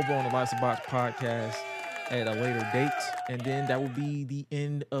over on the Life's a Botch podcast at a later date, and then that will be the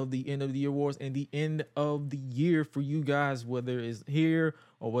end of the year awards and the end of the year for you guys, whether it's here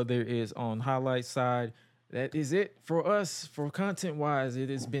or whether it's on Highlight side. That is it for us for content wise. It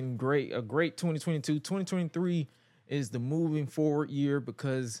has been great, a great 2022. 2023 is the moving forward year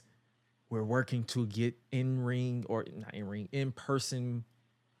because we're working to get in-person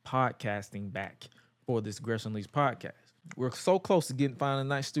podcasting back for this Gresh Unleashed podcast. We're so close to finding a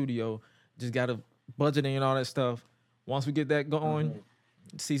nice studio. Just got to budgeting and all that stuff. Once we get that going,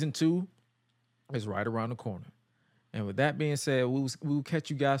 season 2 is right around the corner. And with that being said, we'll catch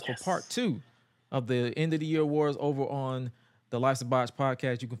you guys for part 2 of the end of the year awards over on the Life's a Botch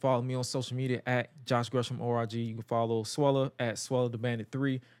podcast. You can follow me on social media at Josh Gresham ORG. You can follow Swella at Swella the Bandit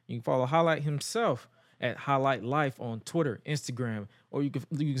 3. You can follow Highlight himself at Highlight Life on Twitter, Instagram, or you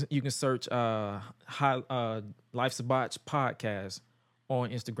can search Life's a Botch podcast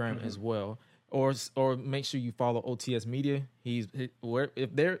on Instagram as well. Or make sure you follow OTS Media.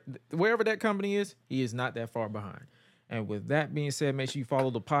 Wherever that company is, he is not that far behind. And with that being said, make sure you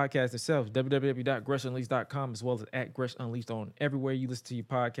follow the podcast itself, www.gressunleashed.com, as well as at Gresh Unleashed on everywhere you listen to your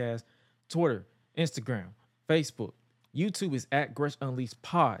podcast, Twitter, Instagram, Facebook, YouTube is at Gresh Unleashed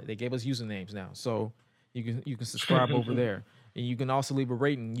Pod. They gave us usernames now, so you can subscribe over there. And you can also leave a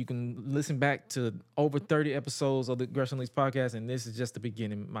rating. You can listen back to over 30 episodes of the Gresh Unleashed podcast, and this is just the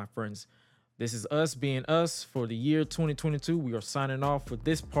beginning, my friends. This is us being us for the year 2022. We are signing off for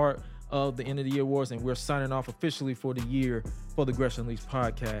this part of the end of the year awards, and we're signing off officially for the year for the Gresh Unleashed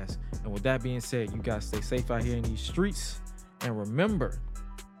podcast. And with that being said, you guys stay safe out here in these streets, and remember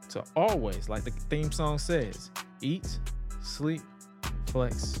to always, like the theme song says, eat, sleep,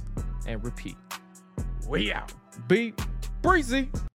 flex, and repeat. We out. Be breezy.